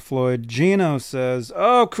Floyd. Gino says,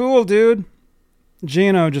 "Oh, cool, dude."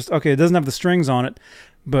 Gino it doesn't have the strings on it,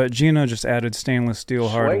 but Gino just added stainless steel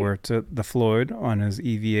hardware to the Floyd on his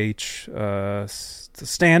EVH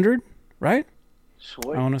standard, right?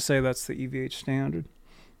 Sweet. I want to say that's the EVH standard.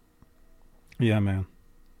 Yeah, man.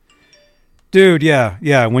 Dude,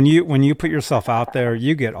 yeah. When you put yourself out there,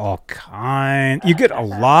 you get you get a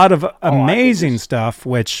lot of amazing stuff,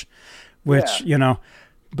 which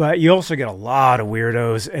but you also get a lot of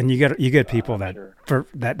weirdos, and you get people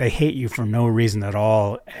that they hate you for no reason at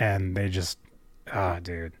all, and they just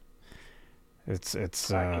dude, it's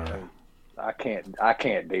I can't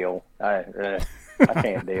deal. I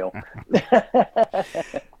can't deal.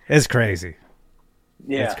 It's crazy.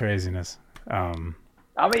 Yeah, it's craziness.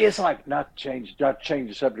 I mean, it's like not to change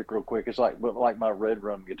the subject real quick. It's like my Red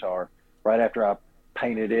Rum guitar. Right after I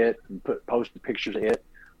painted it and posted pictures of it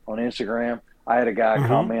on Instagram, I had a guy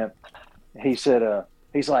comment. He said,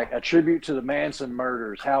 he's like, a tribute to the Manson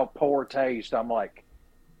murders. How poor taste. I'm like,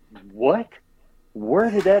 what?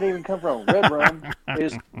 Where did that even come from? Red Rum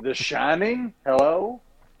is The Shining. Hello.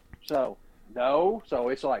 So no. So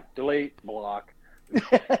it's like delete, block.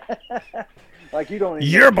 Like you don't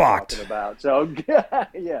even know what you're talking about. So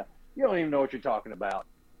yeah, you don't even know what you're talking about.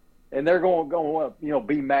 And they're going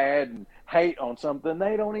be mad and hate on something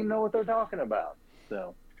they don't even know what they're talking about.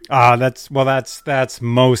 So that's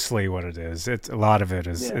mostly what it is. It's a lot of it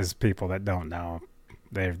is people that don't know.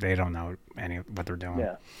 They don't know what they're doing.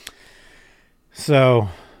 Yeah. So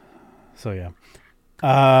yeah.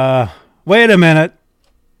 Wait a minute.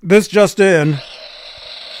 This just in.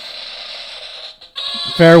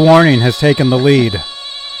 Fair warning has taken the lead.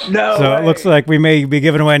 No So way. It looks like we may be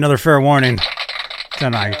giving away another fair warning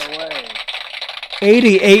tonight. No way.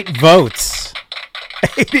 88 votes.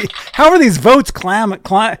 How are these votes climbing?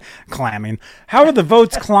 How are the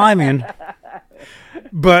votes climbing?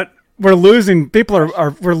 But we're losing. People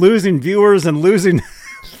we're losing viewers and losing.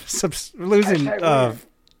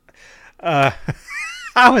 How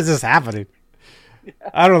is this happening?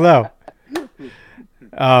 I don't know.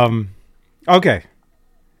 Okay.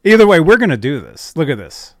 Either way, we're going to do this. Look at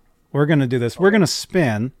this. We're going to do this. We're going to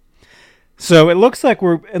spin. So it looks like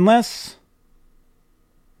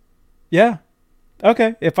yeah.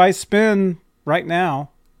 Okay. If I spin right now,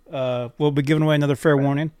 we'll be giving away another fair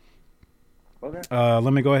warning. Okay.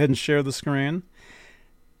 Let me go ahead and share the screen.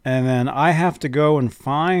 And then I have to go and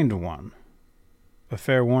find one. A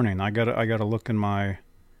fair warning. I gotta look in my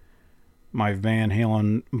Van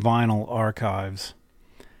Halen vinyl archives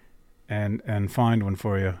and find one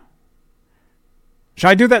for you. Should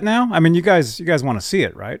I do that now? I mean, you guys want to see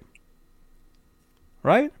it, right?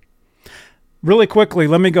 Right? Really quickly,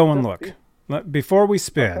 let me go and look. Before we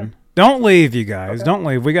spin. Okay. Don't leave, you guys. Okay. Don't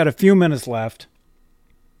leave. We got a few minutes left.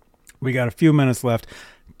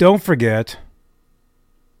 Don't forget,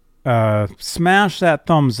 smash that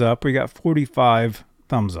thumbs up. We got 45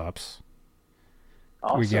 thumbs ups.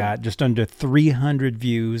 Awesome. We got just under 300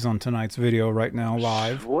 views on tonight's video right now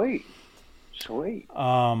live. Sweet.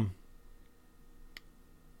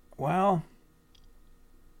 Well,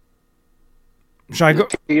 should I go?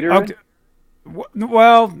 Peter? Okay.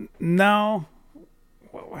 Well, no.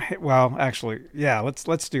 Well, actually, yeah.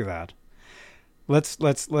 Let's do that. Let's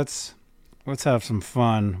have some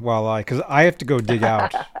fun because I have to go dig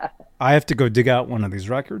out. I have to go dig out one of these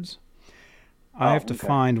records. I have to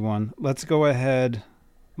find one. Let's go ahead.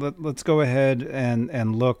 Let's go ahead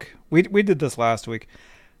and look. We did this last week.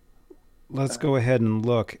 Let's go ahead and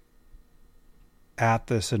look at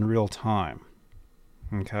this in real time.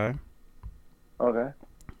 Okay. Okay.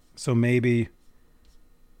 So maybe.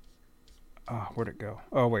 Where'd it go?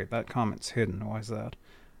 Oh wait, that comment's hidden. Why is that?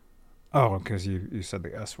 Oh, because you said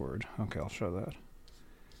the S word. Okay, I'll show that.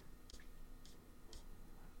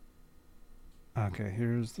 Okay,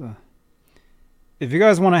 here's the... If you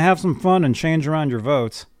guys want to have some fun and change around your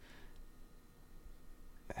votes...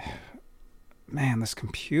 Man, this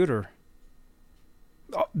computer...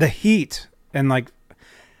 The heat and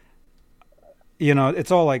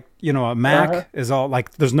it's all like, a Mac is all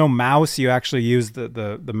like, there's no mouse. You actually use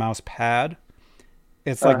the mouse pad.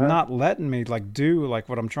 It's like not letting me do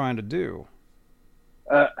what I'm trying to do.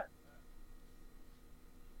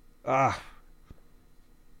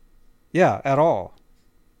 Yeah, at all.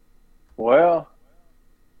 Well.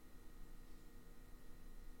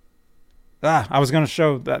 I was going to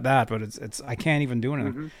show that, but it's I can't even do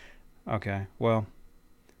anything. Mm-hmm. Okay, well.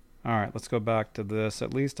 All right, let's go back to this.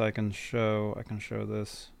 At least I can show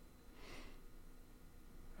this.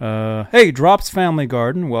 Hey, Drops Family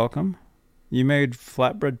Garden, welcome. You made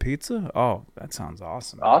flatbread pizza? Oh, that sounds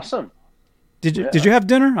awesome. Awesome. Did you have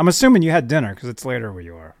dinner? I'm assuming you had dinner because it's later where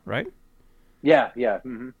you are, right? Yeah.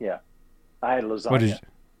 Mm-hmm, yeah. I had lasagna. What did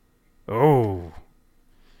you... Oh.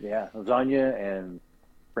 Yeah, lasagna and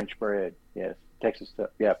French bread. Yes, Texas.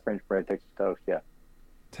 Yeah, French bread, Texas toast. Yeah.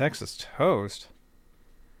 Texas toast.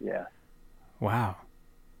 Yeah. Wow.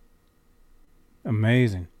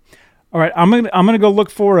 Amazing. All right, I'm gonna go look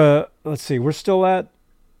for a. Let's see, we're still at.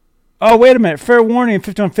 Oh, wait a minute. Fair warning and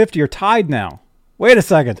 50-50 are tied now. Wait a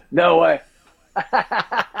second. No way.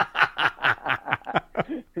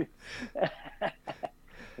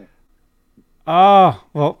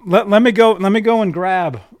 Well, let me go. Let me go and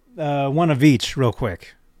grab one of each real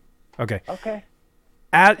quick. Okay. Okay.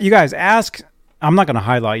 You guys ask. I'm not going to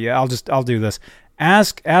highlight you. I'll do this.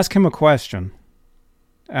 Ask him a question.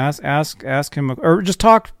 Ask him, or just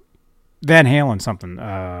talk Van Halen something.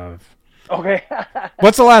 Okay.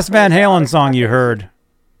 What's the last Van Halen song you heard,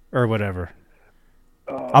 or whatever?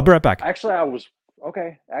 I'll be right back. Actually, I was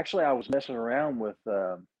messing around with.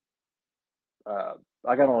 I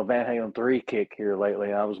got on a Van Halen 3 kick here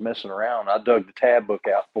lately. I was messing around. I dug the tab book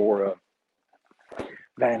out for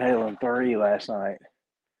Van Halen 3 last night,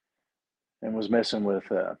 and was messing with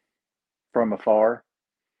From Afar.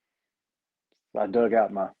 I dug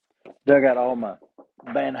out all my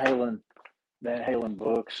Van Halen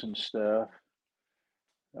books and stuff.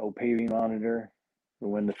 Old PV monitor.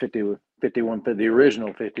 When the 5150, the original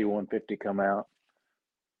 5150 come out.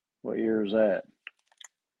 What year is that?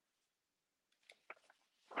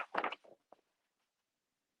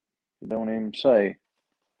 Don't even say.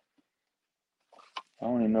 I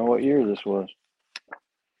don't even know what year this was.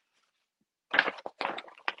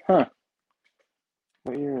 Huh.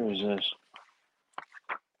 What year is this?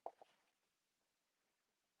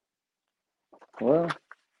 Well,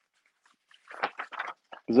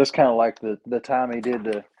 because that's kind of like the time he did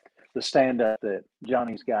the stand-up that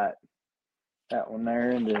Johnny's got. That one there,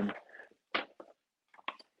 and then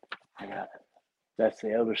that's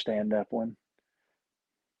the other stand-up one.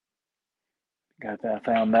 Got that. I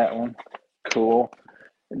found that one. Cool.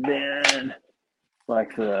 And then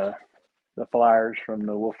like the flyers from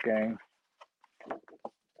the Wolfgang.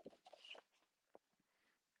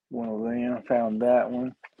 One of them. I found that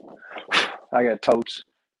one. I got totes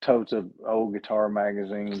of old guitar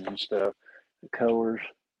magazines and stuff. The colors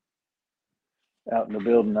out in the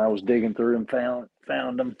building. I was digging through and found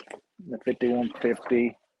them. The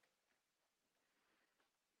 5150.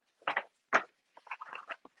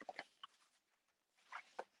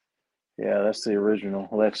 Yeah, that's the original.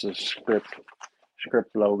 Well, that's the script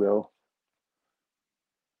logo.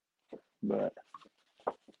 But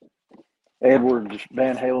Edward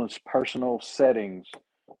Van Halen's personal settings.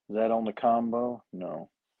 Is that on the combo? No.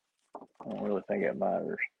 I don't really think it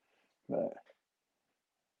matters. But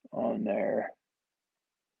on there.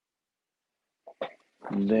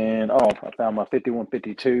 And then, I found my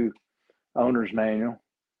 5152 owner's manual.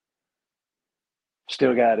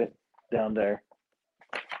 Still got it down there.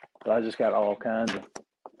 So I just got all kinds of.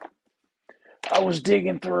 I was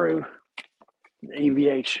digging through the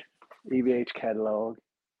EVH catalog.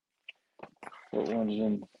 What one's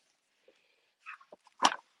in?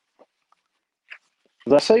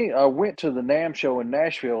 Because I went to the NAMM show in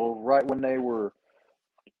Nashville right when they were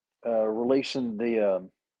releasing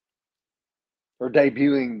or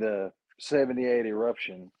debuting the 78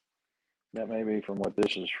 Eruption. That may be from what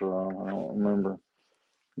this is from. I don't remember.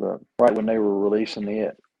 But right when they were releasing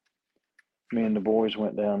it, me and the boys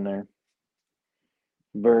went down there.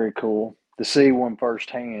 Very cool to see one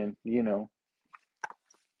firsthand,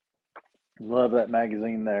 Love that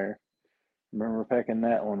magazine there. Remember picking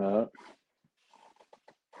that one up.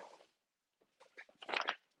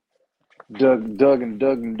 Dug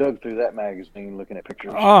through that magazine looking at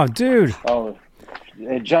pictures. Oh, dude. Oh,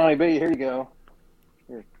 and Johnny B, here you go.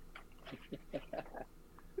 Here.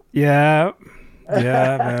 Yeah,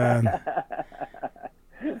 man.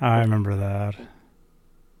 I remember that.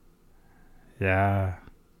 Yeah.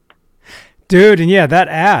 Dude, and yeah, that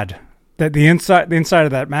ad. That the inside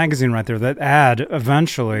of that magazine right there, that ad,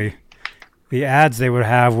 eventually the ads they would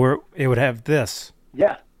have it would have this.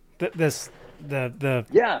 Yeah. The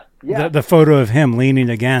photo of him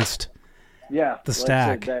leaning against the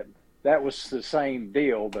stack. That was the same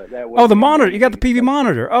deal, but that was the monitor. You got the PV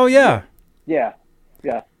monitor. Oh yeah. Yeah.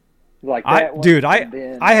 Like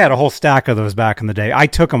that I had a whole stack of those back in the day. I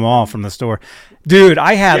took them all from the store. Dude,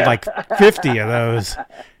 I had like 50 of those.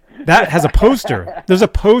 That has a poster. There's a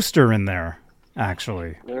poster in there,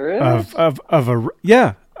 actually. There is of a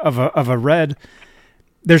red.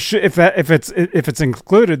 There should if it's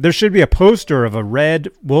included, there should be a poster of a red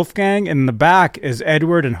Wolfgang, and in the back is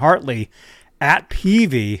Edward and Hartley at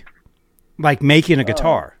Peavey, like making a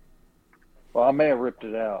guitar. Well, I may have ripped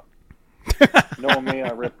it out. Knowing me,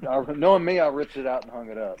 I ripped it out and hung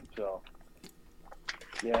it up. So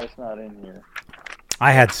yeah, it's not in here.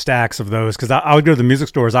 I had stacks of those because I would go to the music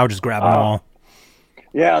stores. I would just grab them all.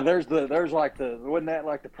 Yeah, there's like wasn't that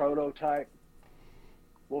like the prototype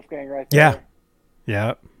Wolfgang right Yeah. there?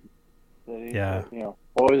 Yeah. Yeah.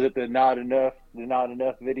 What was it? The not enough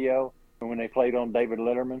video when they played on David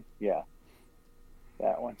Letterman. Yeah,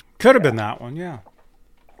 that one. Could have been that one. Yeah.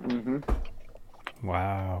 Mm-hmm.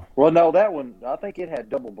 Wow. Well, no, that one. I think it had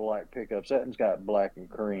double black pickups. That one's got black and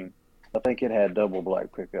cream. I think it had double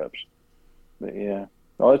black pickups. But yeah.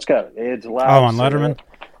 Oh, it's got Ed's live. Oh, on Letterman.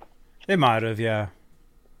 It might have. Yeah.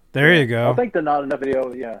 There you go. I think the not enough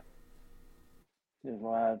video. Yeah. His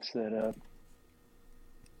live set up.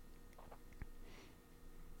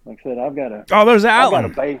 Like I said, I've got a. Oh, there's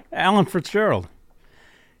Alan. Alan Fitzgerald.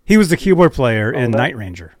 He was the keyboard player in Night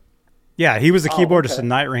Ranger. Yeah, he was the keyboardist in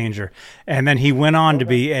Night Ranger. And then he went on to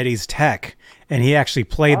be Eddie's tech. And he actually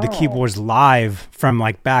played the keyboards live from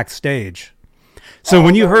like backstage. So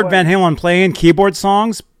when you heard Van Halen playing keyboard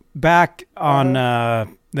songs back on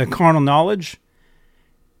the Carnal Knowledge.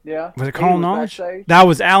 Yeah. Was it Carnal Knowledge? Backstage? That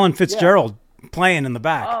was Alan Fitzgerald playing in the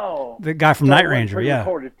back. Oh. The guy from Night Ranger, yeah.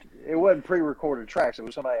 It wasn't pre-recorded tracks. It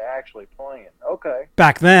was somebody actually playing. Okay.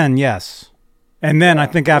 Back then, yes. And then I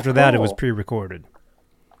think after that it was pre-recorded.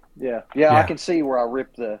 Yeah. Yeah, I can see where I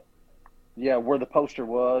ripped where the poster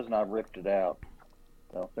was, and I ripped it out.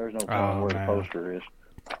 So there's no telling where the poster is.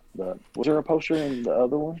 But was there a poster in the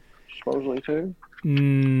other one, supposedly, too?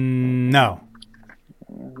 No.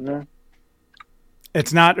 No?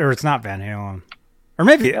 It's not Van Halen. Or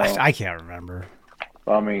maybe, I can't remember.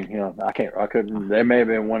 I mean, I couldn't. There may have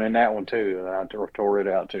been one in that one too, and I tore it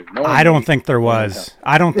out too. I don't think there was.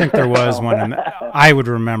 I don't think there was one. I would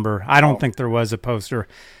remember. I don't think there was a poster,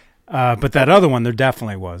 but that other one there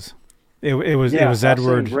definitely was. It was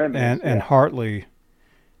Edward and Hartley.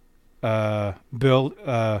 Bill.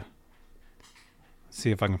 Let's see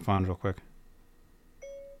if I can find it real quick.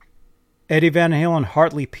 Eddie Van Halen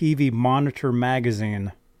Hartley PV Monitor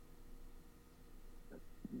Magazine.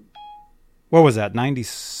 What was that,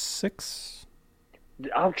 96?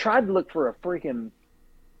 I've tried to look for a freaking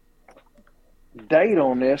date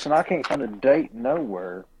on this, and I can't find a date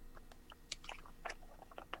nowhere.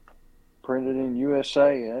 Printed in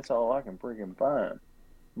USA, that's all I can freaking find.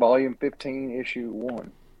 Volume 15, issue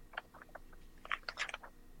 1.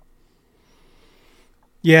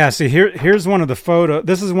 Yeah, see, here's one of the photos.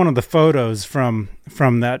 This is one of the photos from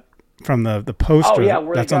the poster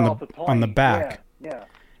that's on the back.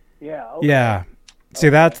 Yeah. Okay. Yeah. See,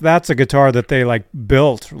 that's a guitar that they like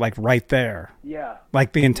built like right there. Yeah.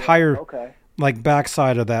 Like the entire like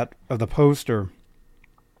backside of the poster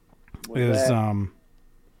is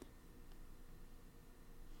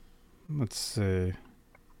let's see.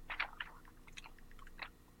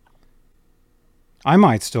 I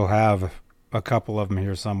might still have a couple of them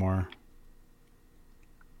here somewhere.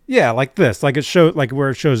 Yeah, like this, like it shows, like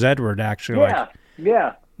where it shows Edward actually.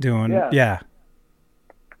 Doing.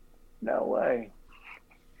 No way.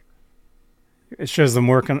 It shows them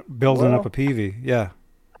building up a PV. Yeah.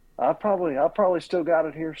 I probably still got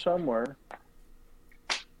it here somewhere.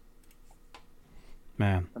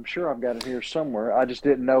 Man. I'm sure I've got it here somewhere. I just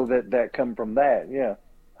didn't know that come from that. Yeah.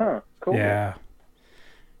 Huh. Cool. Yeah.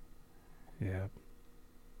 Yeah.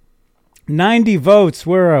 90 votes.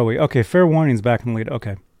 Where are we? Okay, Fair Warning's back in the lead.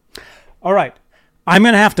 Okay. All right. I'm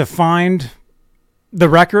going to have to find the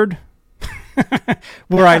record.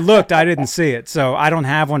 Where I looked, I didn't see it. So I don't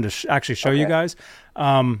have one to actually show you guys.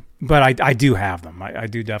 But I do have them. I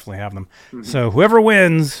do definitely have them. Mm-hmm. So whoever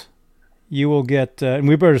wins, you will get... and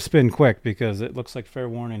we better spin quick because it looks like Fair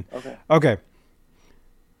Warning. Okay.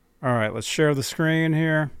 All right, let's share the screen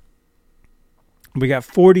here. We got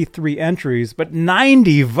 43 entries, but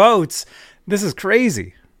 90 votes. This is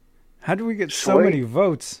crazy. How do we get so many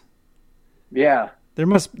votes? Yeah. There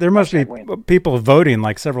must be people voting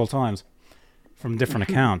like several times from different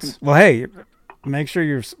accounts. Well, hey, make sure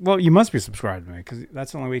you must be subscribed to me because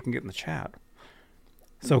that's the only way you can get in the chat.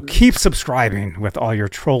 So keep subscribing with all your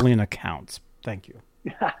trolling accounts. Thank you.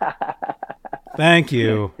 Thank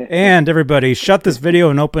you. And everybody, shut this video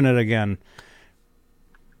and open it again.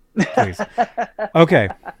 Please. Okay.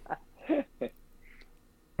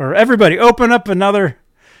 Or everybody, open up another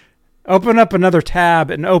tab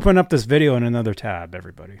and open up this video in another tab,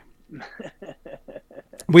 everybody.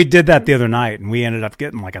 We did that the other night and we ended up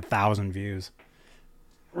getting like 1,000 views.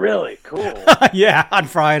 Really? Cool. Yeah, on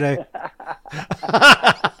Friday.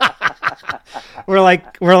 we're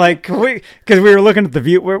like, because we were looking at the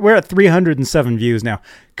view. We're at 307 views now.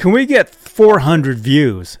 Can we get 400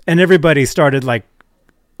 views? And everybody started like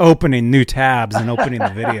opening new tabs and opening the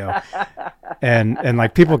video, and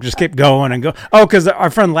like people just kept going and go. Oh, because our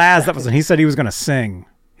friend Laz, he said he was going to sing.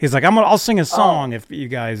 He's like, I'll sing a song if you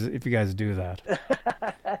guys do that.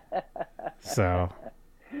 So.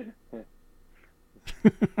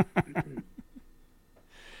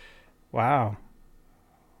 Wow.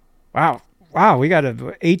 We got a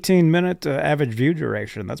 18-minute average view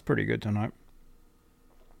duration. That's pretty good tonight.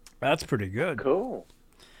 That's pretty good. Cool.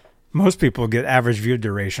 Most people get average view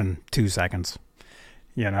duration 2 seconds.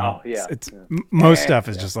 You know, Oh, yeah. Most stuff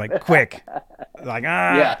is just like quick, like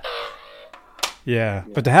yeah.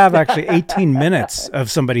 But to have actually 18 minutes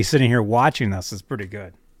of somebody sitting here watching us is pretty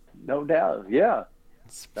good. No doubt. Yeah.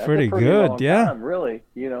 It's pretty good. Long Yeah. time, really.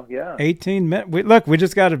 You know. Yeah. 18 minutes. We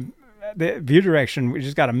just got the view duration. We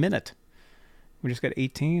just got a minute. We just got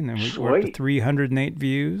 18, and we're up to 308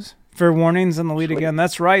 views. Fair warnings in the lead again.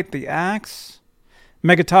 That's right. The axe.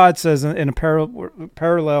 Megatod says, in a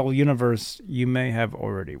parallel universe, you may have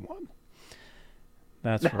already won.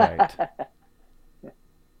 That's right.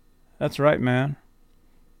 That's right, man.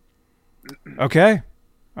 Okay.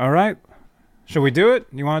 All right. Shall we do it?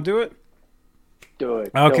 You want to do it? Do it.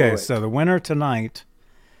 Okay, so the winner tonight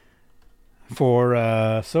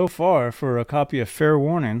for so far for a copy of Fair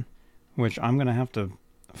Warning, which I'm going to have to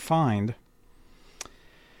find.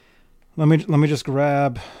 Let me just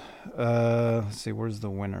grab let's see, where's the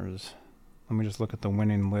winners? Let me just look at the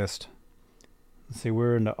winning list. Let's see,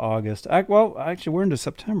 we're into August. Actually, we're into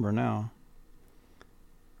September now.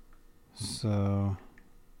 So,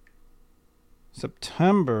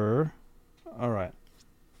 September. All right.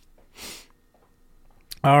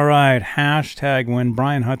 Hashtag win.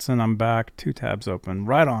 Brian Hudson, I'm back. 2 tabs open.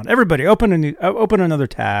 Right on. Everybody, open another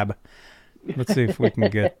tab. Let's see if we can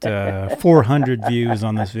get 400 views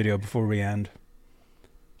on this video before we end.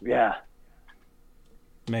 Yeah.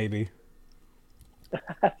 Maybe.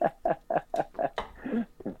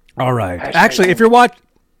 All right. Actually, if you're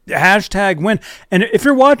hashtag win, and if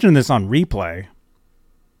you're watching this on replay,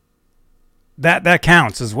 that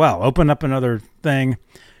counts as well. Open up another thing,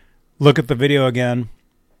 look at the video again,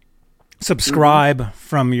 subscribe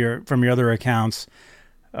from your other accounts.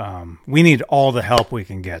 We need all the help we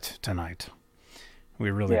can get tonight. We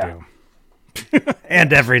really do.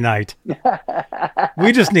 And every night.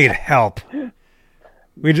 We just need help.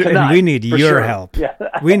 We need your help. Yeah.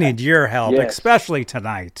 We need your help, especially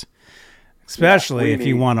tonight. Especially if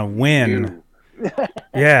you want to win.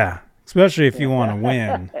 Yeah, especially if you want to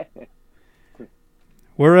win.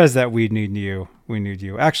 Where is that? We need you. We need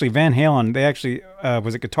you. Actually, Van Halen, they actually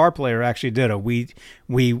was a guitar player. Actually, did a we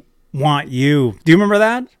want you. Do you remember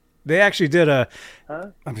that? They actually did a.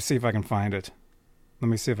 Let me see if I can find it.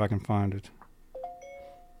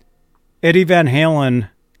 Eddie Van Halen,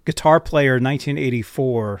 guitar player,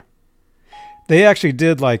 1984. They actually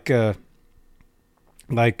did there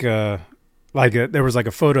was like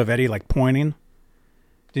a photo of Eddie like pointing.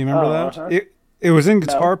 Do you remember that? Uh-huh. It was in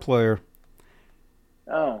Guitar Player.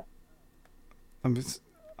 Oh.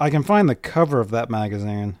 I can find the cover of that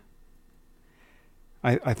magazine.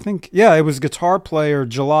 I think, it was Guitar Player,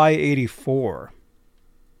 July 84.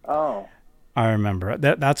 Oh. I remember.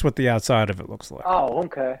 That's what the outside of it looks like. Oh,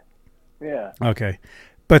 okay. Yeah. Okay.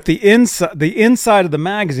 But the inside of the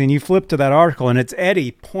magazine, you flip to that article, and it's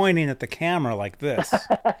Eddie pointing at the camera like this.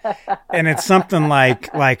 And it's something like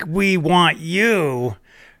we want you,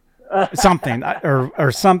 something,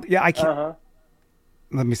 or something. Yeah, I can't. Uh-huh.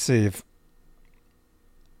 Let me see if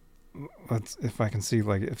I can see,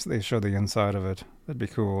 like, if they show the inside of it. That'd be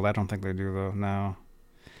cool. I don't think they do, though. No.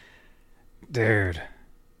 Dude.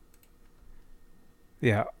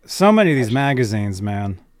 Yeah. So many of these magazines,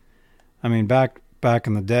 man. I mean, back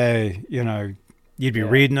in the day, you know, you'd be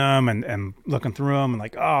reading them and looking through them and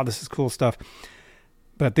like, oh, this is cool stuff.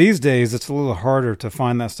 But these days, it's a little harder to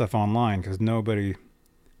find that stuff online because a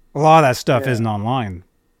lot of that stuff isn't online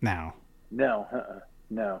now. No.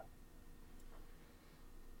 No.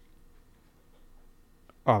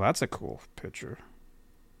 Oh, that's a cool picture.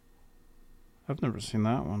 I've never seen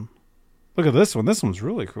that one. Look at this one. This one's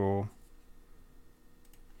really cool.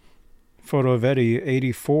 Photo of Eddie,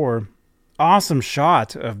 84. Awesome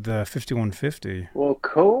shot of the 5150. Well,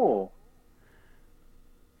 cool.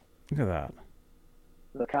 Look at that.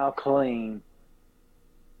 Look how clean.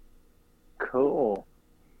 Cool.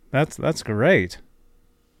 That's great.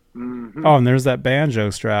 Mm-hmm. Oh, and there's that banjo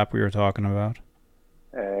strap we were talking about.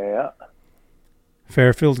 Yeah.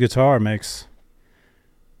 Fairfield Guitar makes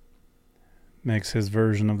his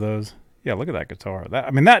version of those. Yeah, look at that guitar.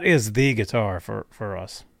 That is the guitar for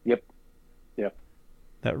us. Yep.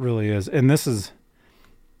 That really is. And this is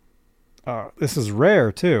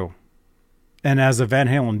rare too. And as a Van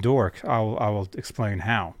Halen dork, I will explain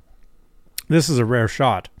how. This is a rare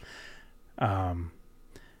shot.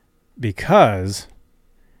 Because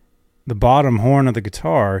the bottom horn of the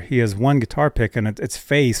guitar, he has one guitar pick, and it's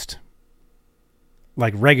faced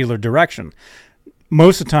like regular direction.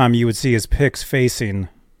 Most of the time, you would see his picks facing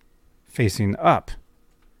up,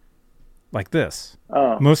 like this.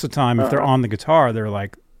 Oh. Most of the time, if they're on the guitar, they're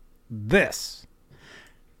like this.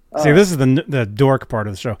 See, this is the dork part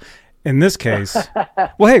of the show. In this case,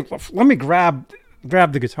 well, hey, let me grab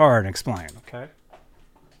the guitar and explain. Okay.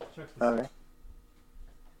 Okay.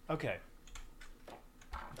 Okay.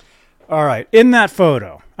 All right. In that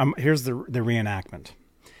photo, here's the reenactment.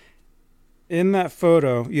 In that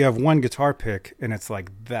photo, you have one guitar pick, and it's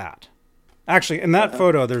like that. Actually, in that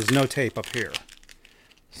photo, there's no tape up here.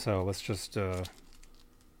 So let's just do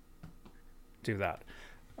that.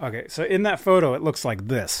 Okay, so in that photo, it looks like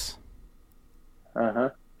this. Uh-huh.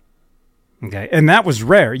 Okay, and that was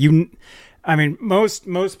rare.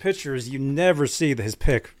 Most pictures, you never see his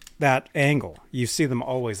pick that angle. You see them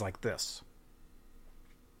always like this.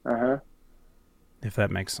 Uh-huh. If that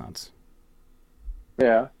makes sense.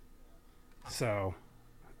 Yeah. So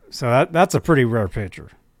that's a pretty rare picture.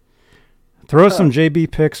 Throw some JB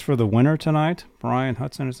picks for the winner tonight. Brian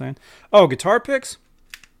Hudson is saying. Oh, guitar picks?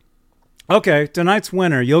 Okay, tonight's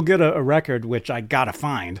winner, you'll get a record, which I gotta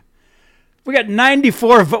find. We got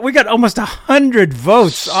 94 votes. We got almost 100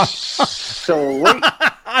 votes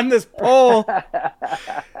on this poll,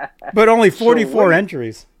 but only 44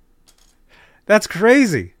 entries. That's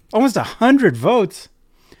crazy. Almost 100 votes.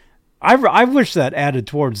 I wish that added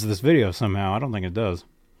towards this video somehow. I don't think it does.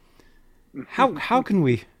 How can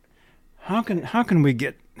we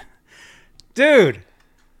get, dude?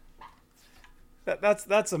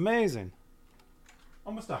 That's amazing.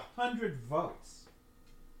 Almost 100 votes.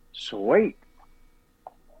 Sweet.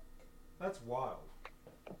 That's wild.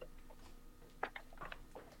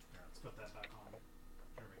 Let's put that back on.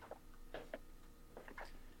 There we go.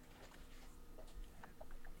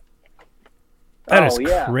 That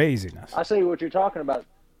is craziness. I see what you're talking about.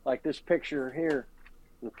 Like this picture here,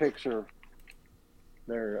 the picture,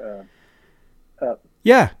 they're up.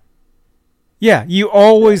 Yeah. You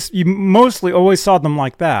mostly always saw them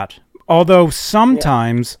like that. Although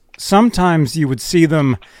sometimes you would see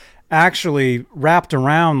them actually wrapped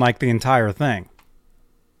around like the entire thing.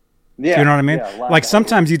 Yeah. Do you know what I mean? Yeah, like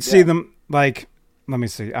sometimes you'd see them like, let me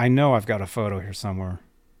see. I know I've got a photo here somewhere.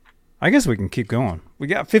 I guess we can keep going. We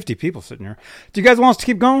got 50 people sitting here. Do you guys want us to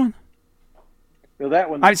keep going? Well, that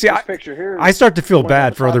one. I see. This picture here. I start to feel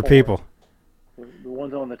bad for other people. The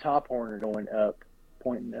ones on the top horn are going up,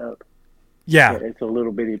 pointing up. Yeah. It's a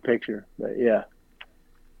little bitty picture, but yeah.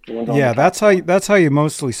 Yeah, that's how you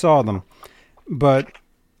mostly saw them. But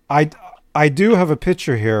I do have a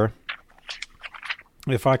picture here.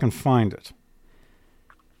 If I can find it.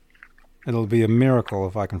 It'll be a miracle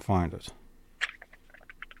if I can find it.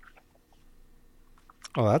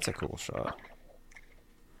 Oh, that's a cool shot.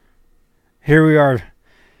 Here we are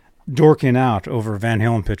dorking out over Van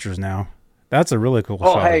Halen pictures now. That's a really cool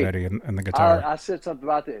shot of Eddie and the guitar. I said something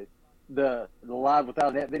about the Live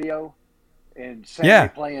Without Net video and Sammy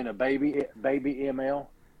playing a baby ML.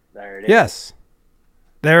 There it is. Yes.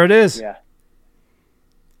 There it is. Yeah.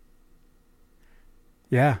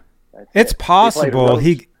 Yeah. It's possible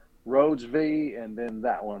Rhodes V and then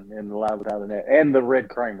that one in the Live Without a Net and the Red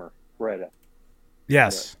Kramer Retta.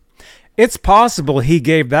 Yes. It's possible he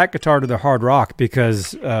gave that guitar to the Hard Rock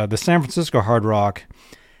because the San Francisco Hard Rock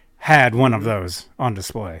had one of those on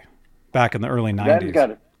display back in the early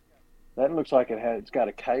 90s. That looks like it's got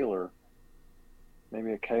a Kaler.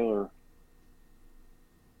 Maybe a Kaler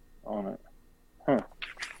on it. Huh.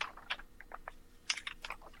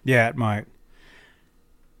 Yeah, it might.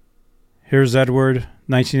 Here's Edward,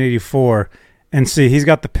 1984. And see, he's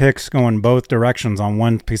got the picks going both directions on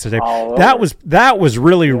one piece of tape. That was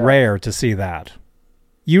really rare to see that.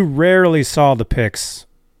 You rarely saw the picks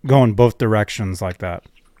going both directions like that.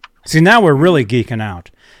 See, now we're really geeking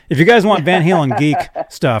out. If you guys want Van Halen geek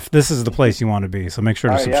stuff, this is the place you want to be. So make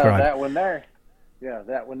sure to subscribe. Yeah, that one there. Yeah,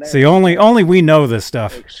 that one there. See, only we know this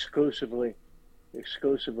stuff. Exclusively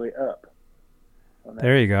up.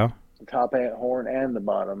 There you go. The top hat horn and the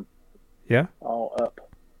bottom. Yeah. All up.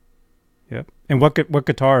 Yep. And what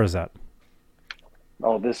guitar is that?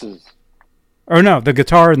 Oh, this is... Or no, the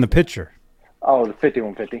guitar in the picture. Oh, the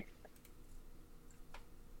 5150.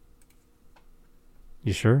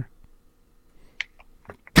 You sure?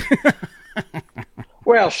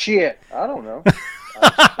 Well, shit. I don't know.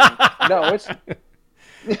 No, it's...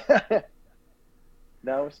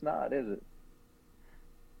 No, it's not, is it?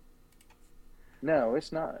 No,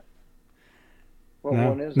 it's not. What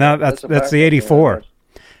one is no, that? That's the 84.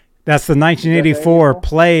 That's the 1984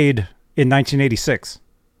 played in 1986.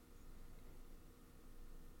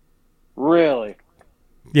 Really?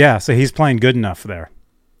 Yeah, so he's playing good enough there.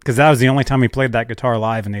 Because that was the only time he played that guitar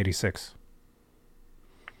live in '86.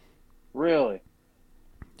 Really?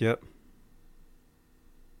 Yep.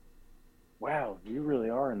 Wow, you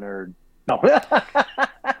really are a nerd. No.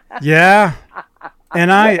 Yeah.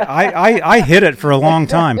 And I hit it for a long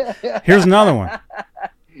time. Here's another one.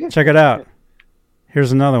 Check it out.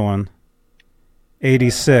 Here's another one.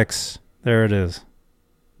 86. There it is.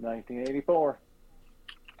 1984.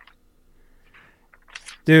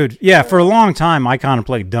 Dude, yeah, for a long time I kind of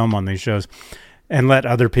played dumb on these shows and let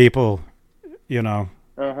other people, do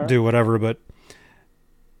whatever, but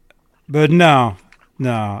no.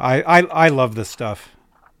 I love this stuff.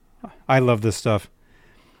 I love this stuff.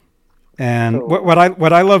 And Cool.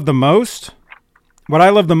 what I love the most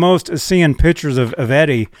is seeing pictures of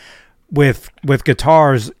Eddie with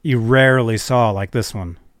guitars you rarely saw, like this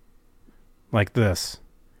one. Like this.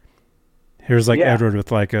 Here's Edward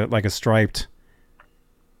with like a striped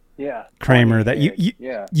Kramer that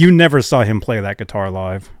you never saw him play that guitar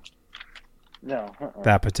live. No.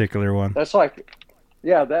 That particular one. That's like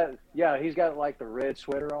he's got like the red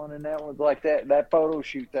sweater on in that one. Like that photo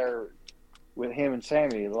shoot there with him and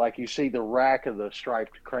Sammy, like you see the rack of the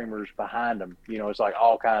striped Kramers behind him. It's like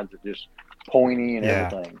all kinds of just pointy and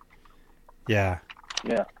everything. Yeah.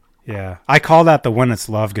 Yeah. Yeah. I call that the When It's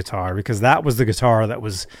Love guitar because that was the guitar that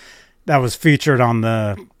was featured on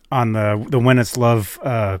the When It's Love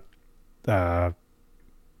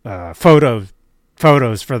photos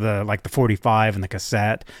for the 45 and the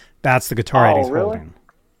cassette. That's the guitar Eddie's holding.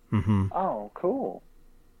 Mm-hmm. Oh, cool.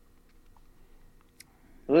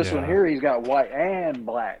 This one here, he's got white and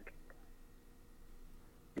black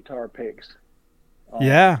guitar picks.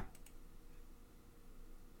 Yeah.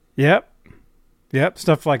 Yep.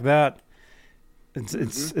 Stuff like that.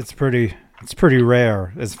 It's pretty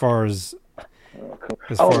rare as far as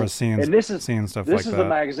seeing seeing stuff like that. This is the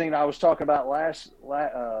magazine I was talking about last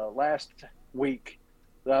week.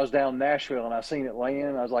 That I was down in Nashville and I seen it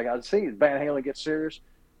laying. I was like, I'd see Van Halen get serious,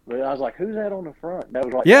 but I was like, who's that on the front? That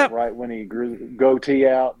was right when he grew the goatee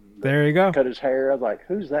out. And there you go. Cut his hair. I was like,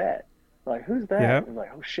 who's that? Like, who's that? Yep. I was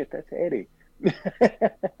like, oh shit, that's Eddie.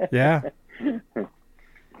 Yeah.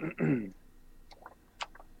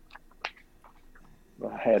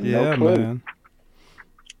 I had no clue. Man.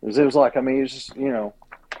 It was like, it's just,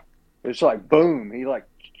 it's like boom. He like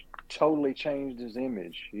totally changed his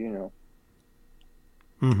image,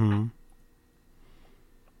 Mm-hmm.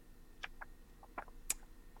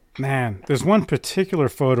 Man, there's one particular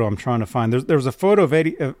photo I'm trying to find. There was a photo of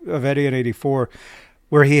Eddie in '84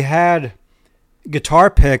 where he had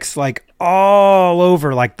guitar picks like all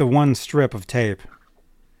over like the one strip of tape.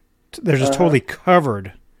 They're just totally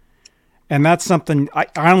covered. And that's something I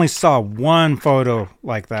only saw one photo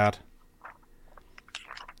like that.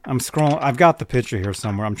 I'm scrolling. I've got the picture here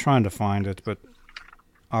somewhere. I'm trying to find it, but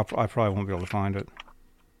I probably won't be able to find it.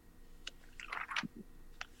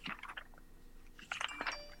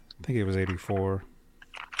 I think it was 84.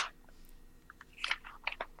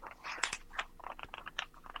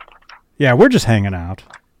 Yeah, we're just hanging out.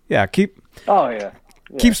 Yeah, keep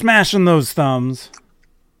smashing those thumbs.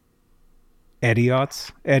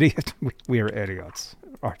 Idiots. We are idiots.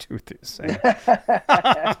 R2 is saying.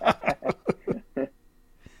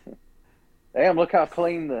 Damn, look how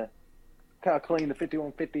clean the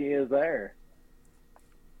 5150 is there.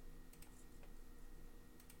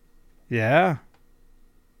 Yeah.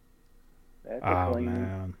 That's oh clean.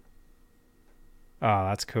 Man. Oh,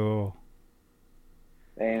 that's cool.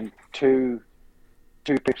 And two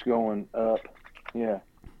picks going up. Yeah.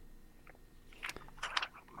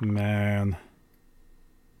 Man.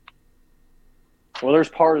 Well, there's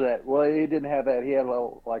part of that. Well, he didn't have that. He had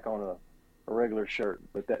like on a regular shirt,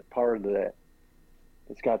 but that part of that,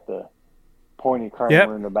 it's got the pointy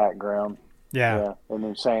Kramer in the background. Yeah. And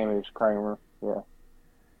then Sammy's Kramer. Yeah.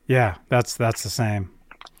 Yeah, that's the same.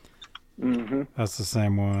 Mm-hmm. That's the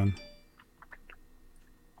same one.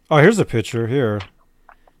 Oh, here's a picture here.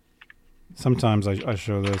 Sometimes I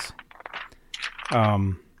show this.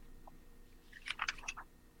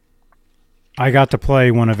 I got to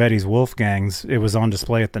play one of Eddie's Wolfgangs. It was on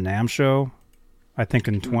display at the NAMM show, I think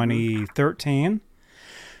in 2013.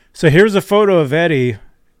 So here's a photo of Eddie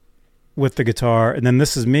with the guitar, and then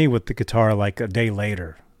this is me with the guitar like a day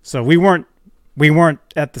later. So we weren't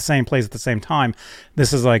at the same place at the same time.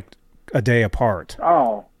 This is like a day apart.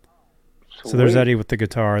 Oh. Sweet. So there's Eddie with the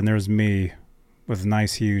guitar, and there's me with a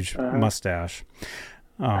nice, huge mustache.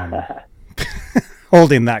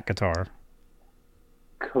 Holding that guitar.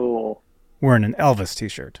 Cool. Wearing an Elvis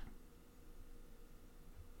t-shirt.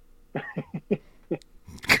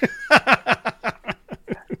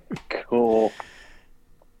 Cool.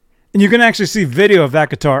 And you can actually see video of that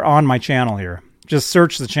guitar on my channel here. Just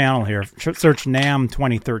search the channel here. Search NAMM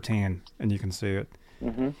 2013, and you can see it.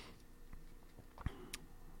 Mm-hmm.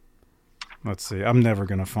 Let's see. I'm never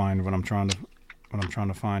gonna find what I'm trying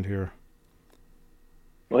to find here.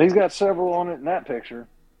 Well, he's got several on it in that picture.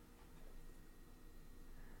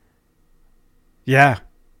 Yeah.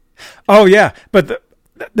 Oh yeah, but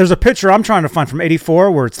there's a picture I'm trying to find from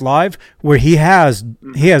 '84 where it's live, where he has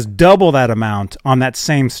double that amount on that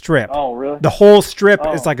same strip. Oh, really? The whole strip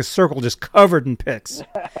is like a circle just covered in picks.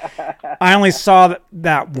 I only saw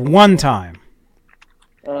that one time.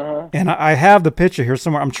 Uh-huh. And I have the picture here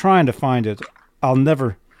somewhere. I'm trying to find it. I'll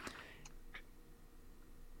never...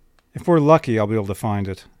 If we're lucky, I'll be able to find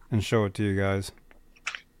it and show it to you guys.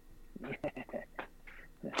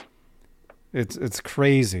 It's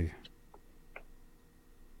crazy.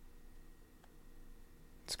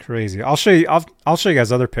 It's crazy. I'll show you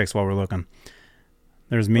guys other pics while we're looking.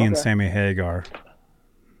 There's me and Sammy Hagar.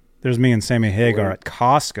 There's me and Sammy Hagar at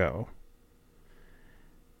Costco.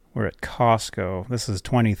 We're at Costco. This is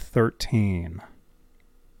 2013.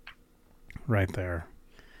 Right there.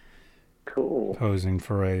 Cool. Posing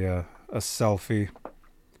for a selfie.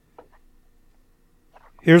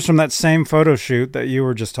 Here's from that same photo shoot that you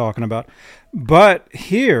were just talking about. But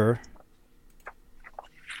here,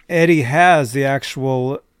 Eddie has the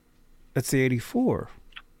actual, it's the 84.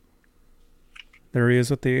 There he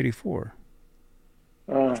is with the 84.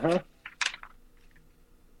 Uh-huh.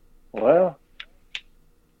 Well.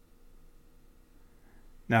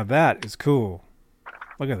 Now that is cool.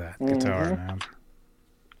 Look at that guitar, man.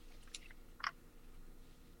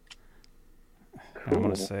 Cool. I'm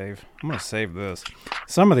gonna save this.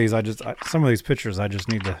 Some of these pictures I just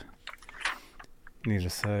need to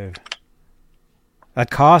save. At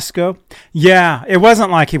Costco? Yeah, it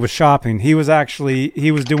wasn't like he was shopping. He was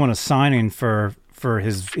doing a signing for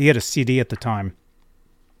he had a CD at the time.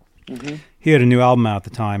 Mm-hmm. He had a new album out at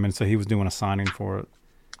the time, and so he was doing a signing for it.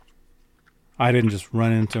 I didn't just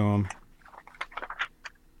run into him.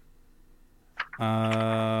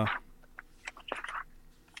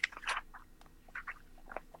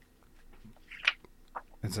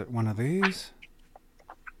 Is it one of these?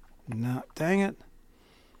 No, dang it.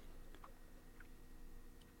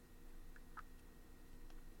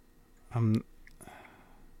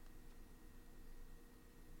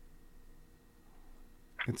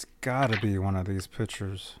 It's gotta be one of these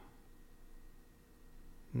pictures.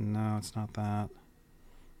 No, it's not that.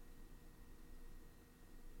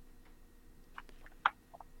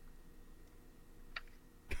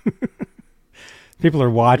 People are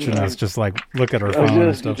watching us just like look at our phone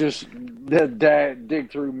and stuff. Just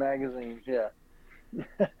dig through magazines, yeah.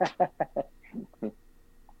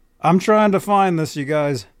 I'm trying to find this, you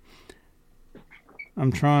guys.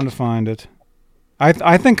 I'm trying to find it.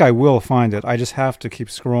 I think I will find it. I just have to keep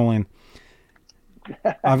scrolling.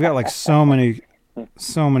 I've got like so many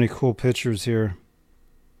cool pictures here.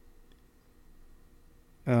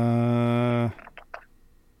 Is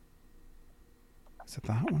it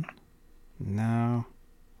that one? No.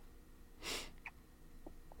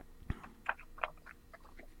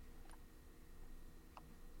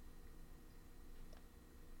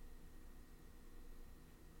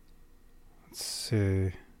 Let's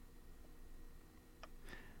see.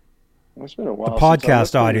 It's been a while. The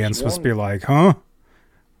podcast audience must be like, huh?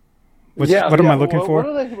 What am I looking for?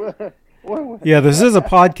 Yeah, this is a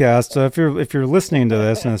podcast. So if you're listening to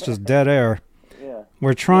this and it's just dead air,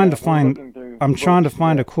 we're trying to find. I'm trying to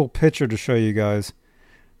find a cool picture to show you guys.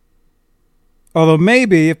 Although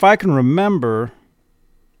maybe if I can remember,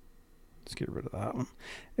 let's get rid of that one.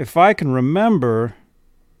 If I can remember,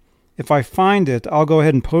 if I find it, I'll go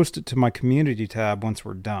ahead and post it to my community tab once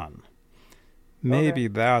we're done. Maybe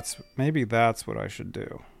that's what I should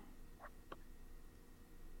do.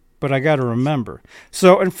 But I got to remember.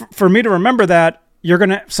 So, and for me to remember that,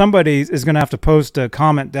 somebody is gonna have to post a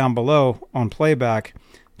comment down below on playback.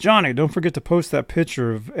 Johnny, don't forget to post that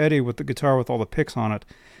picture of Eddie with the guitar with all the picks on it,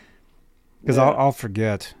 because I'll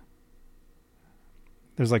forget.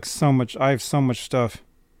 There's like so much. I have so much stuff.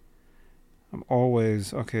 I'm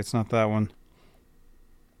always okay. It's not that one.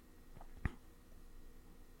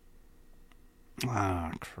 Ah,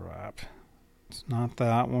 crap. It's not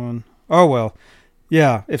that one. Oh, well.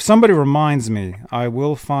 Yeah, if somebody reminds me, I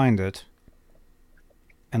will find it.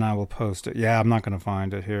 And I will post it. Yeah, I'm not going to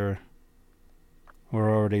find it here. We're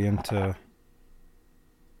already into...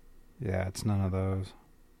 Yeah, it's none of those.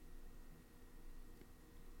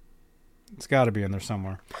 It's got to be in there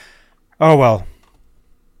somewhere. Oh, well.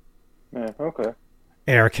 Yeah, okay.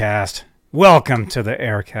 Aircast. Welcome to the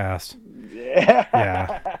Aircast. Yeah.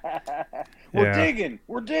 Yeah. We're digging.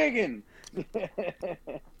 We're digging.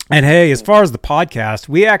 And hey, as far as the podcast,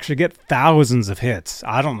 we actually get thousands of hits.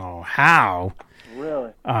 I don't know how.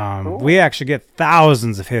 Really? Cool. We actually get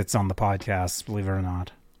thousands of hits on the podcast, believe it or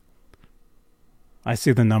not. I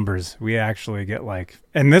see the numbers. We actually get like,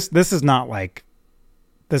 and this is not like,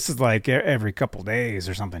 this is like every couple days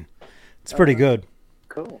or something. It's pretty good.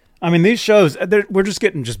 Cool. I mean, these shows, we're just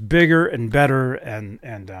getting just bigger and better and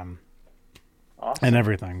awesome. and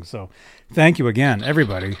everything. So thank you again,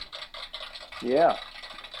 everybody. Yeah.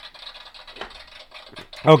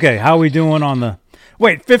 Okay, how are we doing on the...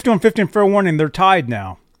 Wait, 51-50 and fair warning, they're tied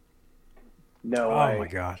now. No way. Oh, my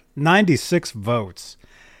God. 96 votes.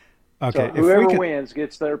 Okay, so whoever wins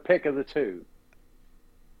gets their pick of the two.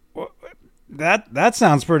 Well, that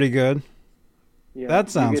sounds pretty good. Yeah, that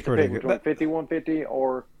sounds you get to pretty pick good. Between 51-50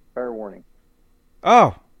 or fair warning.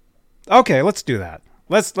 Oh, okay, let's do that.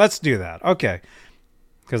 Let's do that. Okay,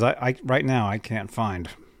 because I right now I can't find...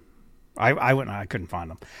 I couldn't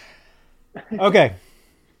find them. Okay.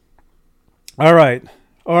 All right.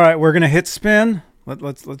 We're gonna hit spin.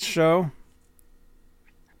 Let's show.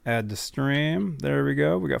 Add to stream. There we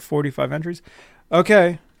go. We got 45 entries.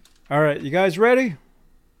 Okay. All right. You guys ready?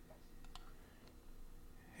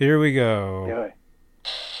 Here we go. Good.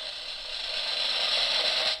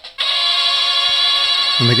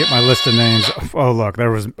 Let me get my list of names. Oh look,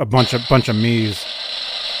 there was a bunch of me's.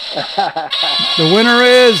 The winner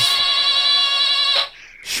is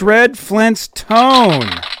Shred Flintstone.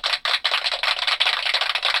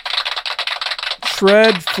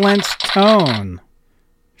 Shred Flintstone.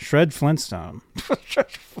 Shred Flintstone.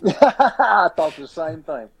 I thought the same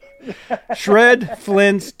thing. Shred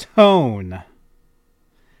Flintstone.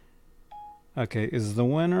 Okay, is the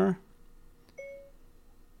winner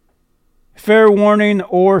fair warning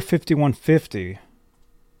or 51-50?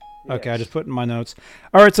 Okay, Yes. I just put in my notes.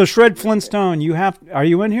 All right, so Shred Flintstone, are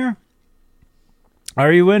you in here?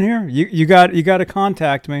 Are you in here? You got to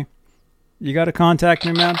contact me. You got to contact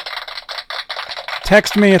me, man.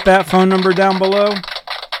 Text me at that phone number down below.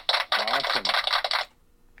 Awesome.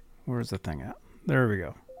 Where's the thing at? There we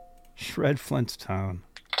go. Shred Flintstone.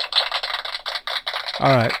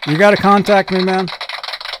 All right, you got to contact me, man.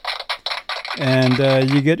 And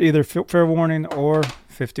you get either fair warning or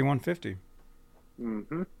 51-50.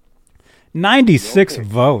 Mm-hmm. 96 Okay.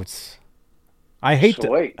 votes. I hate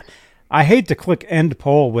to click end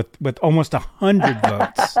poll with almost 100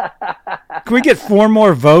 votes. Can we get 4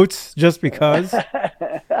 more votes just because?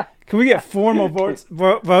 Can we get 4 more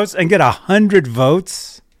votes and get 100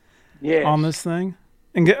 votes on this thing?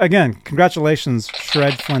 And again, congratulations,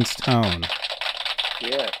 Shred Flintstone.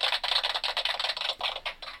 Yeah.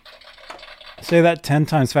 Say that 10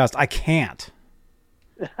 times fast. I can't.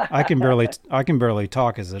 I can barely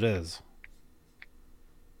talk as it is.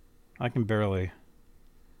 I can barely.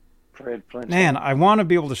 Fred Flintstone. Man, I want to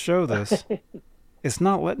be able to show this. It's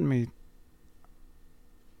not letting me.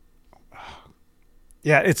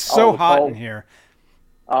 Yeah, it's so hot in here.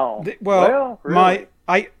 Oh. Well, really?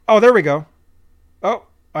 there we go. Oh,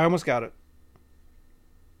 I almost got it.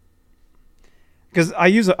 Because I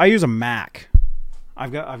use a Mac.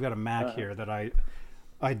 I've got a Mac here that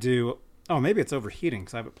I do. Oh, maybe it's overheating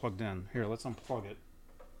because I have it plugged in. Here, let's unplug it.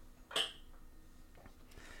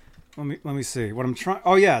 Let me see what I'm trying.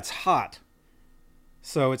 Oh yeah, it's hot.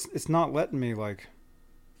 So it's not letting me like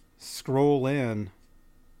scroll in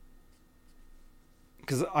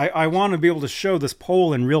because I want to be able to show this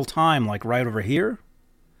poll in real time, like right over here.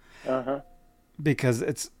 Because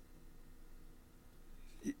it's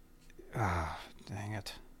dang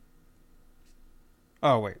it.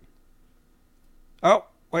 Oh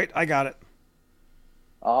wait, I got it.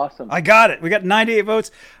 Awesome. I got it. We got 98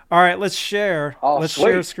 votes. All right, let's share. Let's sweet.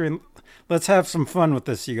 share screen. Let's have some fun with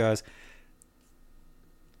this, you guys.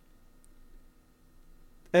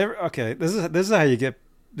 Okay, this is how you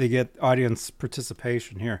get audience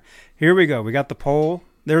participation here. Here we go. We got the poll.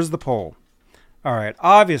 There's the poll. All right.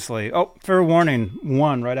 Obviously. Oh, fair warning.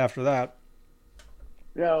 1 right after that.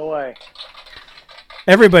 No way.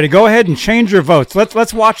 Everybody, go ahead and change your votes.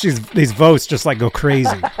 Let's watch these votes just like go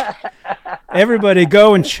crazy. Everybody,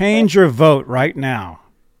 go and change your vote right now,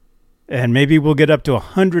 and maybe we'll get up to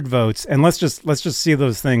 100 votes. And let's just see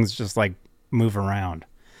those things just like move around.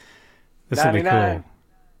 This will be cool.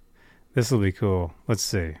 This will be cool. Let's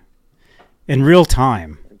see, in real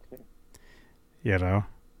time. You know.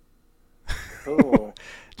 Cool.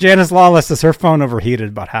 Janice Lawless says her phone overheated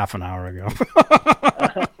about half an hour ago.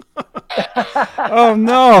 Oh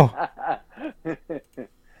no!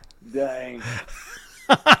 Dang.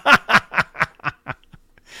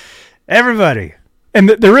 Everybody, And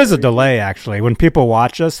there is a delay, actually. When people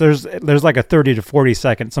watch us, there's like a 30 to 40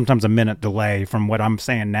 second, sometimes a minute delay from what I'm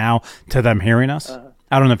saying now to them hearing us.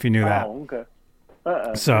 I don't know if you knew that. Oh, okay.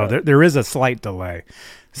 So there is a slight delay.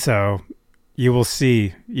 So you will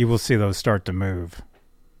see those start to move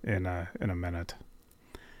in a minute.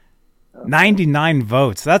 Okay. 99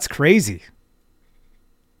 votes. That's crazy.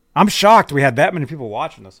 I'm shocked we had that many people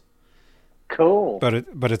watching us. Cool.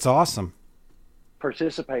 But it's awesome.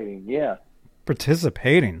 Participating, yeah.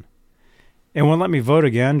 Participating. It won't let me vote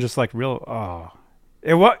again, just like real. Oh,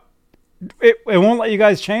 it won't let you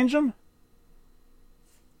guys change them.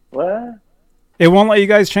 What? It won't let you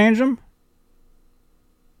guys change them.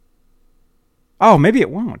 Oh, maybe it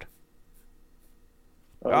won't.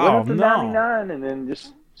 Went up to 99 and then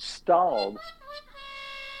just stalled.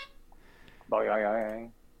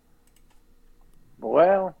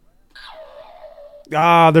 Well.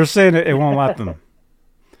 They're saying it won't let them.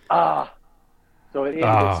 So it ended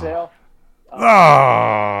itself.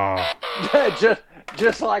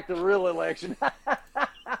 Just like the real election.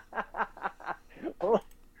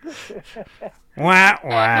 Wah,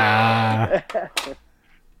 wah.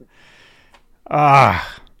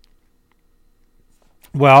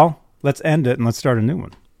 Well, let's end it and let's start a new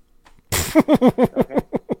one.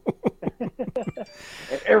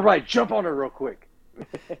 Everybody jump on it real quick.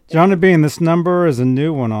 Johnny Bean, this number is a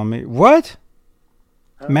new one on me. What?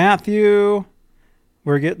 Huh? Matthew,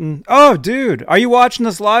 we're getting... Oh, dude, are you watching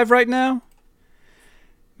this live right now?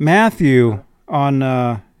 Matthew on...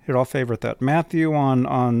 Here, I'll favorite that. Matthew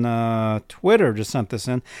on Twitter just sent this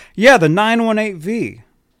in. Yeah, the 918V.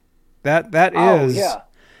 That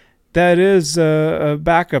is a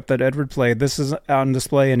backup that Edward played. This is on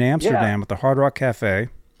display in Amsterdam at the Hard Rock Cafe.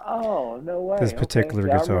 Oh, no way. This particular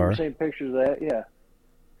guitar. I remember seeing pictures of that, yeah.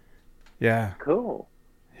 Yeah. Cool.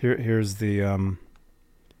 Here's the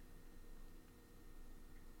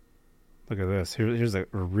look at this. Here's a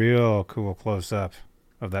real cool close up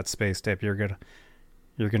of that space tape. You're gonna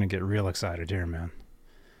get real excited here, man.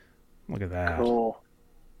 Look at that. Cool.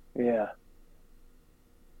 Yeah.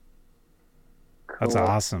 Cool. That's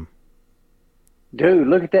awesome. Dude,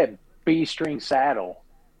 look at that B-string saddle.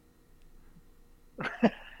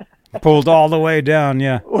 Pulled all the way down,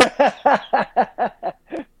 yeah.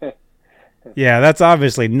 Yeah, that's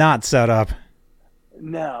obviously not set up.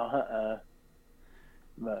 No,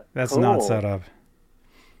 But that's cool. not set up.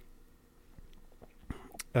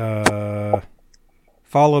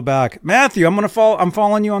 Follow back. Matthew, I'm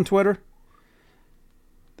following you on Twitter.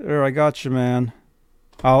 There, I got you, man.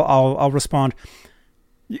 I'll respond.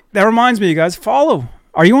 That reminds me, you guys, follow.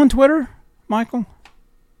 Are you on Twitter, Michael?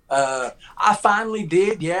 I finally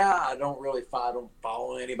did. Yeah, I don't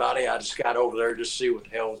follow anybody. I just got over there just to see what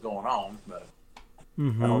the hell was going on. But,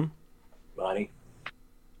 buddy.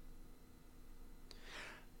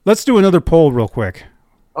 Let's do another poll real quick.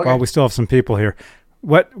 Okay. While we still have some people here.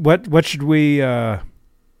 What should we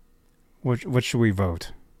what should we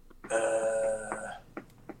vote?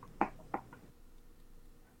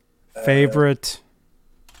 Favorite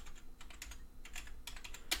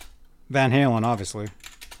Van Halen, obviously.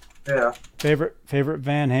 Yeah. Favorite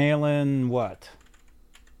Van Halen what?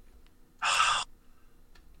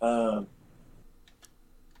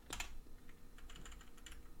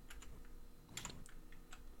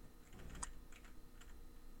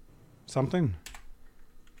 Something?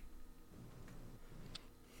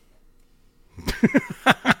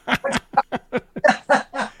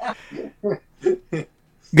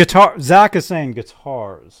 Guitar. Zach is saying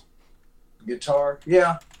guitars. Guitar?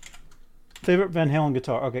 Yeah. Favorite Van Halen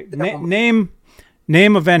guitar. Okay. Name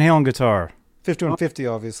a Van Halen guitar. 5150,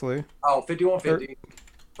 obviously. Oh, 5150.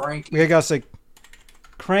 Frankie. We gotta say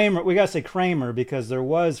Kramer. We gotta say Kramer because there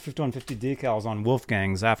was 5150 decals on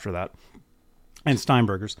Wolfgang's after that, and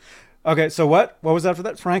Steinberger's. Okay, so what was after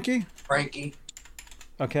that? Frankie.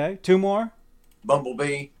 Okay, two more.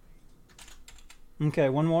 Bumblebee. Okay,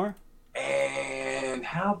 one more. And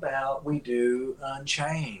how about we do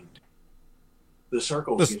Unchained? The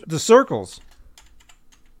Circles. The Circles.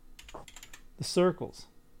 The Circles.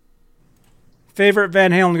 Favorite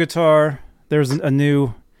Van Halen guitar. There's a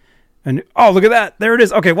new. Oh, look at that! There it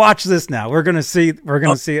is. Okay, watch this now. We're gonna see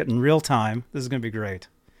it in real time. This is gonna be great.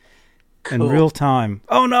 Cool. In real time.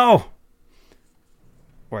 Oh no!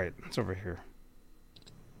 Wait, it's over here.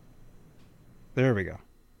 There we go.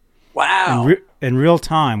 Wow! In real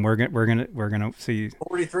time, we're gonna see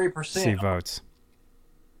 43%. See votes.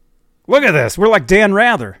 Look at this. We're like Dan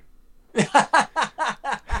Rather.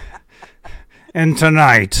 And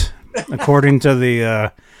tonight, according to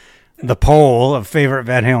the poll of favorite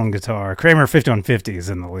Van Halen guitar, Kramer 5150 is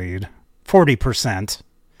in the lead. 40%.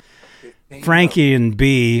 Frankie and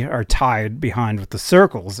B are tied behind with the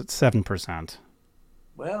circles at 7%.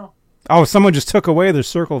 Well, oh, someone just took away their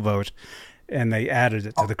circle vote, and they added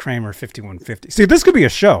it to the Kramer 5150. See, this could be a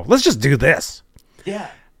show. Let's just do this. Yeah.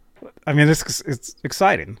 I mean, it's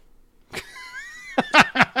exciting.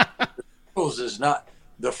 Circles is not.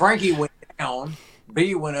 The Frankie went down.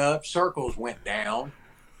 B went up. Circles went down.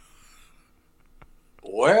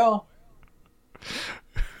 Well.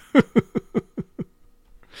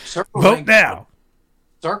 Circles Vote now.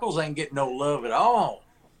 Circles ain't getting no love at all.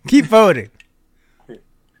 Keep voting.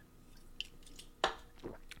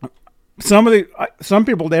 Some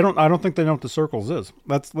people I don't think they know what the Circles is.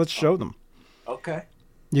 Let's show them. Okay.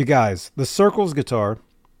 You guys, the Circles guitar.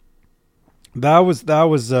 That was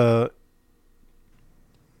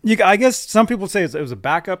I guess some people say it was a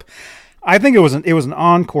backup. I think it was an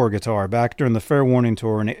encore guitar back during the Fair Warning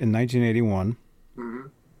tour in 1981. Mm-hmm.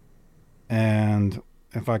 And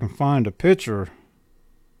if I can find a picture,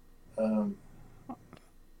 there's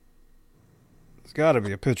got to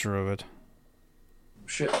be a picture of it.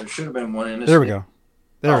 There should have been one in this. There we go.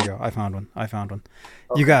 There we go. I found one. Okay.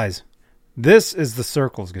 You guys, this is the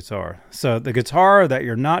Circles guitar. So the guitar that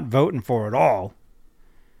you're not voting for at all.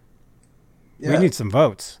 Yeah. We need some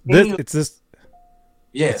votes. It's this.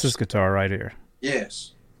 Yes. It's this guitar right here.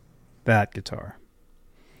 Yes. That guitar.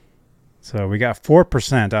 So we got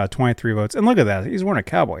 4% out of 23 votes. And look at that. He's wearing a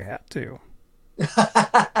cowboy hat, too.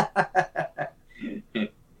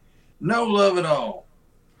 No love at all.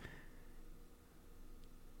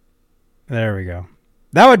 There we go.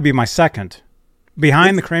 That would be my second.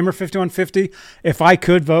 Behind the Kramer 5150, if I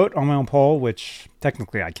could vote on my own poll, which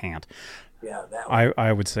technically I can't. Yeah, that one.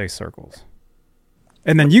 I would say Circles.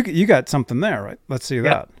 And then you got something there, right? Let's see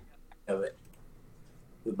that. Of it.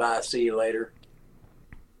 Goodbye, see you later.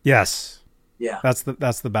 Yes. Yeah. That's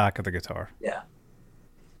the back of the guitar. Yeah.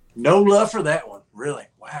 No love for that one. Really.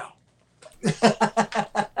 Wow.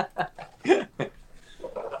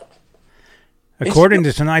 According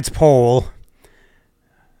to tonight's poll,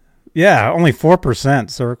 yeah, only 4%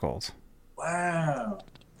 Circles. Wow.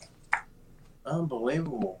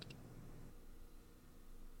 Unbelievable.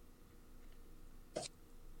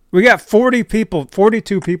 We got 42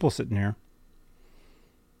 people sitting here.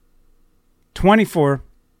 24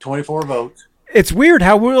 votes. It's weird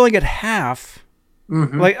how we only get half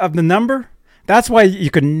like of the number. That's why you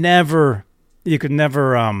could never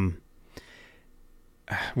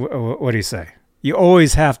what do you say? You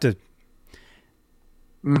always have to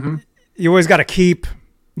you always got to keep,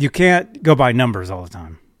 you can't go by numbers all the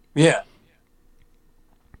time. Yeah.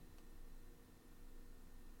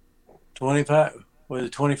 25 was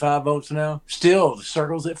it 25 votes now? Still the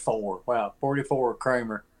Circles at 4. Wow, 44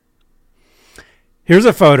 Kramer. Here's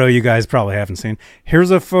a photo you guys probably haven't seen. Here's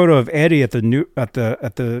a photo of Eddie at the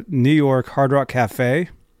New York Hard Rock Cafe.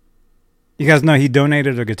 You guys know he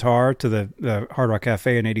donated a guitar to the Hard Rock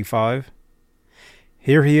Cafe in '85.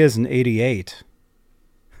 Here he is in '88.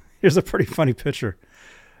 Here's a pretty funny picture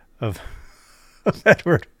of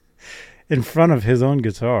Edward in front of his own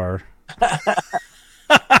guitar.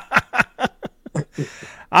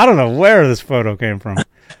 I don't know where this photo came from,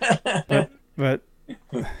 but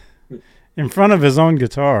in front of his own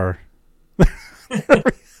guitar.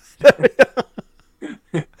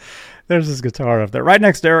 There's his guitar up there, right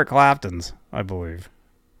next to Eric Clapton's, I believe.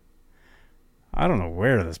 I don't know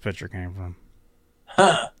where this picture came from.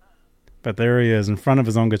 Huh. But there he is in front of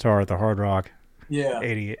his own guitar at the Hard Rock. Yeah.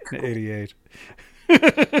 88.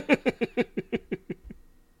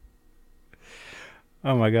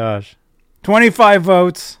 Oh my gosh. 25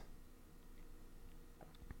 votes.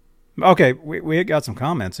 Okay, we got some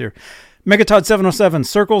comments here. Megatod 707,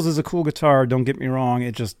 Circles is a cool guitar, don't get me wrong.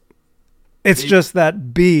 It's just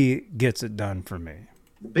that B gets it done for me.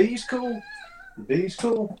 The B's cool. The B's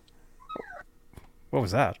cool. What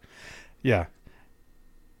was that? Yeah.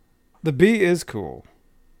 The B is cool.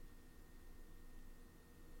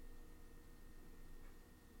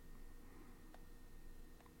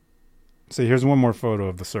 See, here's one more photo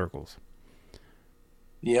of the Circles.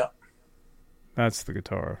 Yeah. That's the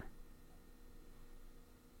guitar.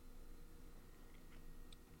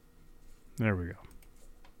 There we go.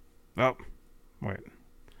 Oh, wait.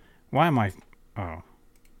 Why am I... Oh,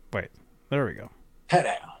 wait. There we go. Head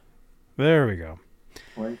out. There we go.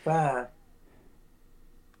 25.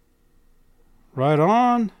 Right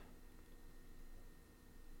on.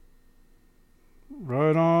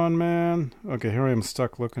 Right on, man. Okay, here I am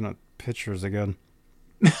stuck looking at pictures again.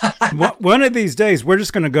 One of these days, we're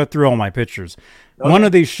just going to go through all my pictures. Okay. One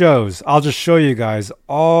of these shows, I'll just show you guys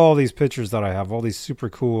all these pictures that I have, all these super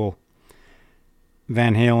cool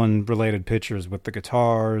Van Halen related pictures with the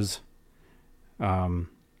guitars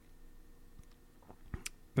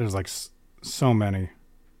There's like so many.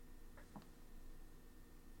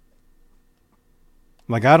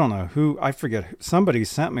 Like, I don't know who, I forget. Somebody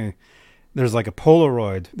sent me. There's like a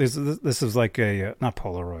Polaroid. This is like a not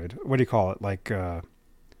Polaroid. What do you call it? Like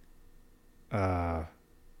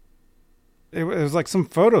it was like some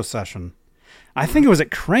photo session. I think it was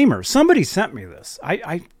at Kramer. Somebody sent me this.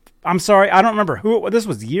 I'm sorry, I don't remember who. This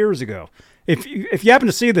was years ago. If you happen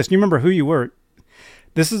to see this, you remember who you were.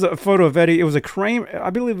 This is a photo of Eddie. It was a Kramer. I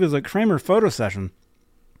believe it was a Kramer photo session.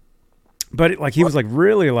 But like he was like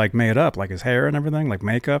really like made up, like his hair and everything, like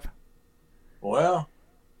makeup. Well,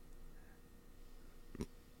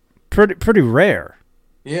 pretty rare.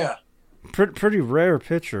 Yeah. Pretty rare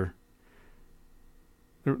picture.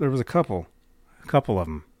 There was a couple of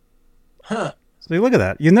them. Huh. So you look at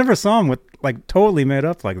that. You never saw him with like totally made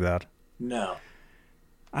up like that. No.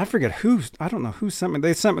 I forget who. I don't know who sent me.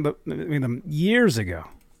 They sent me them years ago.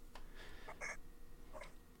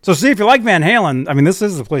 So see, if you like Van Halen, I mean, this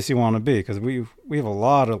is the place you want to be because we have a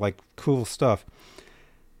lot of like cool stuff.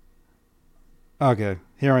 Okay,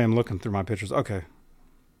 here I am looking through my pictures. Okay.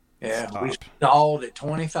 Yeah, Stop. we stalled at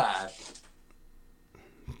 25.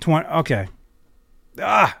 20. Okay.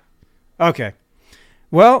 Okay.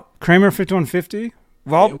 Well, Kramer 5150.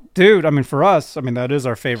 Well, dude, I mean, for us, I mean, that is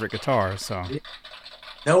our favorite guitar. So.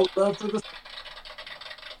 No love for the.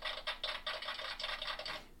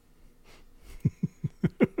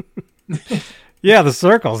 Yeah, the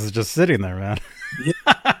Circles is just sitting there, man.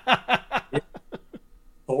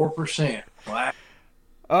 4%. Wow.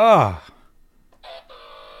 Oh.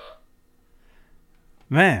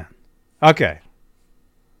 Man. Okay.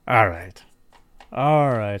 All right.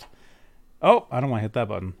 Oh, I don't want to hit that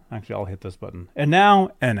button. Actually, I'll hit this button. And now,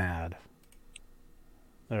 an ad.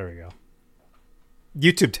 There we go.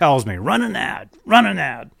 YouTube tells me, run an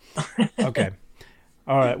ad. Okay.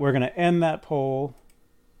 All right, we're going to end that poll.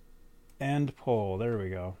 End poll. There we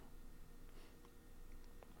go.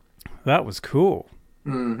 That was cool.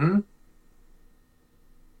 Mm-hmm.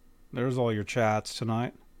 There's all your chats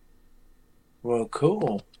tonight. Well,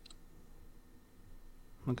 cool.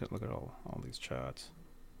 Look at all these chats.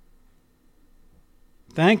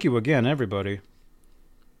 Thank you again, everybody.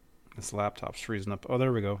 This laptop's freezing up. Oh,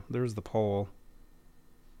 there we go. There's the poll.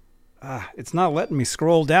 It's not letting me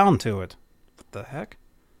scroll down to it. What the heck?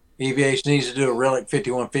 EVH needs to do a Relic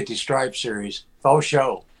 5150 Stripe series. Faux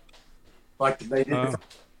show. Like they did.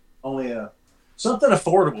 Only something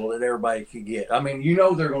affordable that everybody could get. I mean, you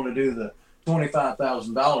know they're going to do the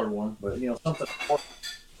 $25,000 one, but, you know, something affordable.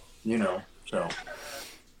 You know, so.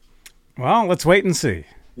 Well, let's wait and see.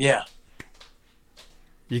 Yeah.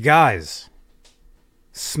 You guys,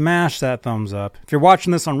 smash that thumbs up. If you're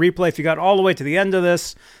watching this on replay, if you got all the way to the end of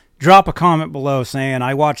this, drop a comment below saying,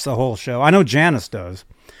 I watched the whole show. I know Janice does.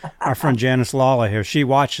 Our friend Janice Lawler here, she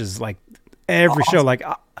watches like every show. Like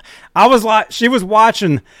she was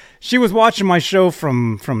watching my show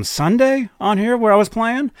from Sunday on here where I was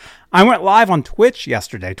playing. I went live on Twitch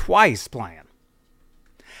yesterday, twice playing.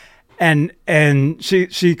 And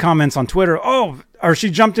she comments on Twitter, or she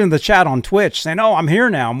jumped into the chat on Twitch saying, I'm here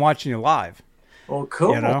now. I'm watching you live. Oh,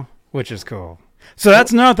 cool. You know, which is cool. So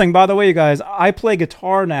that's another thing, by the way, you guys. I play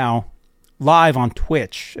guitar now live on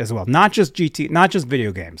Twitch as well. Not just not just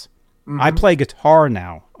video games. Mm-hmm. I play guitar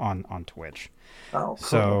now on Twitch. Oh,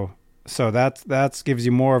 cool. So that gives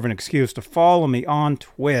you more of an excuse to follow me on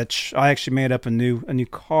Twitch. I actually made up a new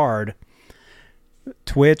card.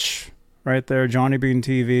 Twitch, right there, Johnny Bean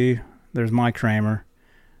TV. There's my Kramer,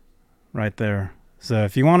 right there. So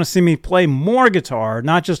if you want to see me play more guitar,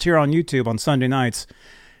 not just here on YouTube on Sunday nights,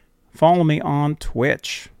 follow me on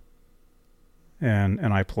Twitch. And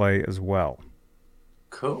I play as well.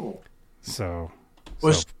 Cool. So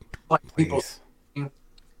like people.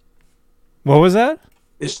 What was that?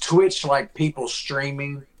 Is Twitch like people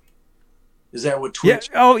streaming? Is that what Twitch?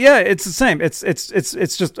 Yeah. Oh, yeah. It's the same. It's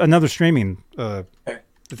just another streaming. Okay.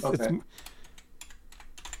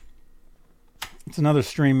 It's another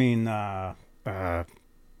streaming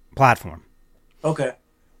platform. Okay.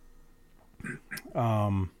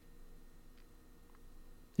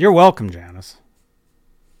 You're welcome, Janice.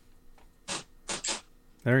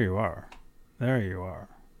 There you are.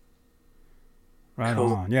 Right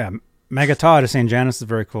cool. On. Yeah. Mega Todd is saying Janice is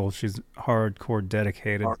very cool. She's hardcore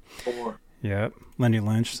dedicated. Hardcore. Yep. Lindy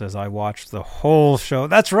Lynch says, I watched the whole show.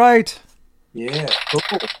 That's right. Yeah.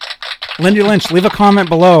 Cool. Lindy Lynch, leave a comment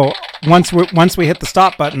below. Once we hit the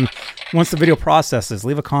stop button, once the video processes,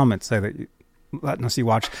 leave a comment. Say that letting us see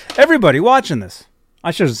watch. Everybody watching this.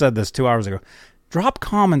 I should have said this 2 hours ago. Drop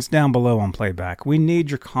comments down below on playback. We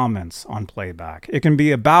need your comments on playback. It can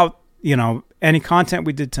be about any content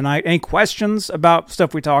we did tonight, any questions about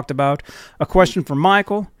stuff we talked about, a question from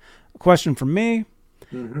Michael, a question from me,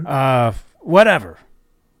 whatever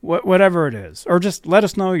it is, or just let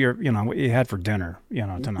us know what you had for dinner,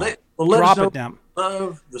 tonight. Drop it down.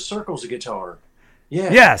 Love the circles of guitar.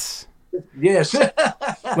 Yeah. Yes. Yes.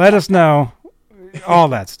 Let us know all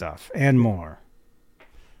that stuff and more.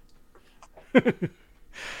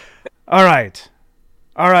 All right.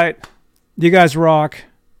 You guys rock.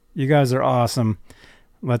 You guys are awesome.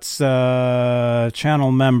 Let's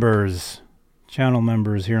channel members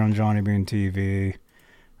here on Johnny Bean TV.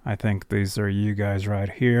 I think these are you guys right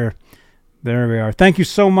here. There we are. Thank you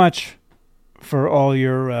so much for all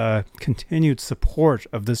your continued support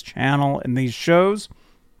of this channel and these shows.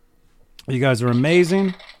 You guys are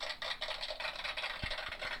amazing.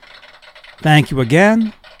 Thank you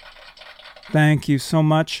again. Thank you so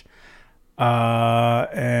much.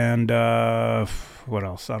 And what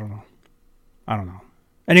else? I don't know.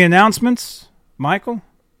 Any announcements, Michael?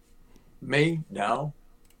 Me? No.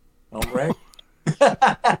 All right.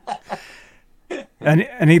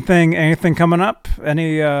 Anything coming up?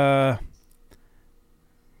 Any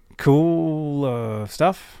cool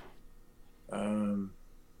stuff?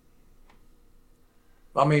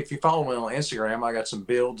 If you follow me on Instagram, I got some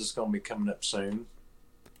builds that's going to be coming up soon.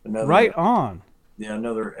 Right on. Yeah,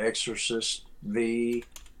 another Exorcist V,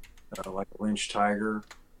 like a Lynch Tiger,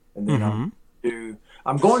 and then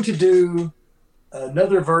I'm going to do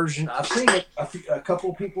another version. I've seen a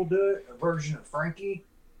couple people do it, a version of Frankie,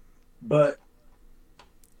 but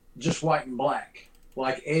just white and black,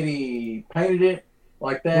 like Eddie painted it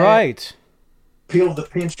like that. Right. Peeled the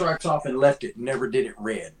pinstripes off and left it. Never did it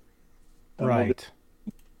red. Right.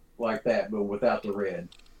 Like that, but without the red.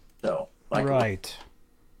 So. Right.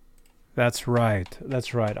 That's right.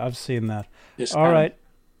 I've seen that. All right.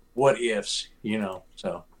 What ifs,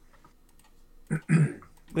 so.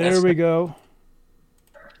 There we go.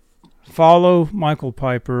 Follow Michael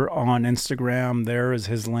Piper on Instagram. There is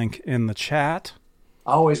his link in the chat.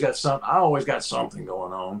 I always got something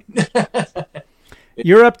going on.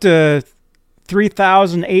 You're up to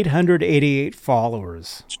 3,888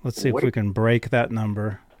 followers. Let's see if we can break that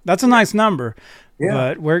number. That's a nice number. Yeah.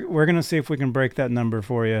 But we're going to see if we can break that number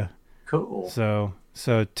for you. Cool. So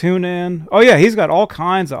tune in. Oh yeah, he's got all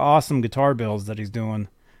kinds of awesome guitar builds that he's doing.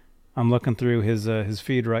 I'm looking through his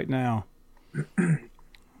feed right now.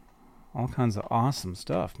 All kinds of awesome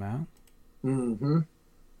stuff, man. Mm-hmm.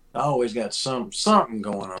 I always got something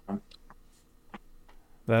going on.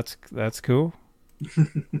 That's cool.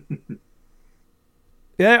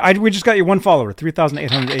 Yeah, we just got you one follower,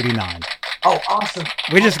 3,889. Oh, awesome.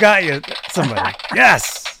 We just got you somebody.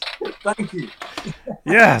 Yes. Thank you.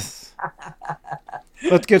 Yes.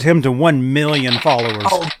 Let's get him to 1 million followers.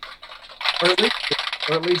 Oh, or at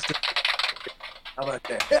least. How about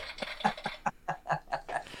that?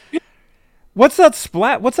 What's that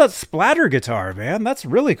splatter guitar, man? That's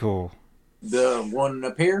really cool. The one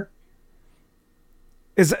up here?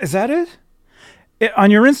 Is that it? On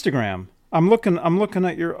your Instagram. I'm looking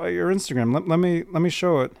at your Instagram. Let me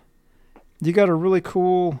show it. You got a really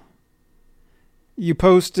cool. You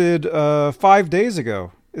posted 5 days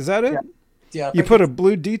ago. Is that it? Yeah. You put a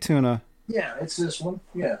blue D-tuna. Yeah, it's this one.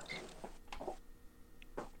 Yeah.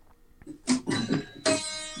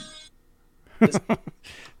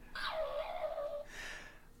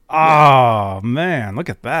 Oh man, look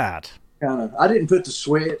at that. I didn't put the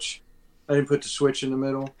switch. I didn't put the switch in the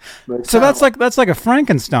middle. But so that's like a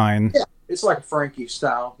Frankenstein. Yeah, it's like a Frankie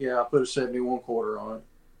style. Yeah, I put a 71 quarter on it.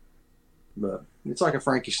 But it's like a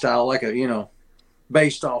Frankie style, like a,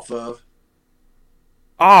 based off of.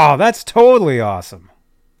 Oh, that's totally awesome.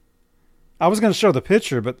 I was going to show the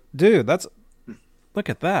picture, but dude, look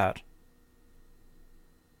at that.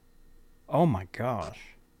 Oh my gosh.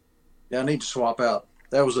 Yeah, I need to swap out.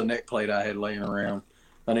 That was a neck plate I had laying around.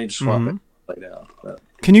 I need to swap it plate out. But.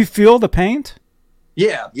 Can you feel the paint?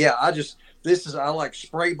 Yeah. I like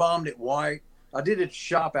spray bombed it white. I did it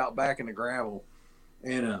shop out back in the gravel,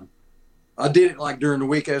 and I did it like during the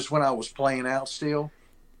week as when I was playing out still.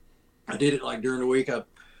 I did it like during the week.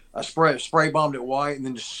 I spray bombed it white and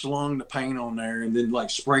then just slung the paint on there and then like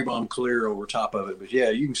spray bomb clear over top of it. But yeah,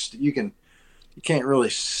 you can't really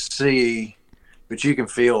see, but you can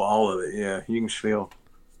feel all of it. Yeah, you can feel.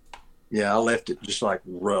 Yeah, I left it just like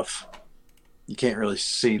rough. You can't really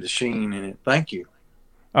see the sheen in it. Thank you.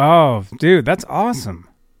 Oh, dude, that's awesome.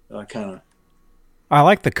 I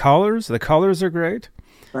like the colors. The colors are great.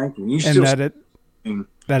 Thank you.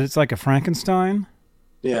 That it's like a Frankenstein.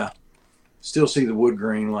 Yeah. Still see the wood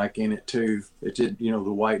grain like in it too. It did, the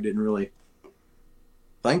white didn't really.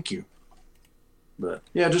 Thank you. But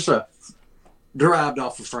yeah, just derived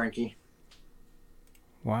off of Frankie.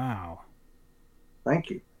 Wow.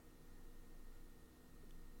 Thank you.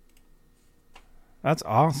 That's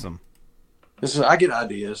awesome. I get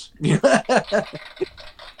ideas. That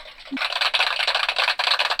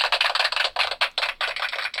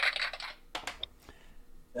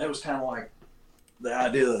was kind of like the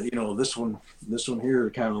idea that, this one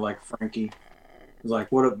here, kind of like Frankie. It was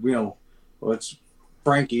like, well, it's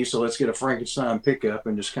Frankie, so let's get a Frankenstein pickup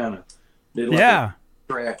and just kind of did like a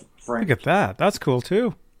track. Look at that. That's cool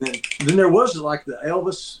too. Then there was like the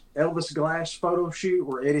Elvis Glass photo shoot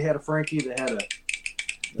where Eddie had a Frankie that had a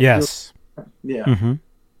yes. Yeah. Mm-hmm.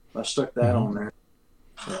 I stuck that on there.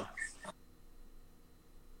 So.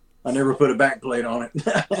 I never put a back plate on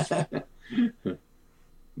it.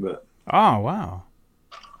 But oh wow.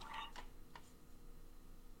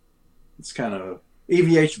 It's kind of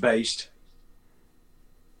EVH based.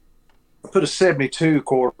 I put a 72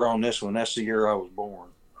 quarter on this one. That's the year I was born.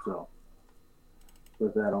 So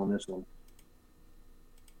put that on this one.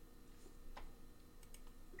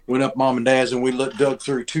 Went up Mom and Dad's and we dug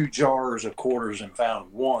through 2 jars of quarters and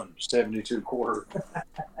found one 72 quarter.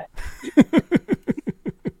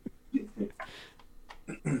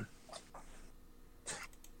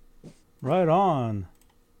 Right on.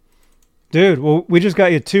 Dude, well, we just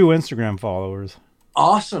got you 2 Instagram followers.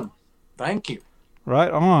 Awesome. Thank you.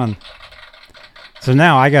 Right on. So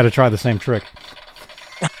now I got to try the same trick.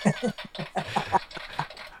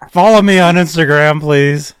 Follow me on Instagram,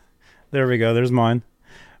 please. There we go. There's mine.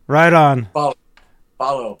 Right on.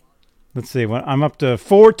 Follow. Let's see. I'm up to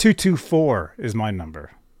 4224 is my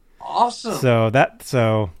number. Awesome.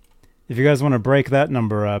 So if you guys want to break that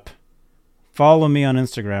number up, follow me on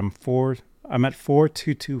Instagram. I'm at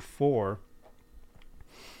 4224.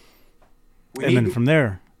 And then from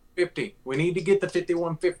there, 50. We need to get the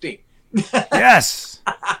 5150. yes.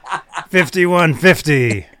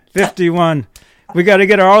 5150. 51. We got to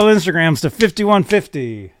get all Instagrams to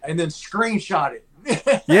 5150. And then screenshot it.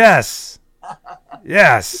 Yes.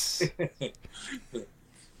 Yes.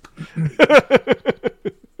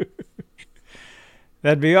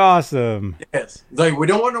 That'd be awesome. Yes. We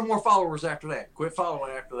don't want no more followers after that. Quit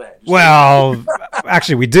following after that. Well,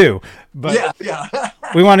 actually, we do. But yeah.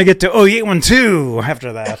 We want to get to 0812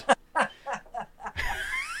 after that.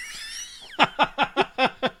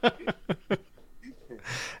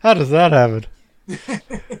 How does that happen?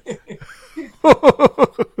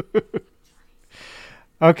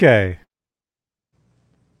 Okay.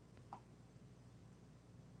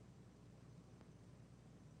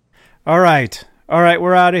 All right,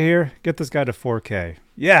 we're out of here. Get this guy to 4K.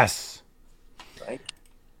 Yes. Thank you.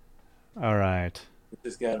 All right. Get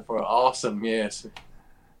this guy to 4K. Awesome, yes.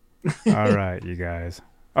 All right, you guys.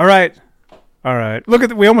 All right.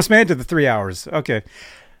 Look we almost made it to the 3 hours. Okay.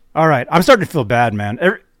 All right. I'm starting to feel bad, man.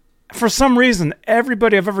 For some reason,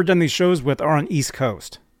 everybody I've ever done these shows with are on East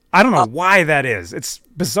Coast. I don't know why that is. It's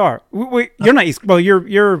bizarre. Wait, you're not East. Well,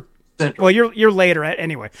 you're Central. Well, you're later.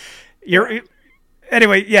 Anyway,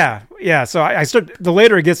 Anyway, yeah. So I start. The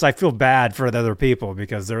later it gets, I feel bad for the other people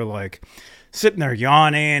because they're like sitting there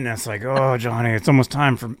yawning, and it's like, oh, Johnny, it's almost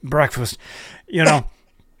time for breakfast, And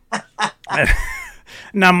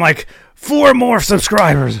I'm like, 4 more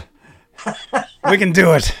subscribers. We can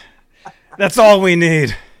do it. That's all we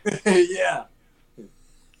need. Yeah.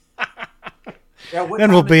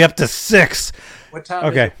 Then we'll be up to 6. What time?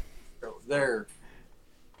 Okay. There.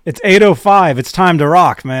 It's 8:05. It's time to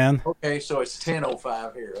rock, man. Okay, so it's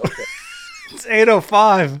 10:05 here. Okay. It's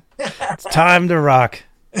 8:05. It's time to rock.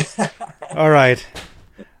 All right,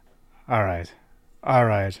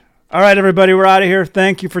 everybody. We're out of here.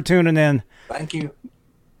 Thank you for tuning in. Thank you.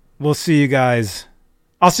 We'll see you guys.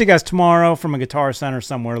 I'll see you guys tomorrow from a Guitar Center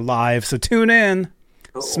somewhere live. So tune in.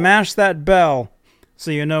 Cool. Smash that bell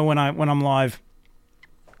so you know when I'm live.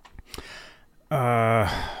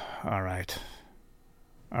 All right.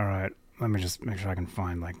 Let me just make sure I can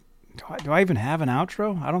find, do I even have an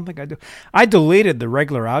outro? I don't think I do. I deleted the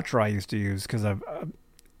regular outro I used to use because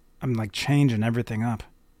I'm changing everything up.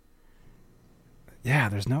 Yeah,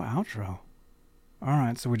 there's no outro. All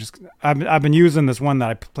right, so I've been using this one that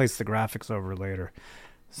I place the graphics over later.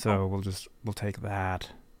 So we'll take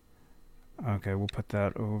that. Okay, we'll put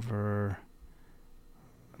that over.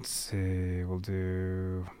 Let's see. We'll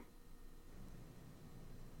do.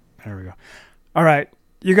 There we go. All right.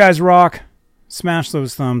 You guys rock. Smash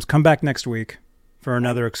those thumbs. Come back next week for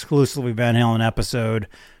another exclusively Van Halen episode.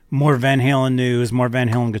 More Van Halen news, more Van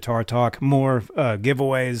Halen guitar talk, more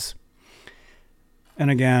giveaways. And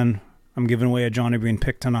again, I'm giving away a Johnny Bean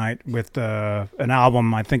pick tonight with an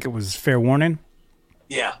album. I think it was Fair Warning.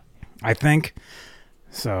 Yeah. I think.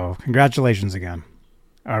 So, congratulations again.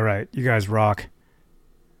 All right, you guys rock.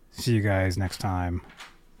 See you guys next time.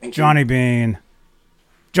 Thank you. Johnny Bean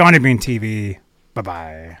TV.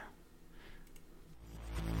 Bye-bye.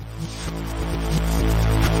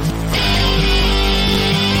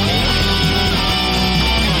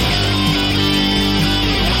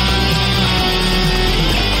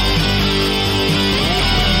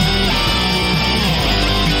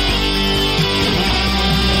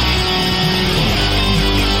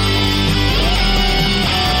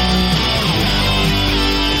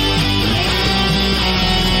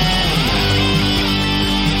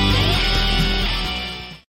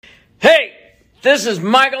 Hey, this is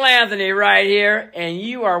Michael Anthony right here, and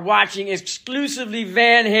you are watching exclusively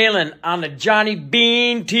Van Halen on the Johnny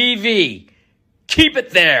Bean TV. Keep it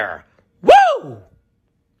there. Woo!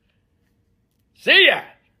 See ya!